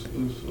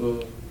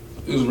 so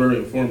it's very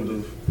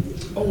informative.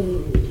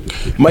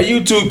 My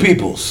YouTube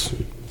peoples.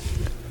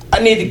 I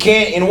need the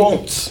can and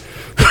won'ts.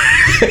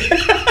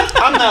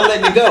 I'm not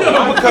letting it go.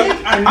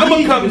 I'm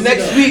gonna come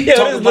next week. Yo,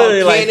 talk it's about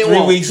literally like can and 3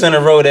 won'ts. weeks in a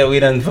row that we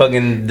done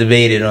fucking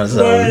debated on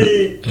something.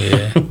 Right.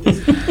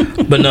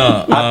 Yeah. But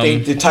no, I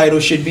think the title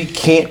should be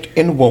 "Can't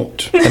and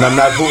Won't," and I'm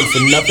not voting for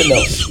nothing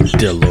else.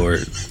 dear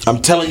Lord,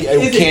 I'm telling you,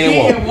 Is it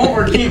can and won't.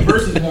 or can't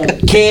versus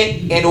won't?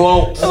 Can't and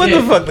won't. What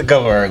the fuck the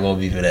cover art gonna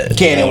be for that?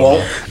 Can and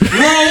won't.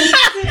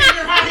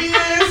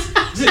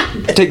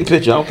 Won't. Take the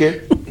picture. I don't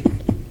care.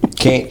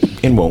 Can't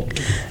and won't.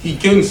 He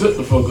can set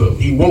the fuck up.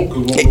 He won't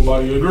because won't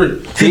nobody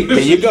agree. See, there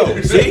you go.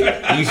 See,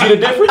 you see the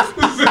difference?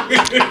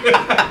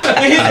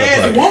 And his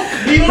ass won't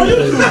be on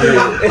YouTube.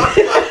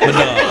 but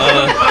no,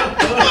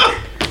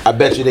 I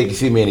bet you they can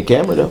see me in the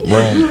camera though.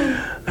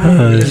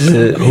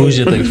 who's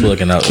your thanks for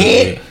looking out?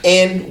 Can't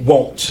and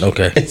won't.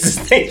 Okay.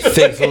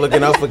 Thanks for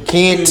looking out for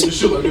can't This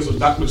shit like this a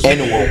Dr.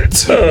 and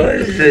won't.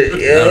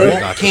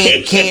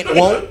 Can't,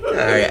 won't.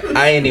 Alright,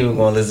 I ain't even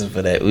gonna listen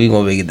for that. We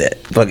gonna make it that.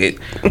 Fuck it.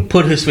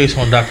 Put his face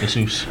on Dr.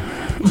 Seuss.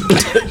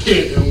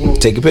 Can't and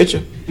won't. Take a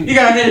picture. You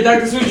gotta hit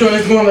Dr. Seuss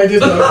joint going like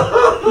this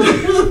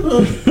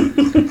though.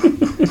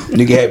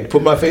 Nigga had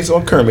put my face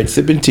on Kermit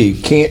sipping tea.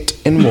 Can't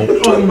and won't.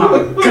 Oh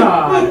my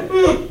god.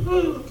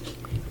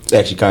 It's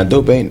actually kind of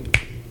dope, ain't it?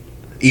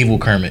 Evil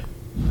Kermit.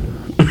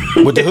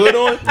 With the hood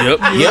on? Yep.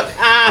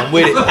 I'm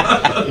with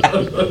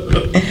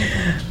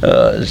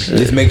it. Shit.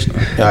 Just make sure.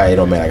 Alright, it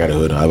don't matter. I got a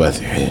hood on. I about to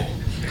say.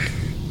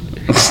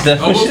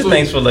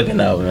 Thanks for looking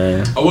out,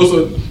 man. I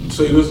will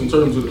say this in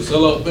terms of the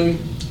sellout thing.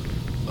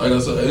 Like I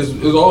said, it's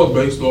all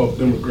based off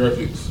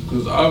demographics.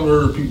 Because I've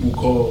heard people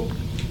call,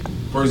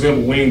 for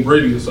example, Wayne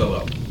Brady a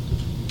sellout.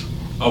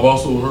 I've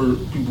also heard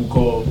people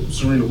call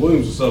Serena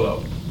Williams a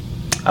sellout.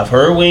 I've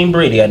heard Wayne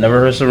Brady. I never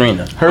heard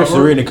Serena. Her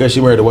Serena because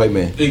she married a white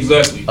man.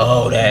 Exactly.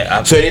 Oh,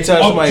 that. So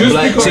anytime somebody just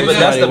black, because- See, but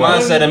that's the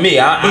mindset of me.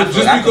 I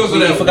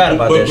completely forgot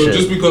about that but shit.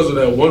 just because of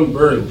that one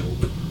variable.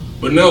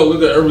 But now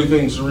look at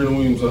everything Serena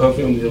Williams and her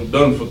family have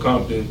done for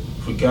Compton,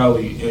 for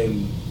Cali,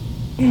 and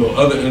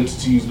other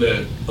entities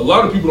that a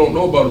lot of people don't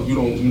know about if you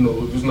don't,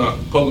 if it's not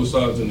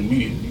publicized in the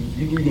media.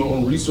 You do your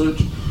own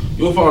research,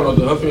 you'll find out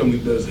that her family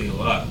does a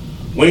lot.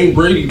 Wayne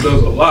Brady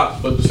does a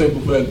lot, but the simple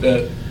fact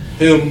that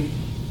him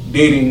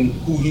dating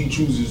who he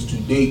chooses to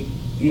date,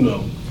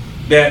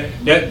 that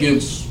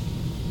gets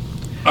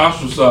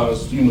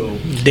ostracized,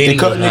 Dating,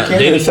 cut- they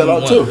can't even sell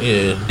out too.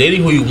 Yeah,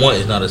 dating who you want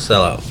is not a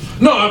sellout.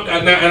 No,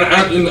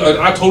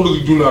 I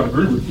totally do not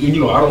agree with.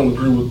 I don't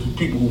agree with the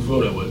people who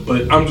feel that way.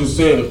 But I'm just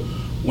saying,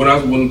 when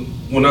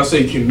I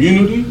say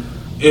community,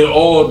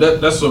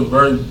 that's a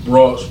very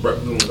broad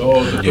spectrum. It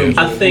all depends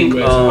I on think, who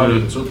you ask how they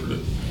interpret it.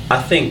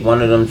 I think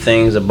one of them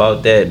things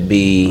about that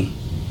be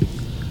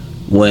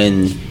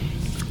when.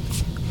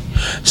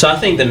 So I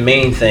think the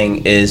main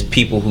thing is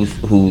people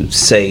who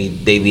say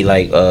they be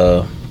like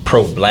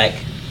pro-black,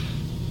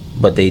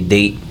 but they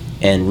date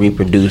and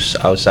reproduce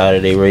outside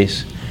of their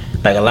race.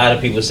 Like a lot of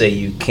people say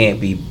you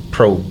can't be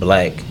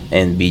pro-black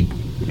and be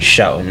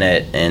shouting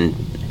that and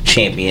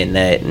champion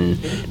that, and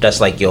that's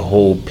like your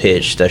whole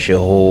pitch. That's your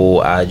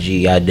whole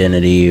IG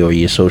identity or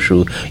your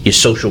social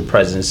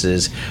presence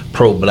is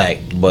pro-black,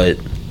 but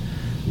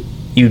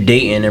you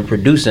dating and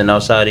producing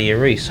outside of your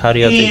race. How do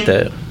y'all think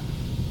that?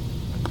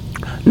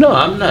 No,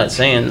 I'm not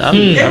saying. But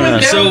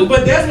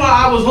that's why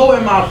I was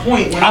holding my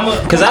point.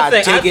 Because I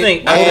think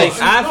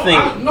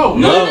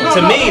love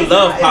to me,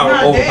 love power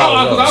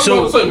overpowers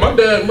love. So my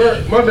dad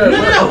married. But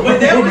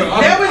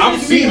that was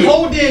just me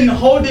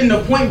holding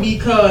the point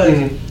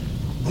because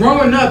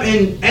growing up,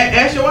 and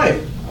ask your wife,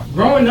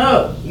 growing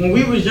up when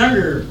we was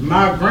younger,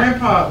 my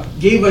grandpa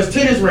gave us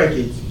tennis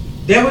rackets.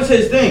 That was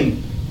his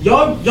thing.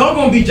 Y'all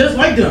gonna be just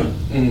like them.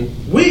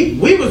 We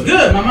was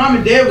good. My mom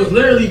and dad was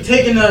literally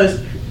taking us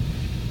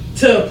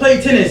to play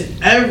tennis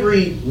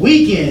every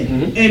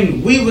weekend,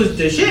 and we was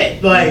the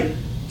shit. Like,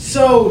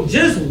 so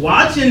just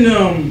watching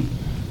them,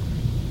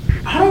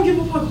 I don't give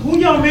a fuck who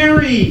y'all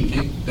married.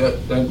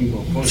 That'd be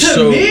my point.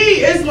 To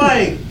me, it's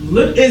like,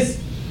 look, it's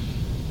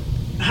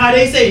how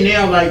they say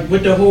now, like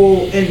with the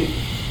whole, and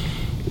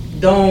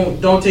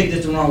don't take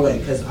this the wrong way,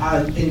 because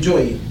I enjoy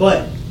it,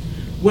 but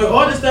with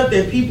all the stuff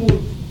that people,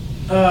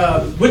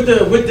 with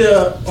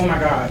the oh my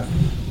god,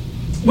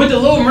 with the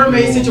Little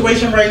Mermaid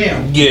situation right now,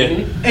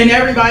 and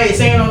everybody is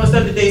saying all the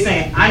stuff that they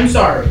saying, I'm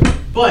sorry,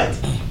 but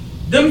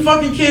them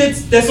fucking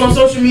kids that's on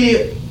social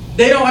media,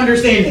 they don't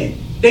understand that.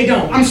 They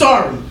don't. I'm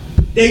sorry.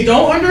 They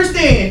don't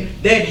understand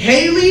that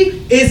Haley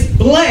is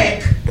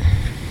black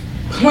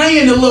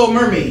playing the Little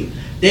Mermaid.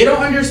 They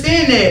don't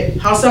understand that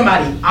how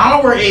somebody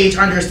our age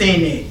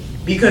understand that,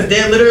 because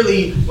that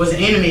literally was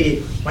an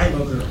animated white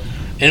little girl.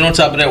 And on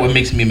top of that, what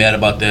makes me mad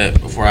about that,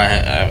 before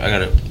I'm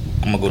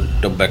gonna go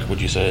double back to what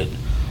you said.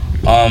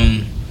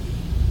 I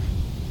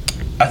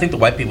think the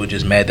white people are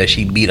just mad that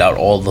she beat out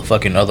all the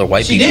fucking other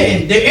white people. She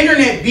didn't. The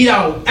internet beat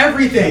out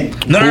everything.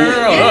 No.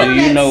 The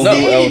internet who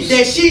said else?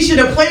 that she should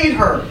have played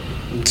her.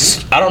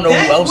 I don't know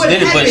That's who else what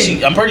did it, but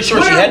happened. I'm pretty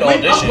sure she had to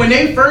audition. When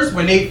they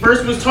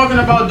first was talking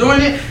about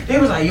doing it, they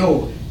was like,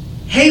 yo,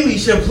 Haley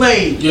should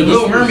play the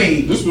Little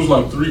Mermaid. This was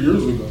like 3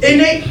 years ago. And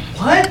they,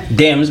 what?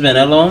 Damn, it's been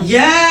that long?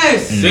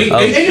 Yes. They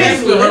And it's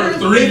casted her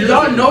 3 if years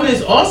y'all ago.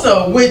 notice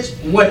also, which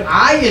what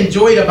I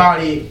enjoyed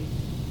about it,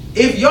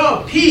 if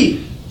y'all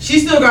peep, She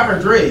still got her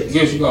dreads.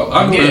 Yeah, she got.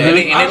 I know Yeah,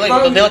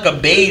 that. they're like a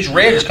beige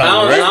reddish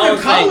color, I right? don't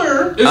The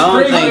color. It's I don't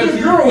crazy. think-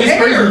 It's Girl crazy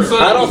hair. you said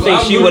I don't this.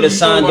 think she would have literally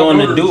signed told on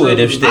my to do daughter it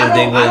if to they I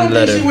don't wouldn't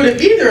let think she her. would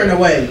have either in a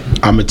way.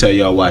 I'm gonna tell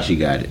y'all why she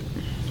got it.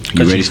 You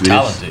 'Cause ready she's for this?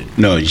 talented.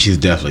 No, she's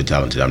definitely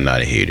talented. I'm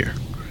not a hater.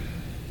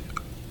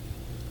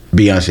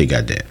 Beyonce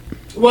got that.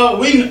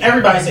 Well,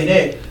 everybody say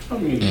that. I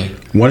mean,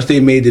 Once they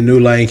made the new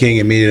Lion King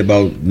and made it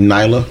about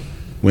Nyla,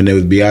 when there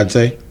was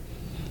Beyonce.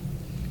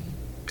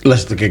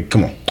 Let's look at.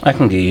 Come on, I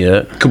can give you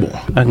that. come on.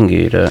 I can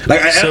give you that.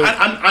 Like, So-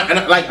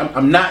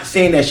 I'm not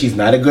saying that she's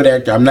not a good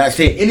actor. I'm not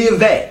saying any of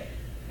that.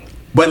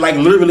 But like,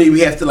 literally, we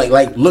have to like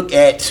look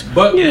at.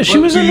 but Yeah, she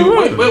but was to in the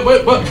your-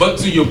 room. But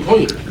to your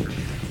point,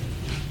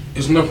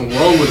 there's nothing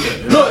wrong with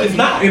that. No, it's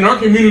not. In our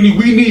community,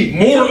 we need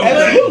more of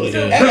Absolutely.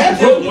 that.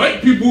 Absolutely. But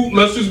white people,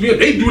 let's just be,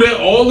 they do that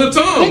all the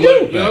time. They do.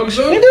 Like, you know what I'm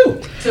saying? They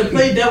do. To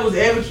play devil's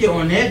advocate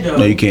on that though.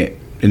 No, you can't.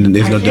 And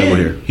there's no I devil can't.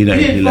 here. You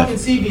He didn't left.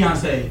 fucking see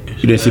Beyonce.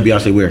 You didn't see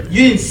Beyonce where?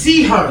 You didn't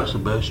see her.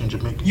 Sebastian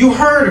Jamaica. You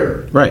heard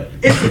her. Right.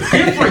 It's a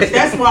difference.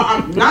 That's why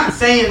I'm not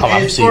saying Oh,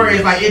 I've as far seen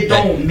as like it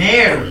don't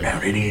matter.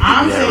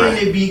 I'm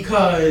saying it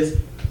because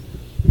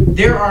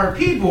there are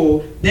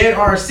people that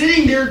are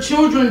sitting their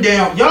children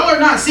down. Y'all are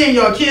not sitting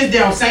your kids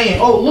down saying,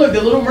 "Oh, look,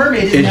 the Little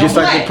Mermaid is It's now just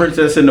like black." the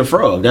Princess and the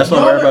Frog. That's why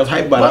Y'all everybody was are-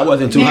 hyped about it. I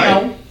wasn't too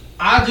now,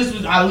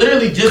 hyped. I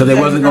literally just 'Cause they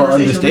was having wasn't this gonna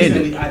conversation understand it.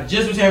 recently. I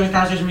just was having this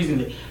conversation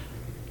recently.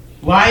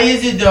 Why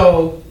is it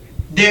though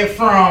that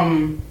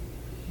from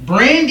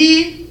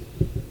Brandy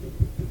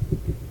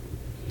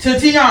to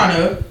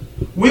Tiana,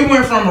 we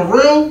went from a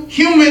real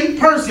human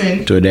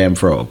person To a damn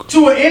frog.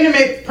 to an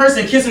anime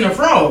person kissing a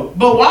frog?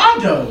 But why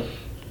though?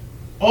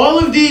 All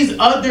of these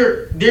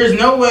other, there's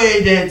no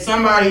way that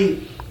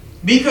somebody,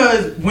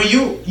 because when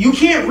you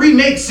can't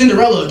remake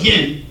Cinderella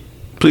again.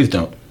 Please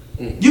don't.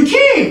 You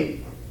can't.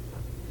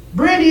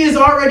 Brandy is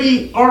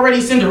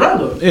already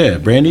Cinderella. Yeah,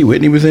 Brandy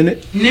Whitney was in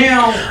it.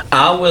 Now,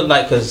 I would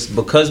like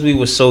because we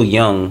were so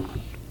young.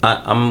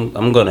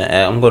 I'm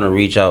gonna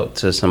reach out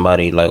to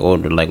somebody like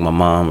older, like my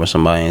mom or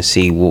somebody, and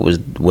see what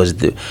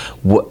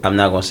I'm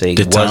not gonna say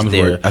The was times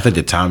there. were. I think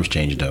the times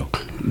changed though.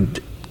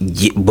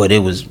 Yeah, but it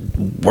was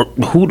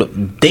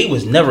they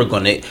was never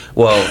gonna.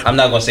 Well, I'm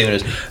not gonna say what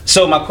it is.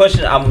 So my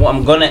question,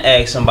 I'm gonna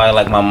ask somebody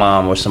like my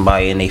mom or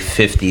somebody in their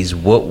 50s,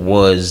 what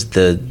was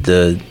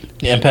the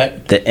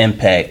impact. the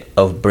impact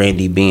of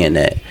Brandy being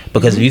that?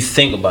 Because if you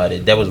think about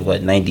it, that was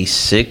what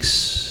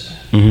 96,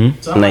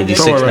 Mm-hmm.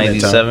 96,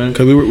 97.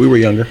 Because we were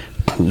younger.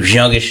 Was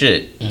young as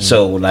shit.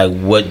 So like,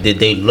 what did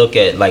they look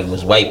at? Like,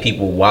 was white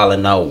people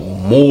wilding out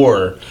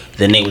more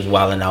than they was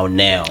wilding out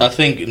now? I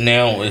think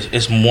now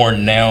it's more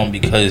now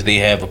because they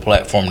have a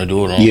platform to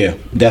do it on. Yeah,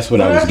 that's what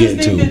I was getting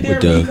to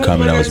with the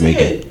comment I was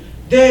making.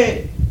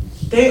 That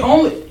they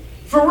only,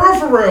 for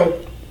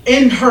real,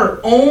 in her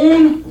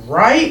own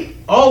right,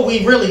 all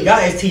we really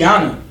got is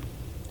Tiana.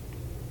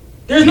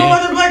 There's no Yeah.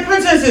 other black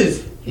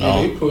princesses.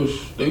 No. They push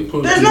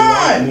There's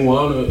not.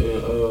 Moana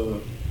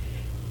and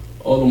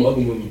all them other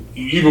women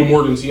even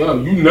more than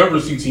Tiana. You never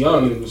see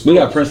Tiana in the We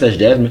got stores. Princess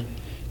Jasmine.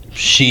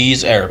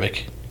 She's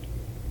Arabic.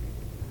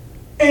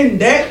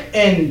 And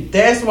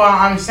that's why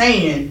I'm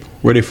saying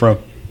Where they from?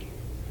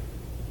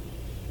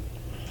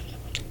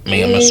 I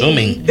mean, I'm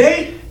assuming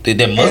they're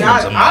Muslims.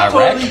 I Iraq,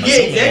 totally I'm get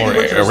assuming, exactly or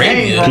what you're saying,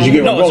 Arabia. bro. 'Cause you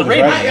get No, it's Romans,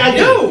 Arabian. right? I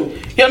do.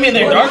 Yeah, I mean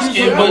they're Well, dark that's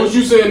skinned, what What but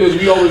you saying is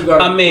we always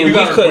got. I mean, we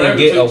gotta couldn't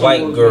get a gravitate white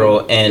towards girl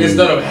them and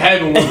instead of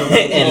having one.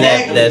 in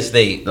that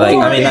state. Like, I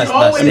mean, Or it's not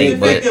always state, the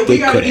but fact that they we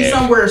gotta could be have.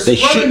 somewhere They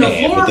scrubbing shouldn't the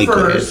have, but floor they could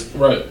have. first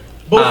Right.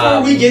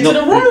 before we get no. to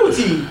the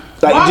royalty.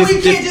 Like, Why just-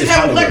 we can't just- just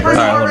have a black person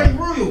Alright, already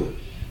royal?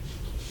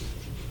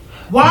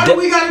 Why do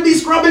we gotta be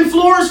scrubbing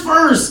floors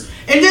first?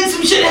 And then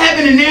some shit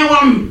happened and now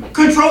I'm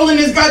controlling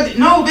this guy.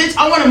 No, bitch,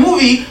 I want a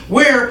movie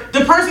where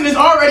the person is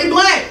already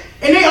black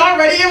and they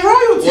already in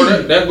royalty.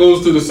 Or that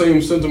goes to the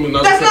same sentiment.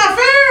 That's to not cut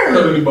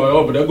fair. anybody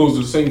off, but that goes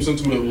to the same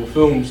sentiment with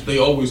films. They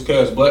always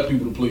cast black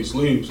people to play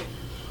slaves,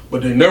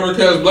 but they never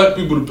cast black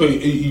people to play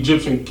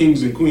Egyptian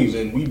kings and queens,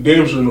 and we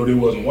damn sure know they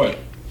wasn't white.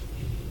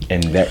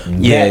 And that's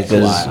Yeah,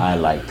 'cause- why I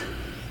liked.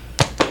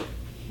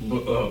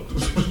 But,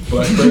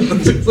 black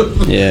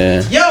people.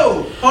 yeah.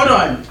 Yo, hold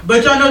on.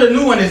 But y'all know the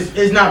new one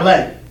is not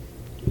black.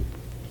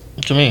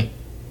 what you mean?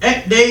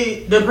 And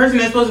the person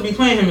that's supposed to be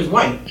playing him is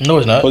white. No,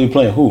 it's not. Oh, you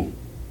playing who?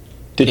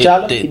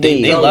 T'Challa?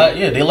 They lied.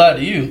 Yeah, they lied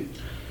to you.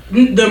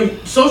 The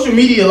social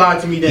media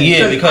lied to me then.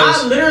 Yeah,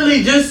 because- I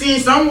literally just seen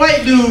some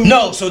white dude.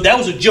 No, so that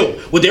was a joke.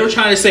 What they were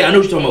trying to say, I know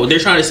what you're talking about. What they're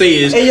trying to say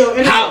is Hey, yo,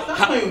 and how, stop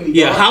how playing with me,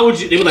 yeah, dog. how would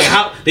you? They were like,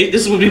 how? This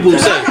is what people would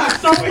say. I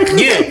got so irritated.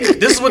 Yeah,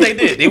 this is what they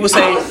did. They would I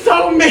say, was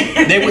so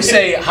mad. they would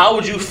say, how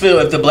would you feel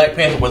if the Black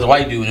Panther was a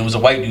white dude and it was a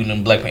white dude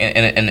and Black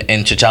Panther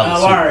and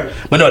T'Challa's Oh, suit? alright.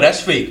 But no,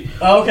 that's fake.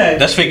 Okay.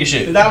 That's fake as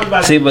shit. That was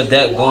about See, but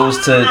that goes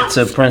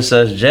to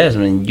Princess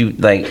Jasmine. You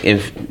like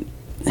if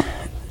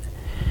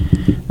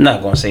I'm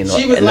not gonna say no.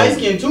 She was no- light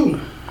skinned too.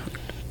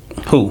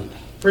 Who?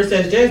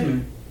 Princess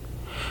Jasmine.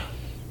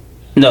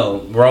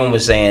 No, Rome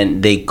was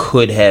saying they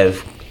could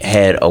have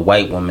had a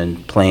white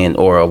woman playing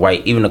or a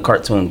white, even a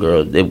cartoon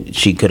girl.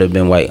 She could have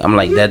been white. I'm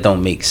like, that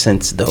don't make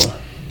sense though.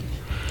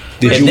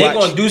 Did If you they watch?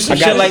 gonna do some I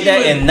got shit you. like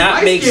that and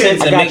not make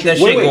sense I and got make that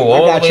you. shit Wait, go I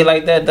all got the way you.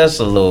 like that, that's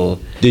a little.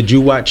 Did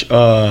you watch?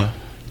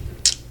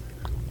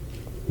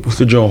 What's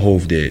the John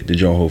Hove did? The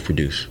John Hove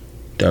produced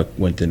that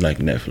went to like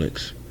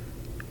Netflix.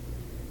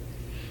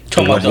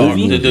 Talking about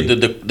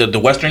the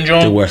Western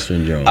Joan? The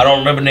Western Joan. I don't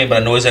remember the name,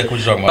 but I know exactly what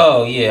you're talking about.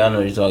 Oh yeah, I know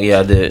what you're talking. Yeah,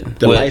 I did.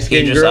 The With light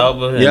skinned Idris girl.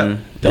 Elba and, Yep.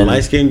 The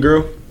light skinned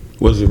girl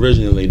was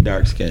originally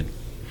dark skinned,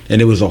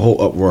 and it was a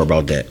whole uproar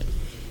about that.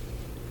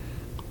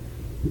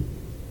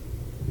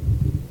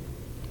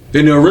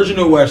 In the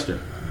original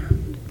Western,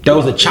 that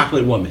was a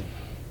chocolate woman.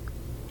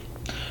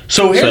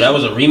 So that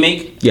was a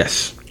remake.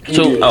 Yes.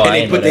 So And I they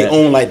didn't put know their that.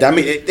 own like. I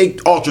mean, they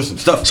alter some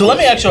stuff. So let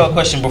me ask you a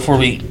question before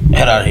we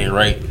head out of here,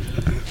 right?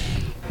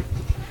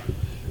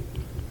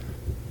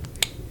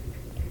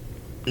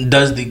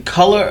 Does the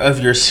color of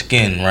your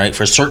skin, right,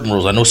 for certain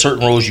roles, I know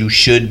certain roles you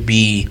should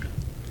be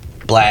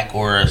black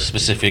or a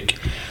specific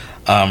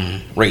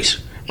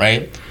race,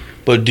 right?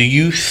 But do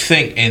you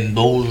think in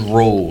those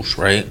roles,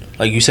 right,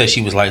 like you said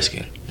she was light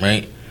skinned,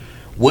 right?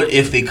 What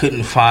if they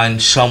couldn't find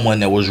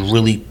someone that was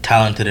really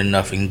talented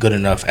enough and good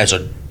enough as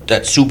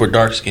that super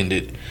dark skinned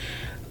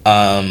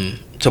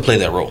to play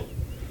that role?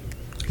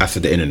 I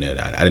said the internet.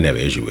 I didn't have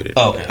an issue with it.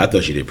 Oh, okay. I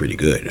thought she did pretty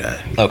good.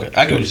 Okay,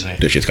 I get what you're saying.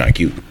 That shit's kind of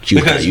cute. She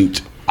was kind of Because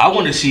cute. I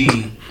want to see.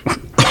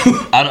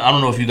 I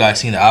don't know if you guys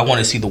seen it. I want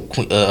to see the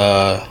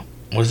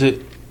what is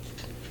it?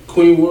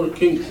 Queen War.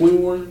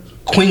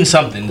 Queen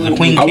something. The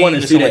Queen. I King want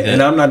or to see something that,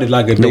 and I'm not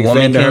like a big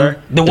Woman fan of King?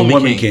 her. The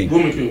Woman King.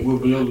 Woman King. Will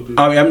Viola did.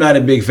 I mean, I'm not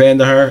a big fan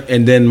of her.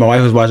 And then my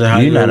wife was watching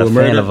Hollywood not a with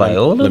fan Murder. of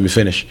Viola? Let me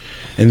finish.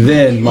 And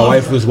then my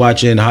wife was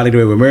watching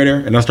Hollywood with Murder,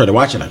 and I started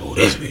watching like, oh,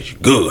 this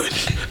bitch good.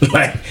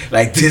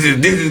 like this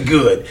is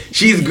good.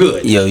 She's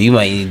good. Yo, you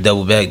might need to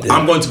double back there.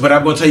 I'm going to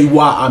tell you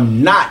why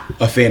I'm not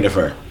a fan of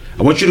her.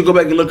 I want you to go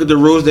back and look at the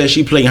roles that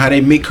she played, how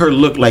they make her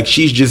look like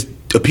she's just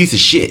a piece of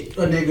shit.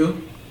 A nigga.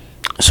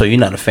 So you're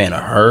not a fan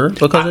of her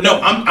because of No,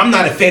 that? I'm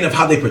not a fan of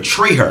how they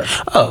portray her.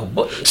 Oh,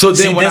 but So then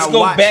see, when let's I go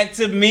watch- back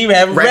to me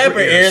having Rapper rapper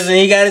ears. ears, and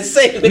you gotta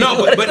say it.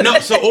 No, but no.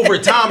 So over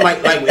time, like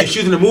if she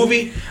was in a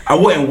movie, I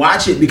wouldn't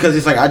watch it because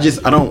it's like I'm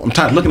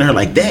tired of looking at her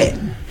like that.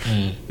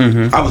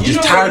 Mm-hmm. I was You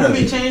just know tired what of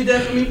movie it. changed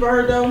that for me for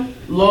her though?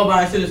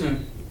 Law-abiding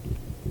citizen.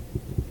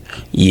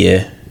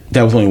 Yeah.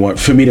 That was only one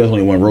for me. That was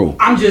only one role.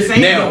 I'm just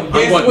saying Now, though,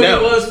 that's what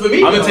it was for me.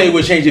 I'm gonna though. tell you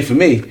what changed it for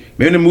me.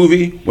 Remember in the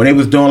movie when they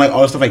was doing like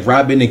all the stuff like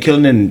robbing and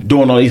killing and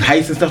doing all these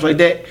heists and stuff like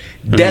that?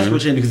 That's what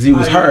changed it because it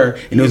was her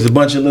and there was a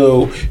bunch of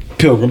little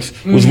pilgrims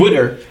was with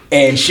her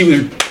and she was.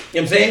 You know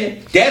what I'm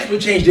saying? That's what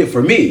changed it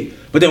for me.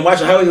 But then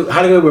watching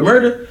Hollywood with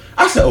Murder,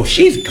 I said, oh,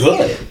 she's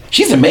good.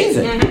 She's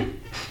amazing.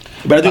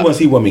 But I do want to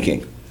see Woman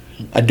King.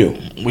 I do.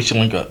 We should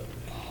link up.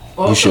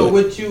 Also,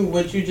 should.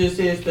 what you just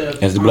said,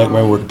 Steph. As the Black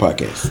Man Working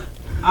Podcast.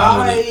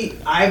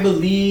 I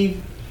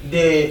believe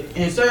that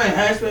in certain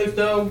aspects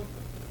though,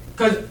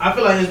 because I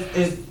feel like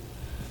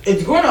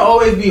it's going to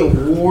always be a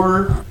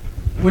war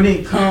when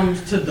it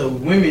comes to the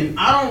women.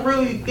 I don't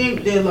really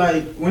think that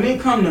like when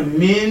it comes to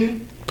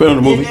men Put on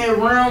the movie. in that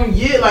realm,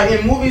 yeah, like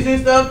in movies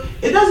and stuff,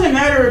 it doesn't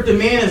matter if the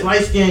man is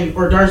light skinned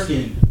or dark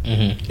skinned.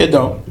 It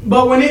don't.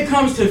 But when it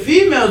comes to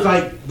females,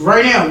 like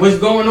right now, what's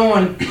going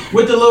on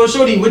with the little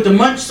shorty, with the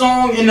Munch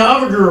song and the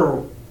other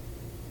girl,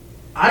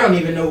 I don't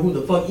even know who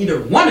the fuck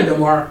either one of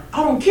them are.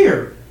 I don't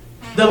care.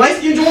 The light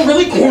skin joint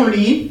really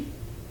corny,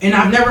 and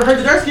I've never heard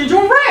the dark skin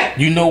joint rap.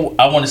 You know,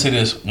 I want to say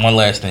this one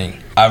last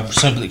thing. I've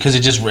simply because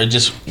it just rung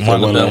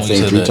a one bell last when you thing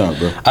said 3 that. times,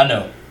 bro. I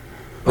know.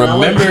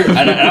 Remember,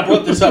 and I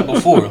brought this up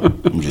before.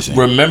 I'm just saying.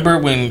 Remember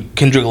when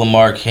Kendrick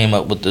Lamar came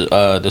up with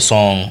the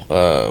song?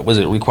 Was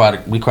it "We Cry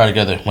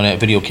Together" when that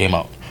video came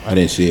out? I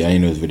didn't see it. I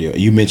didn't know this video.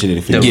 You mentioned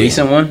it. The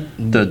recent one?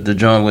 The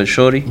John with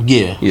Shorty?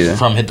 Yeah.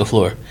 From Hit the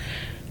Floor.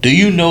 Do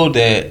you know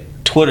that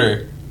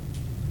Twitter,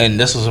 and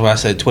this is why I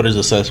said Twitter's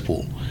a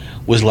cesspool,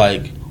 was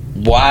like,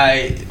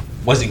 why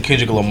wasn't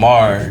Kendrick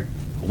Lamar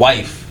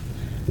wife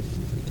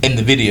in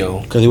the video?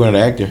 Because he wanted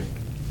an actor.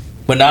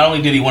 But not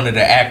only did he want an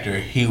actor,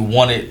 he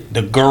wanted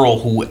the girl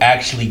who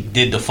actually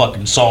did the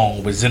fucking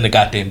song was in the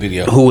goddamn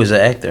video. Who is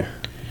the actor?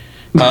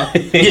 Huh?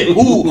 Yeah,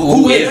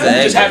 who is? Who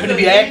just happened to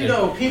be an actor?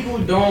 No, people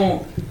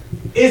don't.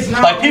 It's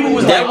not Like, people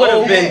was That would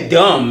have oh, been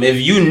dumb if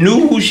you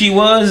knew who she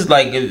was.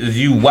 Like if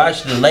you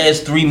watched the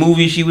last 3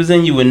 movies she was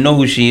in, you would know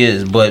who she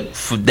is. But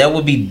that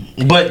would be.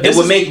 But It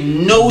would make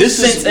no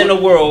sense in the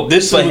world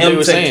this for is what they him were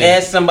to saying.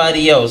 cast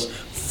somebody else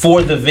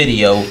for the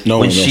video Knowing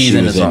when that she's she in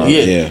the was in song. it.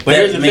 Yeah, Yeah. but That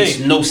here's the makes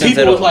thing. no sense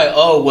People at was all. like,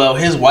 "Oh, well,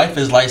 his wife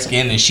is light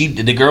skinned,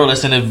 and the girl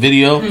that's in the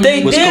video,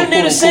 They was damn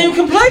near the same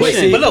complexion. Wait,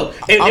 see, But look,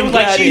 it I'm was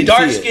like glad I she didn't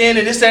dark see it. skinned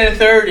and this, that, and the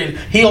third, and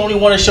he only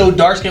want to show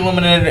dark skinned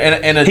women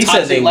in a He said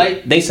toxic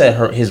light. they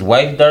said his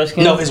wife dark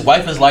skin. No, his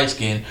wife is light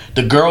skinned.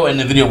 The girl in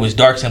the video was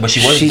dark skinned, but she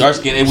wasn't She's- dark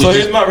skinned. It was So just,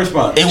 here's my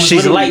response. it was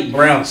she's literally- light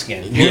brown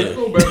skin. Here's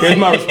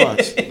my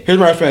response. Here's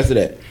my response to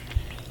that.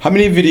 How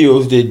many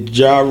videos did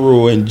Ja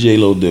Rule and J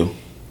Lo do?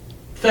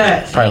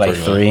 facts. Probably like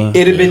 3.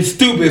 It'd have been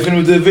stupid if it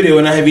was a video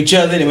and I have each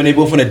other and when they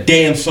both in a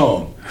damn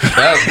song.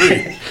 I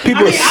agree.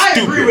 People I mean, are I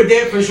stupid. agree with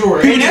that for sure.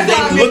 People And that's just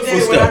why I think made look for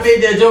that when I stuff.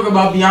 made that joke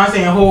about Beyonce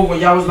and Hov when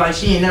y'all was like,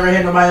 she ain't never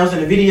had nobody else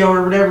in the video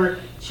or whatever.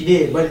 She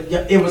did, but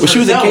it was. But she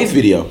was in herself. Case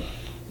video.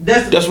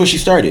 That's where she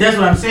started. That's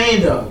what I'm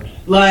saying though.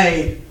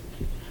 Like,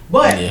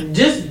 but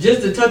just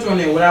to touch on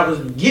it, what I was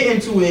getting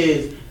to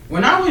is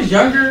when I was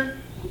younger,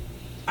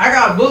 I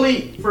got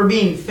bullied for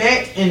being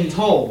fat and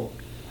tall.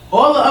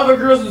 All the other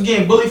girls was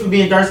getting bullied for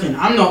being dark skinned.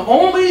 I'm the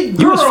only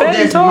girl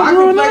that's my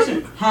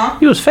complexion. Huh?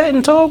 You was fat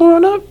and tall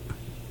growing up?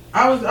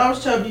 I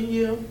was chubby,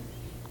 yeah.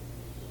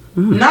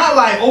 Not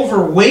like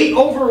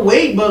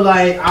overweight, but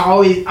like I've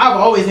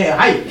always had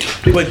height.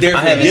 But there's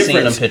I a haven't seen them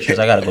difference. pictures.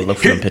 I gotta go look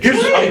for them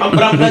pictures. But I'm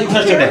glad you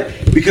touched on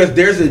that because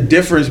there's a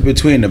difference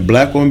between the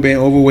black woman being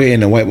overweight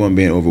and the white woman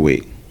being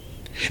overweight.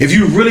 If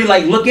you really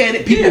like look at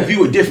it, people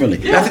view it differently.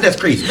 I think that's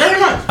crazy. Very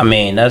much. I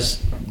mean, that's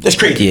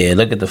crazy. Yeah,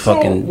 look at the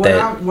fucking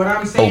what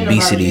I'm saying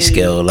obesity about it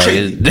scale. Like, I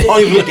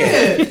don't even look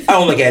at it. I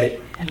don't look at it.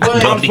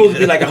 But I'm supposed to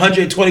be like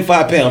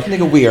 125 pounds.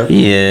 Nigga, we are.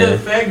 yeah. the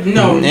fact,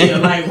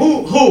 like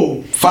who?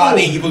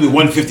 5'8", you supposed to be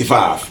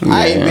 155.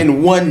 I ain't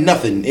been one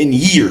nothing in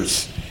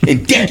years,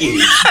 in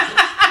decades.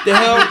 The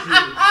hell?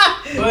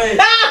 But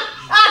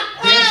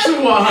that's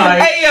why.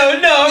 Hey yo,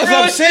 no, That's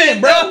what I'm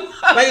saying, bro.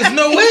 Like, there's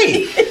no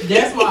way.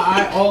 That's why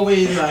I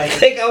always like. I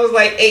think I was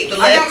like 8 the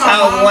I got last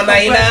time,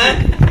 my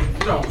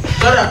 199. No,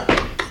 shut up.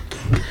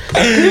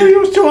 You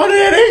was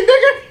 208,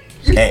 nigga.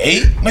 At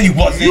 8? No, you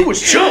wasn't. You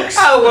was chunks.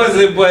 I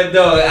wasn't, but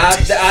dog, I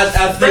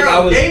think I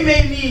was. They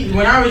made me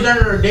when I was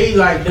younger. They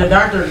like the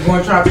doctor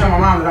going to try to tell my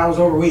mom that I was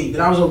overweight,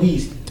 that I was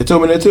obese. They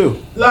told me that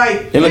too.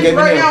 Like And look at me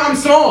right now. now, I'm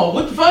small.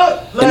 What the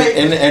fuck? Like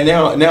And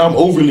now I'm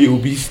overly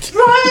obese.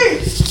 right.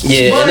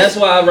 Yeah, But and that's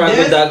why I rock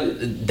with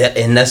that's-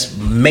 and that's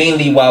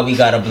mainly why we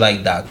got a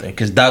black doctor,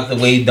 because Dr.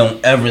 Wade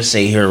don't ever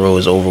say Hero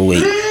is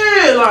overweight.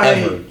 Yeah, like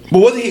Ever. But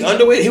wasn't he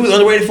underweight? He was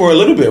underweight for a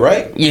little bit,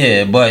 right?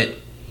 Yeah, but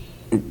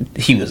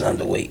he was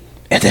underweight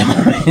at that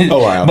moment. Oh,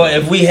 wow. But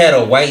if we had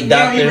a white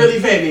yeah, he doctor, really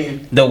fat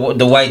man.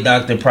 the white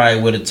doctor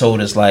probably would have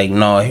told us like,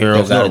 no, Hero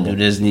That's gotta normal. do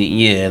this.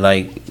 Yeah,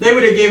 like They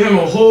would have gave him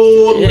a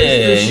whole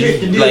list of shit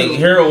to yeah, do. like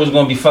Hero was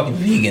gonna be fucking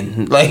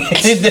vegan. Like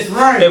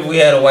Right. if we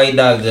had a white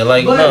doctor,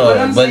 like But what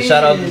I'm But saying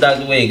shout out to is-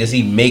 Dr. Wade because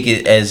he make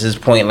it as his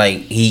point. Like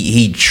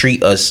he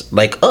treat us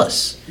like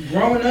us.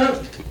 Growing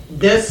up,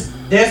 that's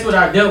what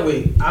I dealt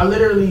with. I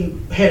literally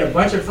had a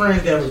bunch of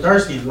friends that was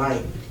dark skinned.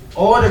 Like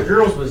all the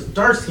girls was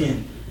dark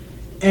skinned.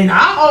 And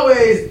I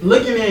always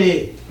looking at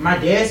it, my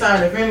dad's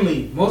side of the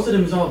family, most of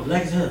them is all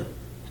black as hell.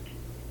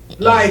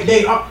 Like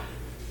they are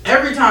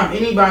every time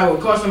anybody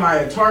will call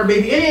somebody a tar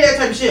baby, any of that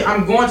type of shit,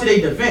 I'm going to their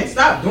defense.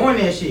 Stop doing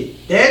that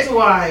shit. That's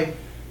why,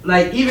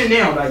 like even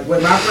now, like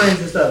with my friends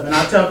and stuff, and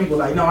I tell people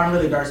like, no, I'm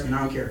really dark skinned, I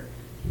don't care.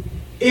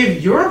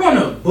 If you're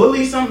gonna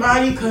bully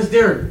somebody because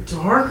they're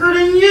darker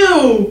than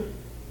you,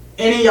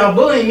 and then y'all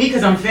bullying me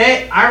because I'm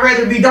fat, I'd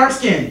rather be dark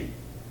skinned.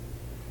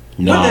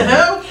 No. What the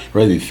hell? I'd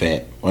rather be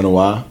fat. Wanna know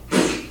why?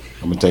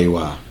 I'm gonna tell you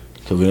why.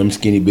 Cause when them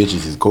skinny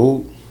bitches is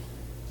cold,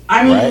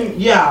 I mean, Right?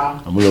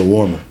 yeah, I'm a little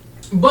warmer.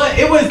 but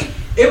it was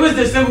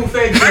the simple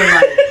fact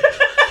that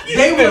like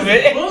they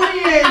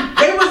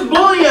was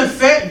bullying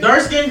fat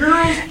dark skinned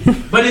girls,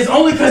 but it's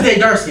only because they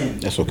dark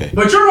skinned. That's okay.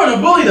 But you're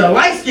gonna bully the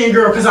light skinned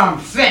girl because I'm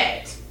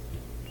fat.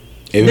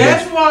 If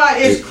That's why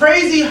it's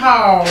crazy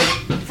how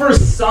for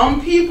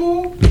some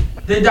people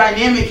the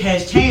dynamic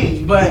has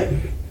changed, but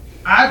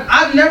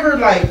I've never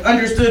like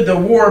understood the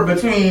war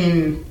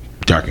between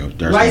dark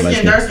light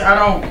skin, dark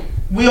skin.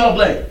 We all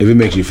black. If it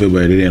makes you feel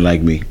better, they didn't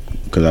like me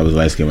because I was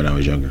light skinned when I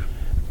was younger.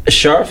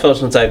 Shar felt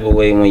some type of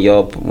way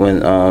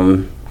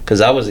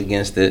because I was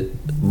against it,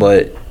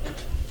 but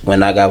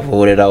when I got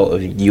voted out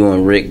of you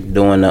and Rick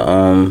doing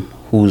the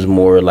who's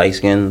more light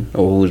skinned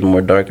or who's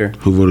more darker.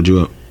 Who voted you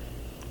up?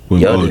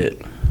 Y'all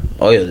did.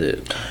 Oh, y'all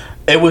did.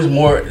 It was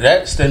more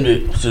that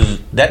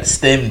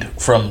stemmed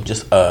from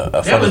just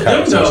a funny was them,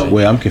 conversation. though.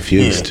 Wait, I'm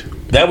confused. Yeah.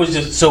 That was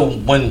just so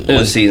when It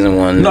was season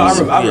 1. No,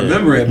 I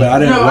remember it, but I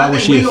didn't. Why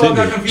was she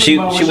offended? She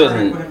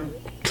wasn't.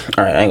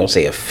 All right, I ain't gonna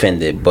say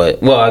offended,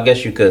 but well, I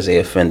guess you could say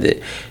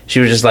offended. She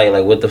was just like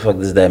what the fuck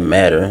does that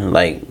matter?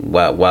 Like,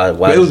 why?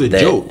 But it was a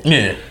that? joke.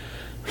 yeah.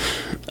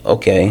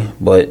 Okay,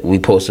 but we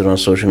posted on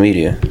social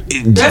media.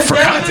 That's For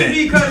content.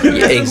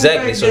 Yeah,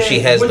 exactly. So she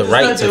has the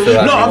right to feel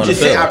how No, she I'm want to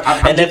just saying, feel.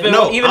 I'm And if just-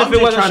 no, even I'm if it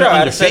just wasn't trying to sure,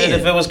 I'd say it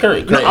understand. if it was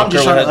Kurt. No, I'm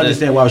just trying Kurt to had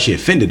understand why was she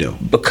offended though.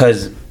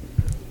 because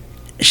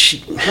she.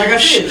 Like I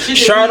said, shit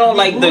Char that don't we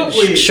like grew up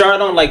with. Char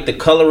don't like the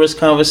colorist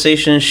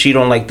conversations. She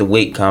don't like the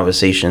weight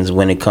conversations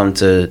when it comes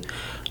to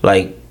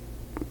like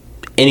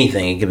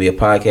anything. It could be a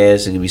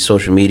podcast, it could be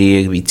social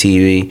media, it could be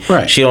TV.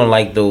 Right. She don't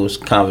like those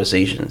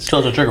conversations. So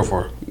it's a trigger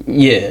for her.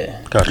 Yeah.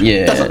 Gotcha.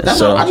 Yeah. That's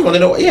so, what I just want to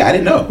know. Yeah, I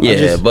didn't know.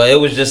 yeah, but it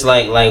was just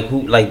like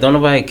who don't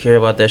nobody care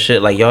about that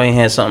shit. Like y'all ain't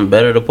had something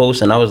better to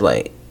post, and I was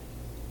like,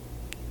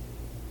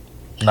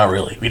 Not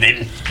really. We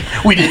didn't.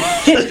 We didn't.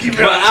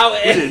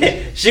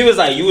 but she was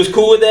like, you was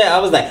cool with that? I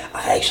was like,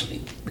 I actually,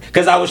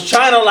 because I was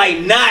trying to like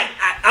not.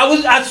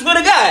 I swear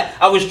to God,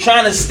 I was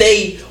trying to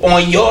stay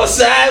on your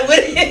side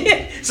with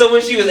it. So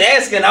when she was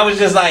asking, I was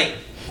just like,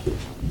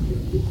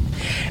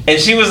 and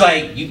she was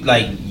like,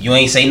 you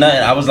ain't say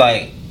nothing. I was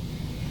like,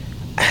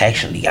 I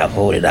actually got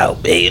voted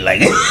out, babe.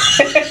 Like,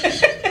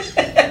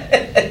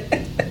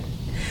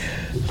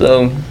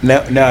 So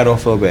Now I don't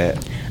feel bad.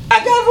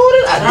 I got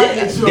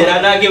voted. Did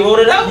I not get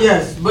voted out?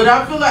 Yes, but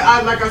I feel like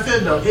like I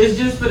said though, it's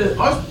just for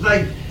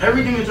like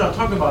everything that y'all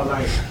talk about.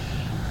 Like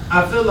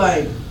I feel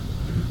like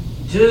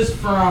just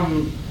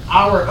from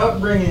our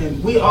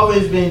upbringing, we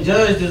always been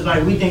judged as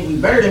like we think we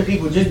better than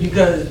people just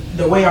because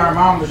the way our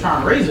mom was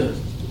trying to raise us.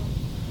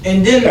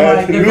 And then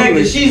like the fact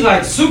that she's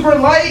like super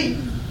light,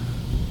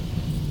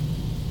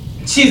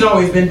 she's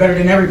always been better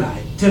than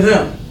everybody to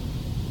them.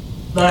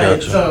 Like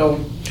Gotcha.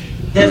 so,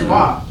 that's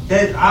why.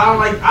 That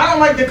I don't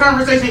like the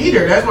conversation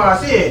either. That's why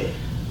I said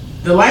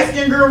the light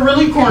skinned girl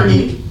really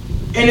corny,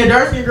 and the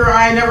dark skinned girl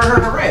I ain't never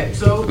heard her rap.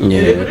 So it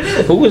is what it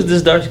is. Who was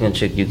this dark skinned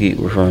chick you keep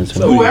referring to?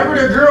 Whoever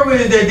the girl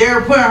is that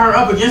they're putting her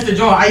up against the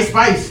joint, Ice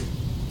Spice.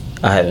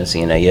 I haven't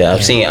seen that yet.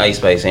 I've seen Ice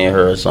Spice and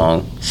heard her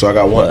song. So I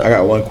got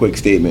one quick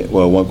statement.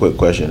 Well, one quick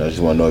question. I just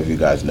want to know if you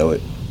guys know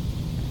it.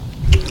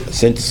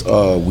 Since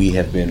we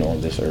have been on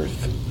this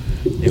earth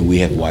and we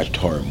have watched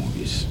horror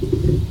movies,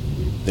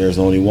 there's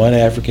only one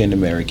African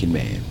American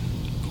man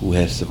who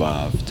has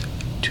survived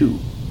 2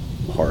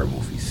 horror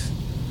movies.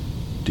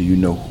 Do you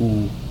know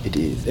who it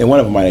is? And one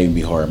of them might even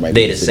be horror. Might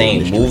They be the same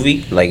mystery.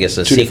 movie? Like it's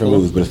a 2 different sequel?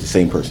 movies, but it's the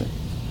same person.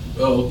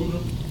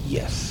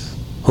 Yes.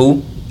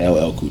 Who?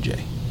 LL Cool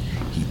J.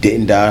 He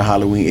didn't die in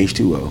Halloween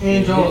H2O,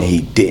 And Jones. and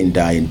he didn't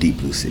die in Deep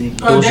Blue Sea.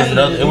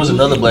 It was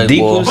another black Deep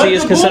boy. Blue Sea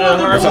is considered a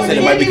horror That's what I said,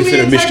 it might be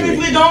considered a mystery.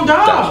 Technically don't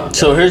die.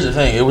 So here's the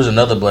thing. It was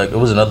another black He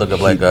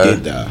guy.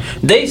 did die.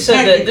 They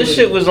said that this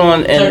shit was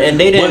on, and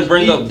they didn't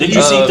bring up. Did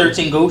you see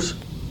 13 Ghosts?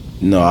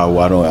 No,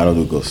 I don't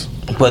do ghosts.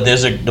 But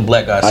the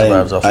black guy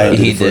survives off I that.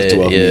 didn't- He the first did,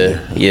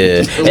 12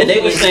 yeah. And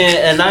they were saying,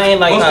 and I ain't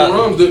like Busta how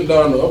Rhymes didn't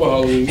die in the other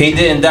Halloween. he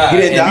didn't die. He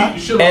didn't die?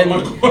 You should have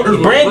Michael Myers And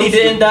on Brandy the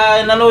didn't die,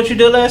 and I know what you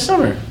did last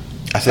summer.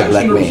 I said I've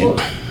black seen her man.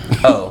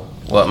 before. Oh,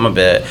 well, my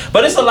bad.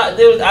 But it's a lot.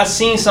 I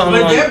seen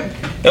something But on.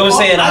 that- It was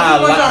saying I how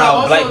just want y'all to how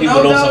also black people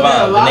know, don't though, that a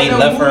survive, lot and they of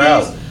left her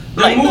out.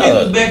 The Like, movies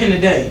was back in the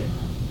day.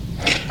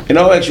 In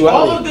all All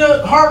actuality, of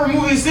the horror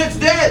movies since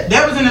that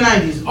was in the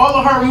 90s.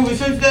 All the horror movies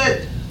since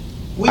that,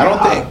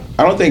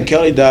 I don't think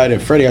Kelly died in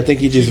Freddy. I think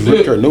he just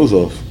ripped her nose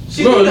off.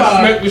 She No, did you die.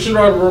 smacked the shit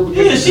out of her.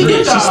 Yeah, she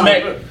did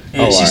die.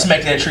 Oh,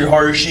 smacked that tree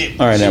hard as shit.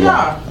 All right, She never mind.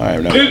 died. All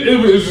right, no. It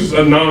was just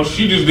announced.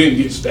 She just didn't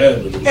get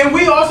stabbed. And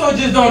we also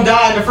just don't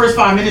die in the first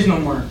 5 minutes no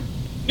more.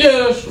 Yeah,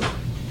 that's true.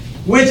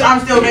 Which I'm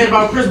still mad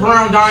about Chris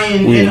Brown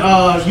dying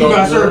and You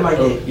Got Served like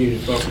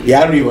that. Yeah,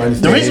 I don't even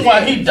understand. The reason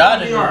why he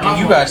died in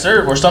You Got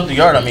Served or Something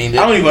Yard, I mean,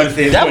 I don't even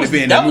understand that what was to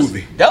be in that that was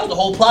movie. that was the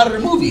whole plot of the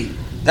movie.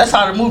 That's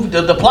how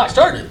the plot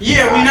started.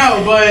 Yeah, we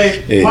know,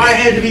 but Yeah. why it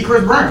had to be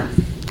Chris Brown?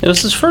 It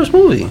was his first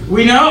movie.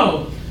 We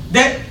know.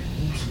 That.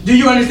 Do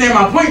you understand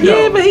my point though?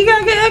 Yeah, but he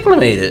gotta get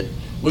acclimated.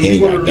 He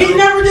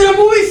never did a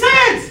movie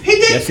since. He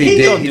did. Yes, he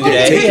did. Don't do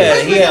that.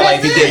 He had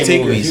like 3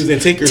 Tinkers. movies. He was in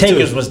Tinkers,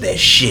 Tinkers too. was that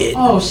shit.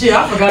 Oh shit,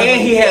 I forgot.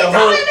 And he had a died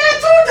whole- in that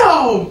too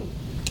though.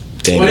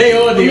 Damn Well, it. they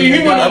all did.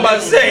 he went I'm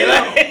about to say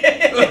like.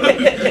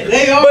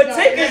 They all But died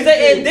Takers, in that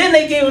shit. and then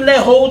they gave him that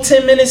whole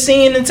 10-minute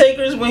scene in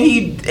Takers when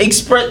he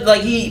expressed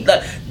like he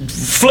like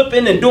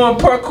flipping and doing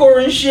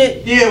parkour and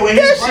shit. Yeah, when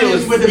That he shit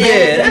was with the yeah,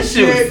 band that and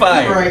shit was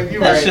fire. You're right,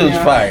 you're That right, shit was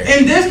yeah. fire.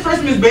 And this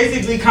Christmas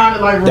basically kind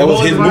of like That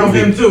was revolves his around movie.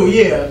 him too.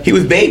 Yeah, He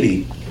was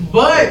baby.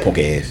 but Punk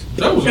ass.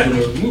 That was a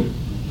good movie.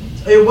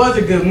 it was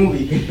a good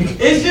movie.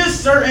 It's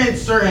just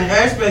certain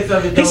aspects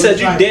of it. He said,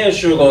 "You damn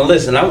sure gonna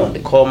listen." I wanted to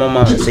call my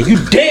mom and say, "You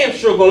damn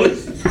sure gonna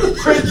listen."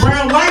 Chris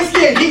Brown light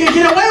skin. He could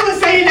get away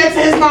with saying that to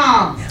his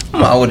mom.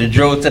 I would have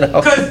drove to the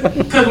house.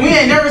 Cause we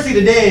ain't never see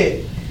the dad.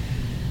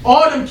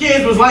 All them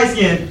kids was light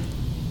skinned,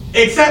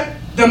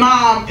 except the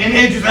mom and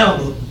Idris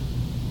Elba.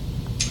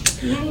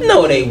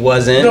 No, they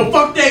wasn't. The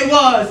fuck they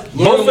was.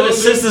 Both of the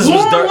sisters was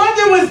Lauren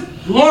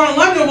dark.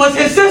 London was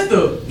his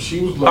sister. She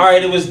was All like,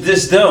 right, it was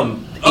this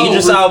them. Oh,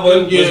 Idris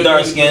Elba yeah, was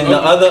dark skinned. The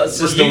other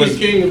sister Regina was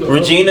King and the-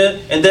 Regina,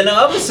 and then the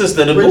other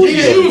sister, the bougie,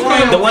 Regina, she was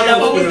the one that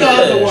What was was the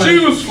other one? she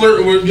was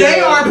flirting with.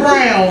 They are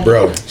brown.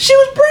 Bro. She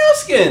was brown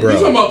skinned. Bro. You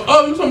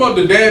talking about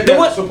the dad The that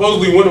what?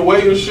 supposedly went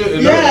away and shit,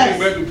 and Yes.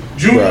 never came back.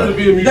 Junior Bro. to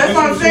be a musician. That's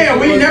what I'm saying.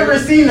 We like never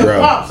that. seen the Bro.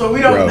 pop, so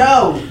we don't Bro.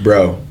 know.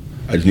 Bro,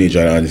 I just need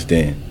y'all to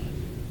understand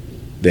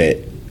that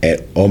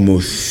at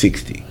almost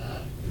 60,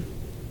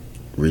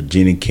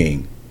 Regina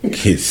King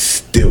can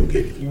still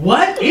get it.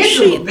 What?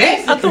 Shit.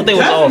 I thought they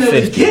was all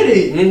 50. Get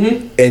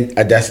it.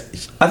 And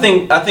that's I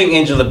think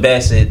Angela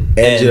Bassett.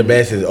 Angela and,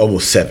 Bassett is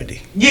almost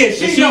 70. Yeah,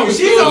 she she's was almost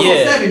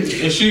yeah.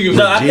 70. And she was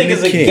No, I think Regina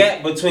it's a King.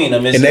 gap between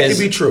them. It's, And that it's-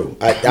 could be true.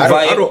 I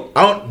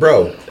don't,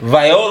 bro.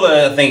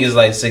 Viola, I think, is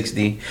like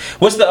 60.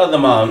 What's the other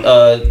mom?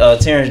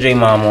 Terrence J.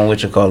 mom on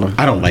what you call him?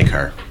 I don't like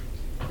her.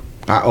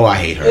 I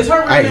hate her. Is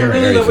her I hate her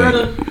really and everything.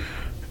 Loretta?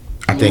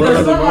 I think Or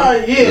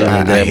somebody,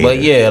 yeah. I hate But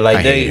her. yeah, like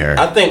I they, hate her.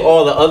 I think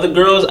all the other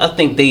girls, I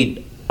think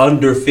they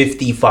under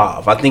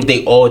 55. I think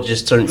they all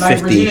just turned Like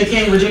 50. Regina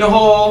King, Regina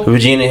Hall.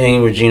 Regina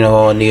King, Regina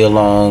Hall, Nia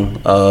Long,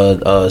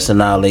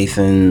 Sanaa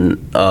Lathan,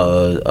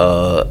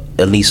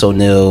 Elise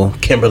O'Neal,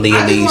 Kimberly I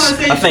just Elise. wanna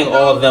say I think too,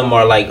 all of them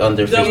are like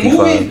under The movies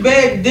 55.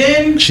 back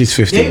then, She's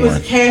they 51.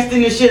 was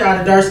casting the shit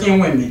out of dark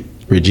skinned women.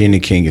 Regina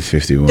King is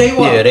 51. They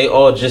what? Yeah, they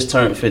all just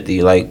turned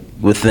 50, like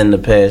within the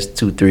past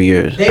 2-3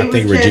 years. They I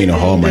think was Regina casting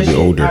Hall might be this shit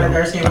older out of though.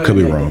 Darcy and I could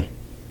be Wayne. wrong.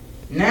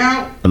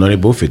 Now, I know they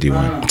both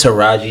 51.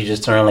 Taraji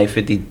just turned like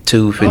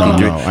 52, 53.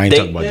 No, I ain't They-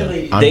 talking about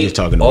that. I'm they- just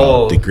talking about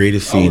oh. the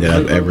greatest scene that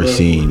I've ever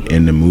seen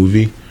in the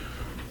movie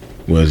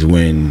was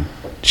when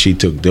she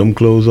took them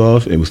clothes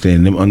off and was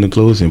standing them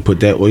underclothes and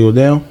put that oil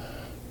down.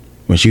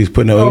 When she was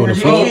putting the oil on the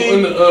Regina floor.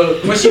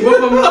 King, when she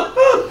whipped them up,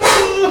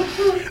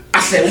 I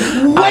said,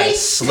 I wait.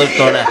 slipped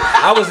on that.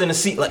 I was in the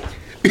seat like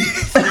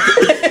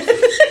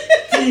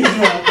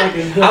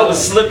I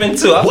was slipping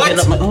too. I was getting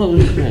up like, oh,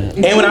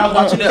 yeah. And when I was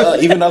watching the,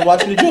 even when I was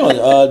watching the joint,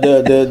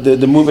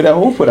 the movie that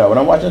Who put out, when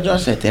I watched that joint, I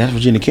said, "Damn, that's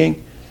Regina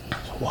King."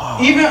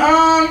 Even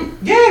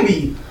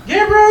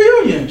Gabrielle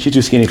Union. She's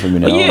too skinny for me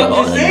now. Yeah, I'm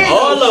just saying,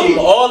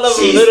 all of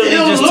them she literally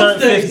still just looks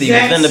turned the 50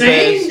 exact within the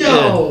same, past.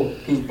 though.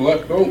 Who's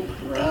black dope?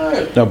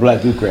 Right. No,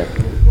 black do crack.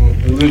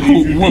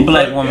 What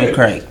black woman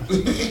crack?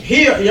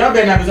 Here, y'all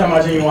better not be talking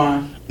about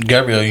Genuine.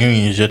 Gabrielle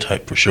Union is your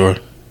type for sure.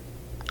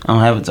 I don't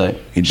have a type.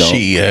 He don't.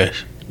 She has.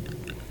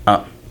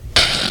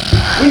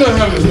 We're not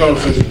having this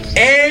conversation.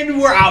 And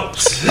we're out.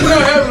 We're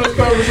not having this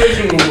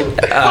conversation no more.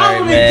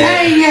 Alright,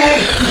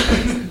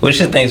 man. What's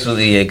your thanks for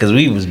the year? Because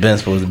we was been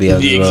supposed to be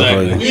out. Yeah,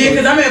 exactly. Yeah,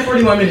 because I'm at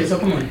 41 minutes, so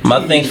come on.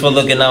 My thanks for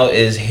looking out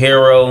is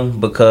Hero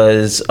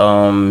because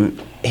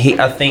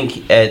I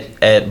think at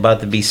about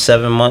to be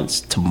 7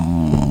 months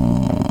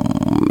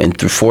and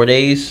through 4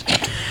 days.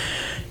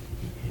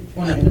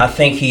 I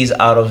think he's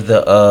out of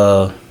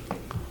the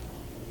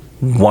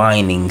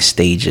whining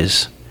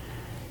stages,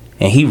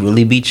 and he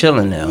really be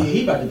chilling now. Yeah,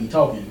 he about to be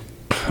talking.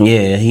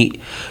 Yeah, he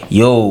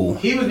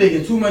was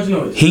making too much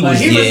noise. he was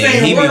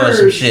saying he be on words.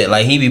 some shit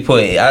like he be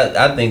putting.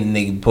 I think the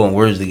nigga be putting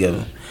words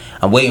together.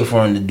 I'm waiting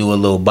for him to do a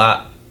little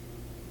bop,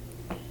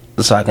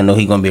 so I can know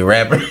he gonna be a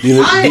rapper.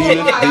 I ain't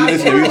gonna lie. I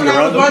listen to swear music when I was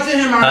around him? watching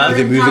him, I Is heard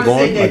it him music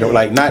trying to say on?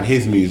 Like not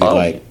his music,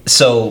 like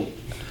So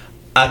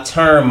I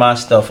turn my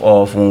stuff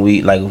off when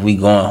we if we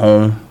going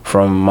home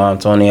from Mom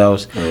Tony's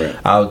house. Alright.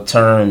 I'll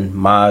turn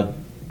my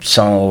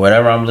song or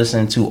whatever I'm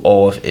listening to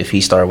off if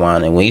he start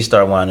whining. When he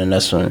start whining,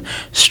 that's when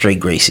straight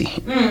Gracie.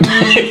 I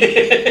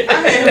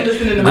had him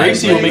listening to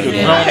Gracie will make a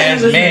grown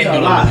ass man do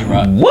the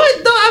rock.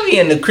 What though? I be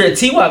in the crib.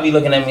 T.Y. be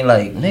looking at me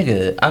like,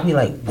 nigga. I be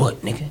like,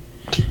 what, nigga?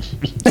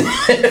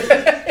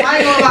 I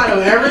ain't gonna lie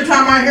though. Every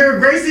time I hear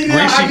Gracie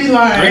now, I be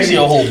like, Gracie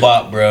a whole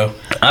bop, bro.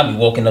 I be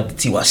walking up to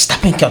T.Y.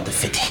 Stop and count the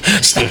 50.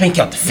 Stop and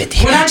count the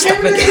 50. when I came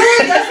to the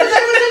crib, that's what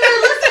they was in there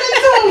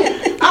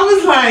listening to. I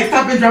was like,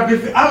 stop and drop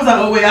it. I was like,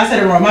 oh wait, I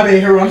said it wrong. My bad,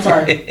 Hero. I'm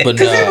sorry. But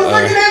Because he was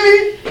looking at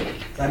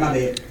me. Like, my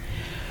bad.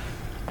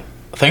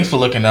 Thanks for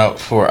looking out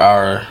for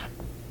our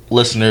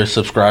listeners,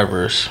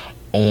 subscribers,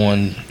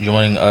 on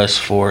joining us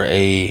for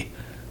a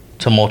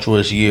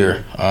tumultuous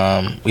year.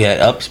 We had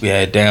ups, we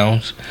had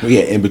downs,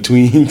 yeah, in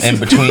between. in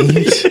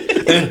betweens,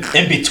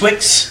 in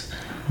betwixt,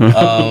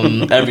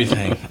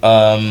 everything.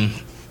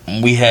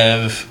 We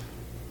have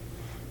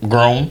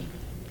grown.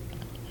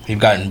 We've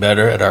gotten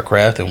better at our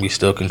craft, and we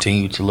still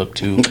continue to look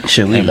to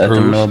Should we let them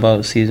improve. know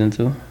about season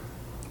 2?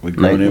 We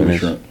grown Like and we when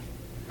shrunk.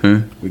 Hmm?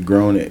 We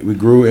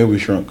grew and we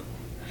shrunk.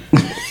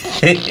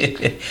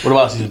 What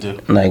about season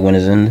 2? Like when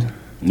it's in.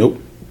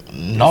 Nope.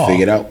 No,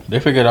 Figured out. They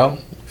figured out.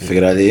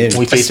 Figured out the end.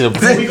 When we fade to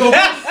the We go.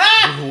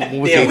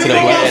 when we fade to the we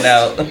go. black. Get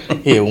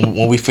out. Yeah,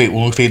 when we fade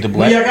to We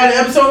black. got an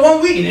episode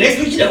 1 week, and the next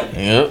week you don't.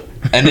 Yep.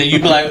 And then you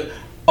be like,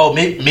 oh,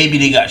 maybe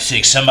they got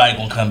sick. Somebody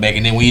gonna come back.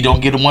 And then when you don't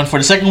get them one for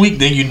the second week,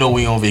 then you know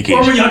we on Or vacation.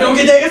 when y'all don't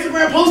get that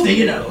Instagram post, then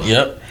you know.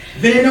 Yep.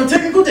 There ain't no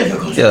technical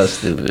difficulties. Y'all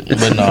stupid.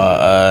 But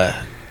no,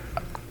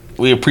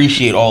 we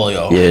appreciate all of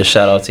y'all. Yeah,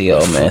 shout out to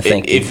y'all, man.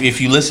 Thank you. If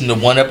you listen to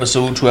 1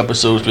 episode, 2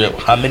 episodes,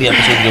 how many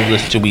episodes you've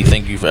listened to, we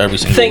thank you for every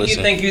single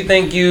listen.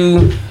 Thank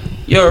you.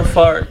 You're a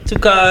fart. Too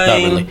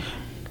kind. Not really.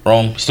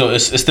 Rome, still,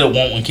 it's still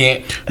won't and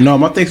can't. No,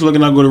 my thanks for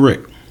looking out. Go to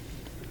Rick.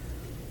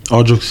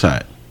 All jokes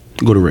aside,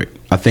 go to Rick.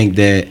 I think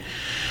that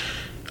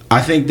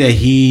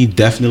he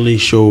definitely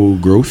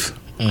showed growth.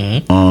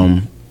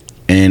 Mm-hmm.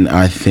 And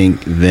I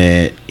think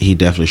that he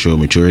definitely showed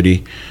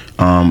maturity.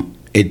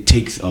 It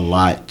takes a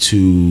lot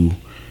to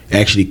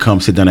actually come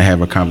sit down and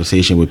have a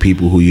conversation with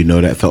people who you know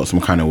that felt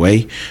some kind of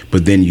way,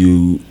 but then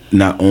you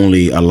not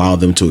only allow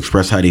them to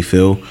express how they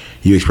feel,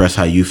 you express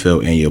how you feel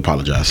and you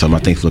apologize. So my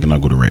thanks for looking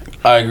out. Go to Rick.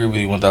 I agree with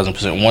you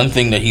 1,000%. One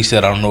thing that he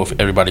said, I don't know if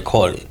everybody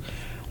caught it.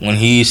 When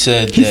he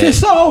said He that, said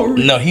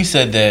sorry. No, he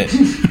said that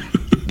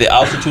the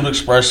Altitude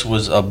Express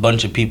was a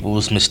bunch of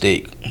people's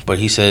mistake, but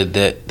he said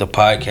that the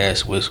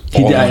podcast was.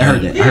 He all did, I of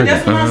heard them. that. Yeah,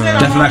 that's what I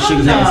said. That's when I shook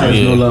his hand and said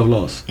there's no Yeah. love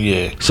lost.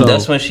 Yeah. So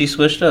That's when she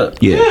switched up.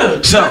 yeah.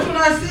 Yeah, So that's when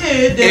I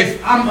said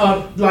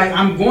that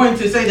I'm going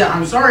to say that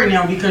I'm sorry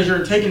now because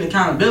you're taking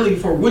accountability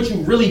for what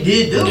you really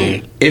did do.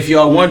 Yeah. if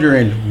y'all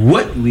wondering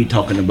what we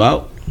talking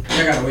about,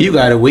 I gotta wait. you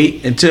gotta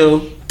wait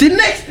until the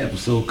next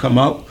episode come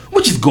out,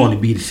 which is going to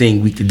be the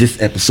same week that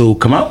this episode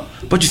come out,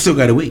 but you still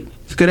gotta wait.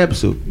 It's a good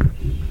episode.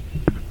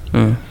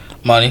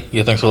 Money,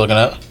 yeah, thanks for looking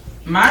up.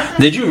 My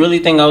Did you really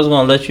think I was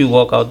gonna let you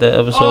walk out that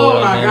episode? Oh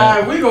without my saying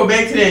God, we go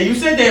back to that. You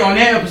said that on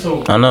that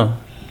episode. that? I know.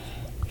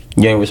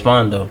 You ain't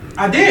respond though.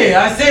 I did.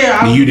 I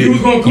said You you didn't.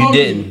 was gonna call You me.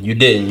 didn't. You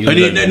didn't. You Oh,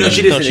 no,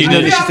 she did. She I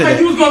did. She felt said like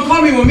you was gonna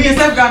call me when me and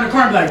Steph got in the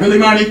car and be like, really,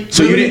 Monty?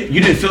 So you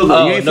didn't feel the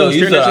Oh, you ain't no, feel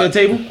you staring at you thought- at the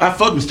table? I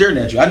fucked him staring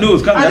at you. I knew it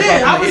was coming. I That's why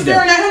did. I was hit that.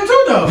 staring at him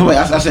too, though. Wait,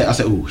 I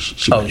said, ooh,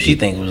 she. Oh, she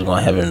think we was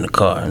gonna have it in the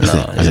car.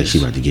 No, I said she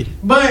about to get it.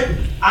 But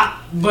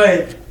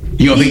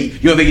You don't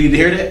think you need to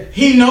hear that?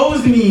 he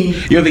knows me.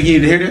 You don't think you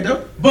need to hear that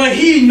though? But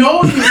he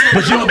knows me.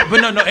 But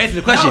no. Answer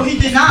the question. No, he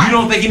did not. You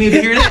don't think you need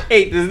to hear that?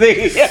 hate this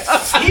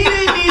nigga. He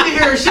didn't need to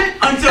hear shit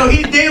until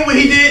he did what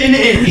he did in the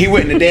end. He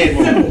went in the dad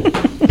mode.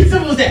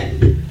 Simple as that.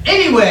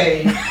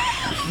 Anyway,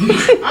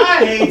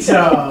 I hate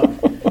y'all.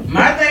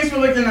 My thanks for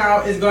looking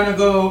out is gonna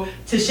go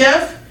to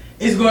Chef,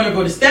 it's gonna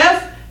go to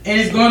Steph, and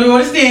it's gonna go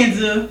to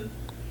Stanza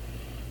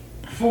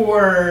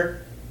for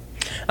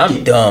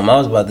I'm dumb. I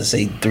was about to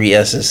say 3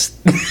 S's.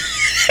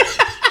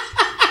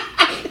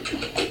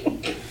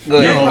 Go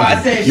that's ahead. why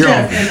I said You're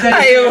Chef hungry. instead of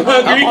I am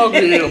hungry. I'm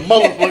hungry as a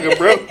motherfucker,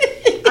 bro.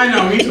 I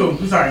know, me too.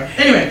 I'm sorry.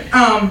 Anyway,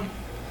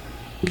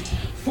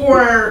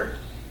 for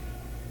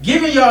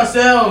giving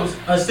yourselves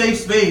a safe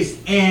space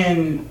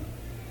and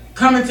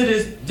coming to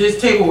this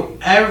table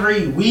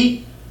every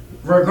week,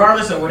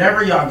 regardless of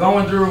whatever y'all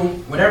going through,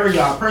 whatever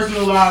y'all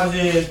personal lives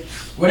is,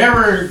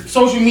 whatever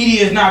social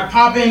media is not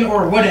popping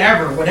or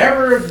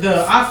whatever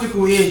the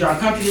obstacle is, y'all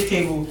come to the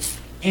table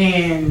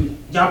and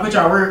y'all put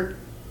y'all work.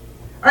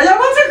 Are y'all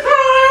about to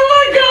cry? Oh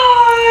my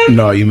god!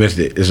 No, you missed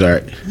it. It's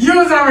alright. You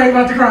was already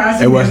about to cry. I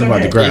see It wasn't it's about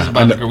to okay.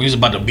 cry. We was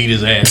about to beat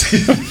his ass.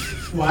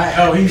 Why?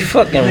 Oh, he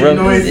Fucking making rub.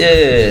 noise.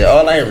 Yeah.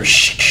 All I hear was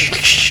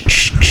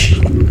shh.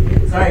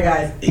 Sorry,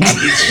 guys.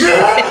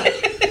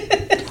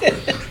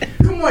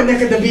 Come on,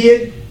 neck of the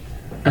beard.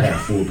 I got a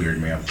full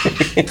beard, man.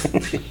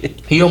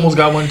 He almost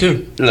got one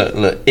too.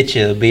 Look, itch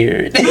your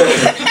beard. Go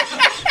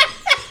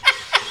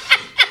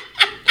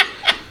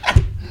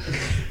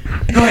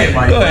ahead,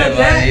 Mike. Go ahead,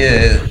 man.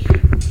 Yeah.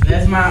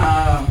 That's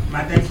my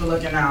thanks for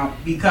looking out,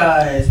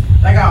 because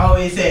like I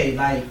always say,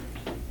 like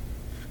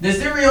the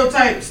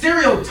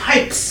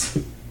stereotypes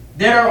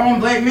that are on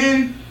black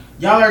men,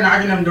 y'all are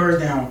knocking them doors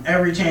down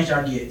every chance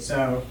y'all get.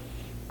 So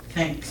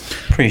thanks.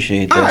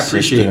 Appreciate that. I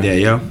appreciate that,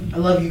 yo. I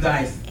love you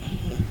guys.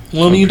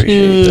 Love you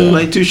Appreciate too.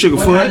 Like two sugar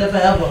Wakanda foot.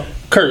 forever.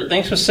 Kurt,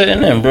 thanks for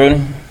sitting in,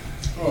 Brody.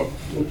 Oh,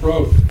 no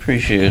problem.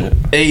 Appreciate it.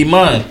 Hey,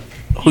 man.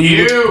 Who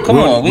you? Come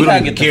on, we gotta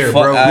don't get the care,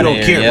 fuck bro. out We of don't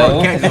here, care, yo.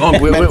 bro. Can't go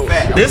hungry. Matter of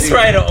fact, This is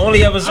right the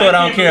only episode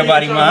I don't care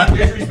about Iman.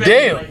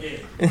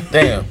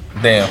 Damn.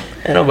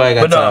 Ain't nobody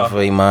got But, time for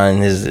Iman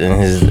and his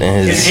His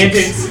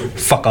antics.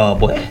 fuck all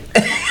boy.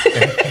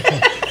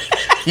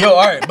 Yo,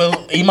 all right,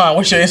 but Iman,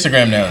 what's your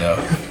Instagram now, though?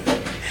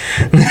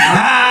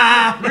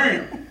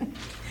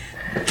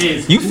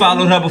 You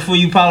followed her before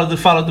you followed the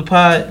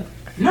pod?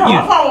 No,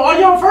 I follow all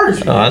y'all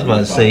first. Oh, I was about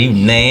to say you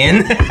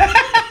nan. Then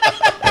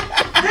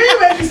you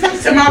make me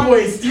switch to my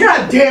voice.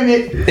 God damn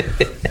it.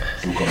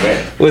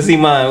 What's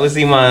Iman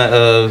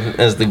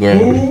Instagram?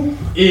 Who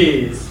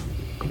is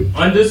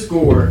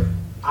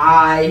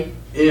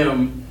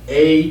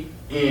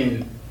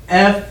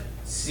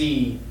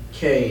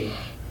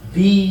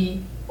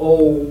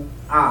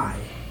 _IMANFCKBOI?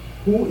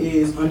 Who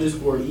is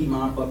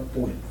 _Iman fuck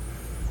boy?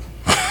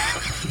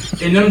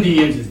 And them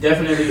DMs is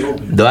definitely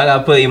open. Do I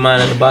gotta put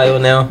Iman in the bio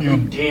now? You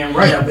damn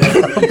right I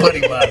better. Put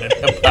Iman in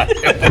the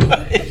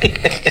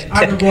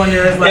I've been going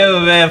there as like, Yo,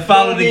 man,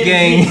 follow the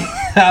game.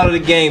 Follow the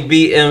game,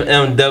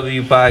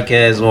 BMMW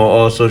Podcast on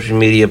all social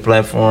media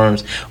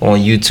platforms. On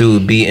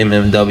YouTube,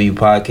 BMMW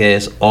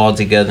Podcast, all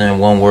together in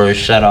one word.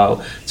 Shout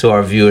out to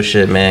our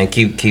viewership, man.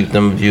 Keep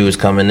them views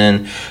coming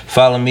in.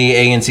 Follow me,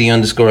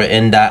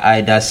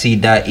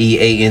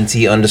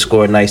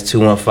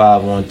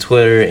 ANT_N.I.C.E_ANT_nice215 on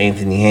Twitter.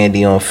 Anthony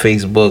Handy on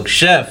Facebook.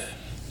 Chef.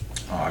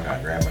 Oh, I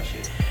gotta grab my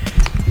shit.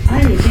 I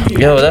ain't even see you.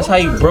 Yo, that's how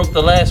you broke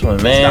the last one,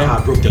 That's not man. how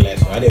I broke the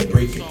last one. I didn't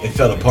break it. It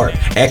fell apart.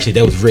 Actually,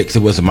 that was Rick's.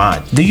 It wasn't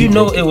mine. Do you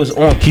know it was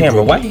on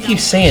camera? Why do you keep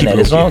saying that?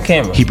 It's on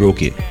camera. He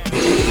broke it.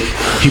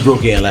 He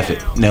broke it and left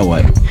it. Now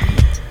what?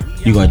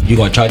 You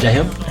gonna charge at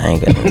him? I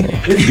ain't got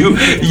nothing.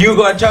 You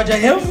gonna charge at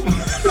him?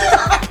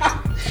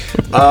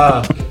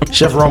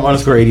 Chef Rome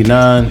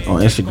 _89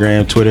 on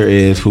Instagram. Twitter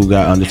is who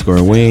got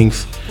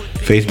 _wings.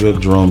 Facebook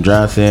Jerome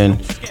Johnson.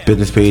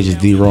 Business page is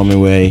The Roman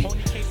Way.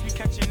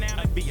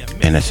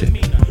 And that's it.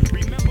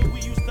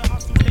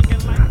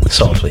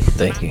 Softly,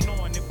 thank you.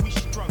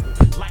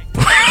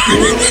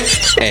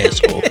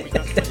 asshole.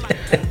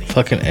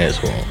 Fucking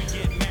asshole.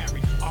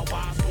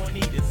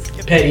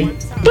 Petty.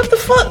 What the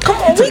fuck? Come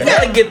on, we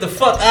gotta get the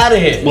fuck out of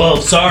here. Well,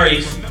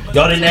 sorry.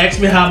 Y'all didn't ask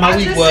me how my I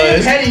week just said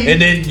was. petty.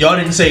 And then y'all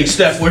didn't say,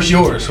 Steph, what's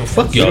yours? So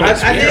fuck y'all. I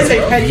did say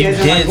petty. You as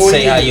in, like, did going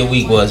say in. how your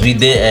week was. We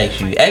did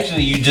ask you.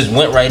 Actually, you just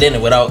went right in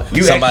it without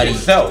You somebody. asked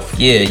yourself.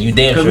 Yeah, you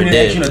damn Because sure we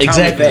didn't ask you did. in a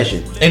timely Exactly.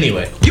 fashion.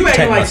 Anyway. You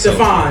acting Check like myself.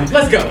 Stefan.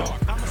 Let's go.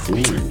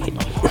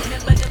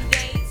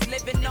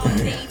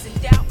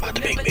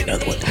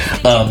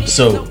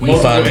 So we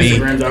Most find of me.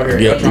 Instagrams out here.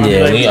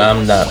 Yeah. Yeah,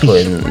 I'm not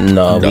putting.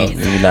 No, we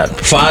not.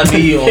 Find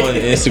me on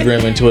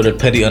Instagram and Twitter,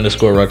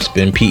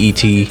 petty_ruxpin,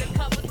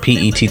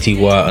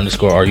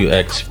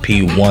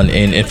 PETTY_RUXP1,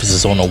 and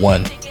emphasis on the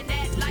one.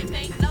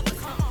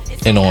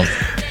 And on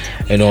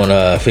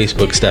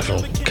Facebook,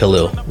 Stephen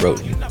Khalil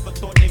wrote.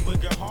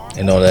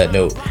 And on that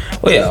note,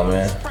 we out,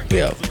 man.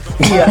 We out.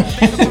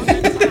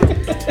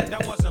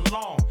 That wasn't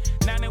long.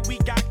 Now that we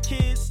got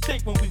kids,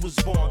 think when we was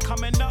born.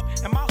 Coming up,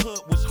 and my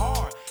hood was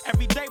hard.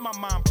 Every day my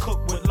mom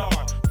cooked with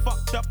lard.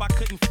 Fucked up, I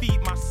couldn't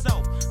feed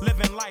myself.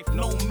 Living life,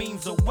 no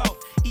means of wealth.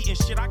 Eating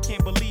shit, I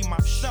can't believe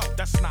myself.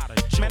 That's not a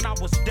joke. Man, I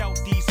was dealt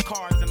these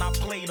cards and I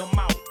played them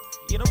out.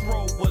 Yeah, the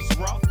road was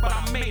rough, but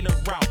I made a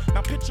route.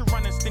 Now picture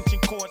running extension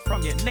cords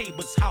from your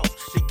neighbor's house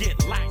to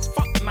get likes.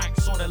 Fuck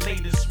nights or the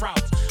latest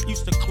routes.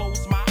 Used to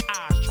close my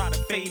eyes, try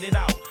to fade it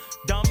out.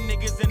 Dumb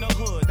niggas in the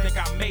hood think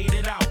I made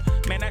it out.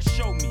 Man, that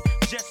showed me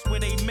just where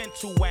they meant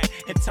to at.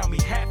 And tell me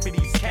half of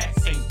these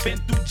cats ain't been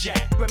through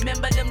jack.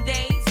 Remember them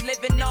days,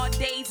 living all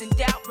days in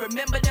doubt.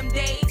 Remember them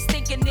days,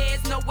 thinking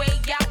there's no way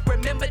out.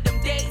 Remember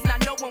them days,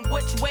 not knowing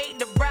which way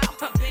to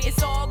route.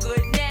 It's all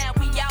good now,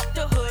 we out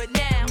the hood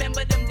now.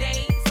 Remember them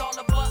days, all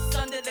of us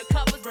under the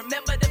covers.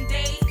 Remember them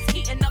days,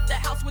 heating up the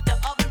house with the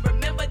oven.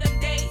 Remember them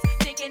days,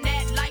 thinking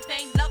that life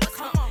ain't lovers.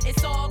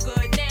 It's all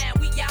good now,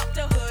 we out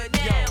the hood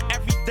now. Yo,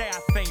 every day I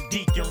thank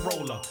Deacon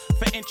Roller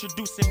for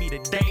introducing me to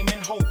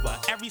Damon Hover.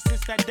 Ever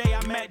since that day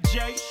I met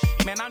Jay,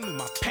 man, I knew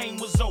my pain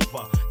was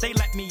over. They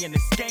let me in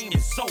this game,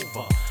 it's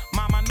over.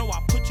 Mom, I know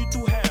I put you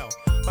through hell,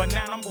 but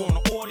now I'm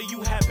gonna order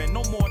you heaven.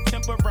 No more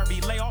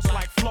temporary layoffs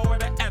like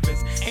Florida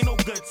Evans. Ain't no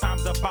good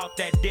times about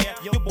that there.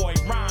 Your boy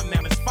Rhyme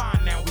now, it's fine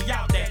now, we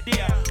out that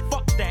there.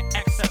 Fuck that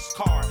excess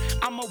card,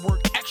 I'ma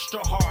work extra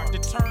hard to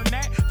turn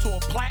that to a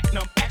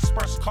platinum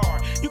express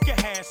card. You can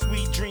have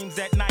sweet dreams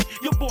at night.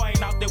 Your boy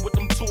ain't out there with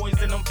them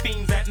toys and them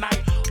fiends at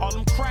night. All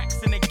them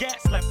cracks and the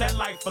gas left that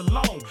life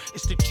alone.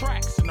 It's the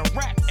tracks and the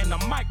rap and the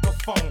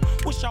microphone.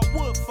 Wish I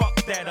would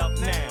fuck that up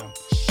now.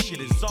 Shit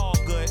is all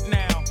good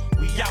now.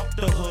 We out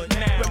the hood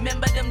now.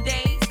 Remember them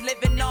days,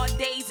 living all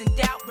days in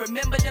doubt.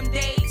 Remember them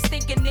days,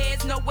 thinking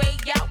there's no way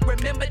out.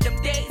 Remember them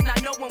days,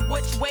 not knowing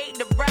which way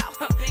to route.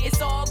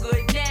 It's all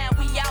good now,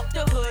 we out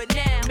the hood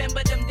now.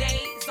 Remember them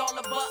days, all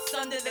of us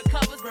under the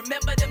covers.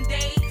 Remember them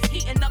days,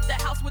 heating up the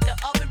house with the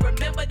oven.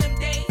 Remember them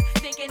days,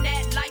 thinking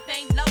that life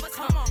ain't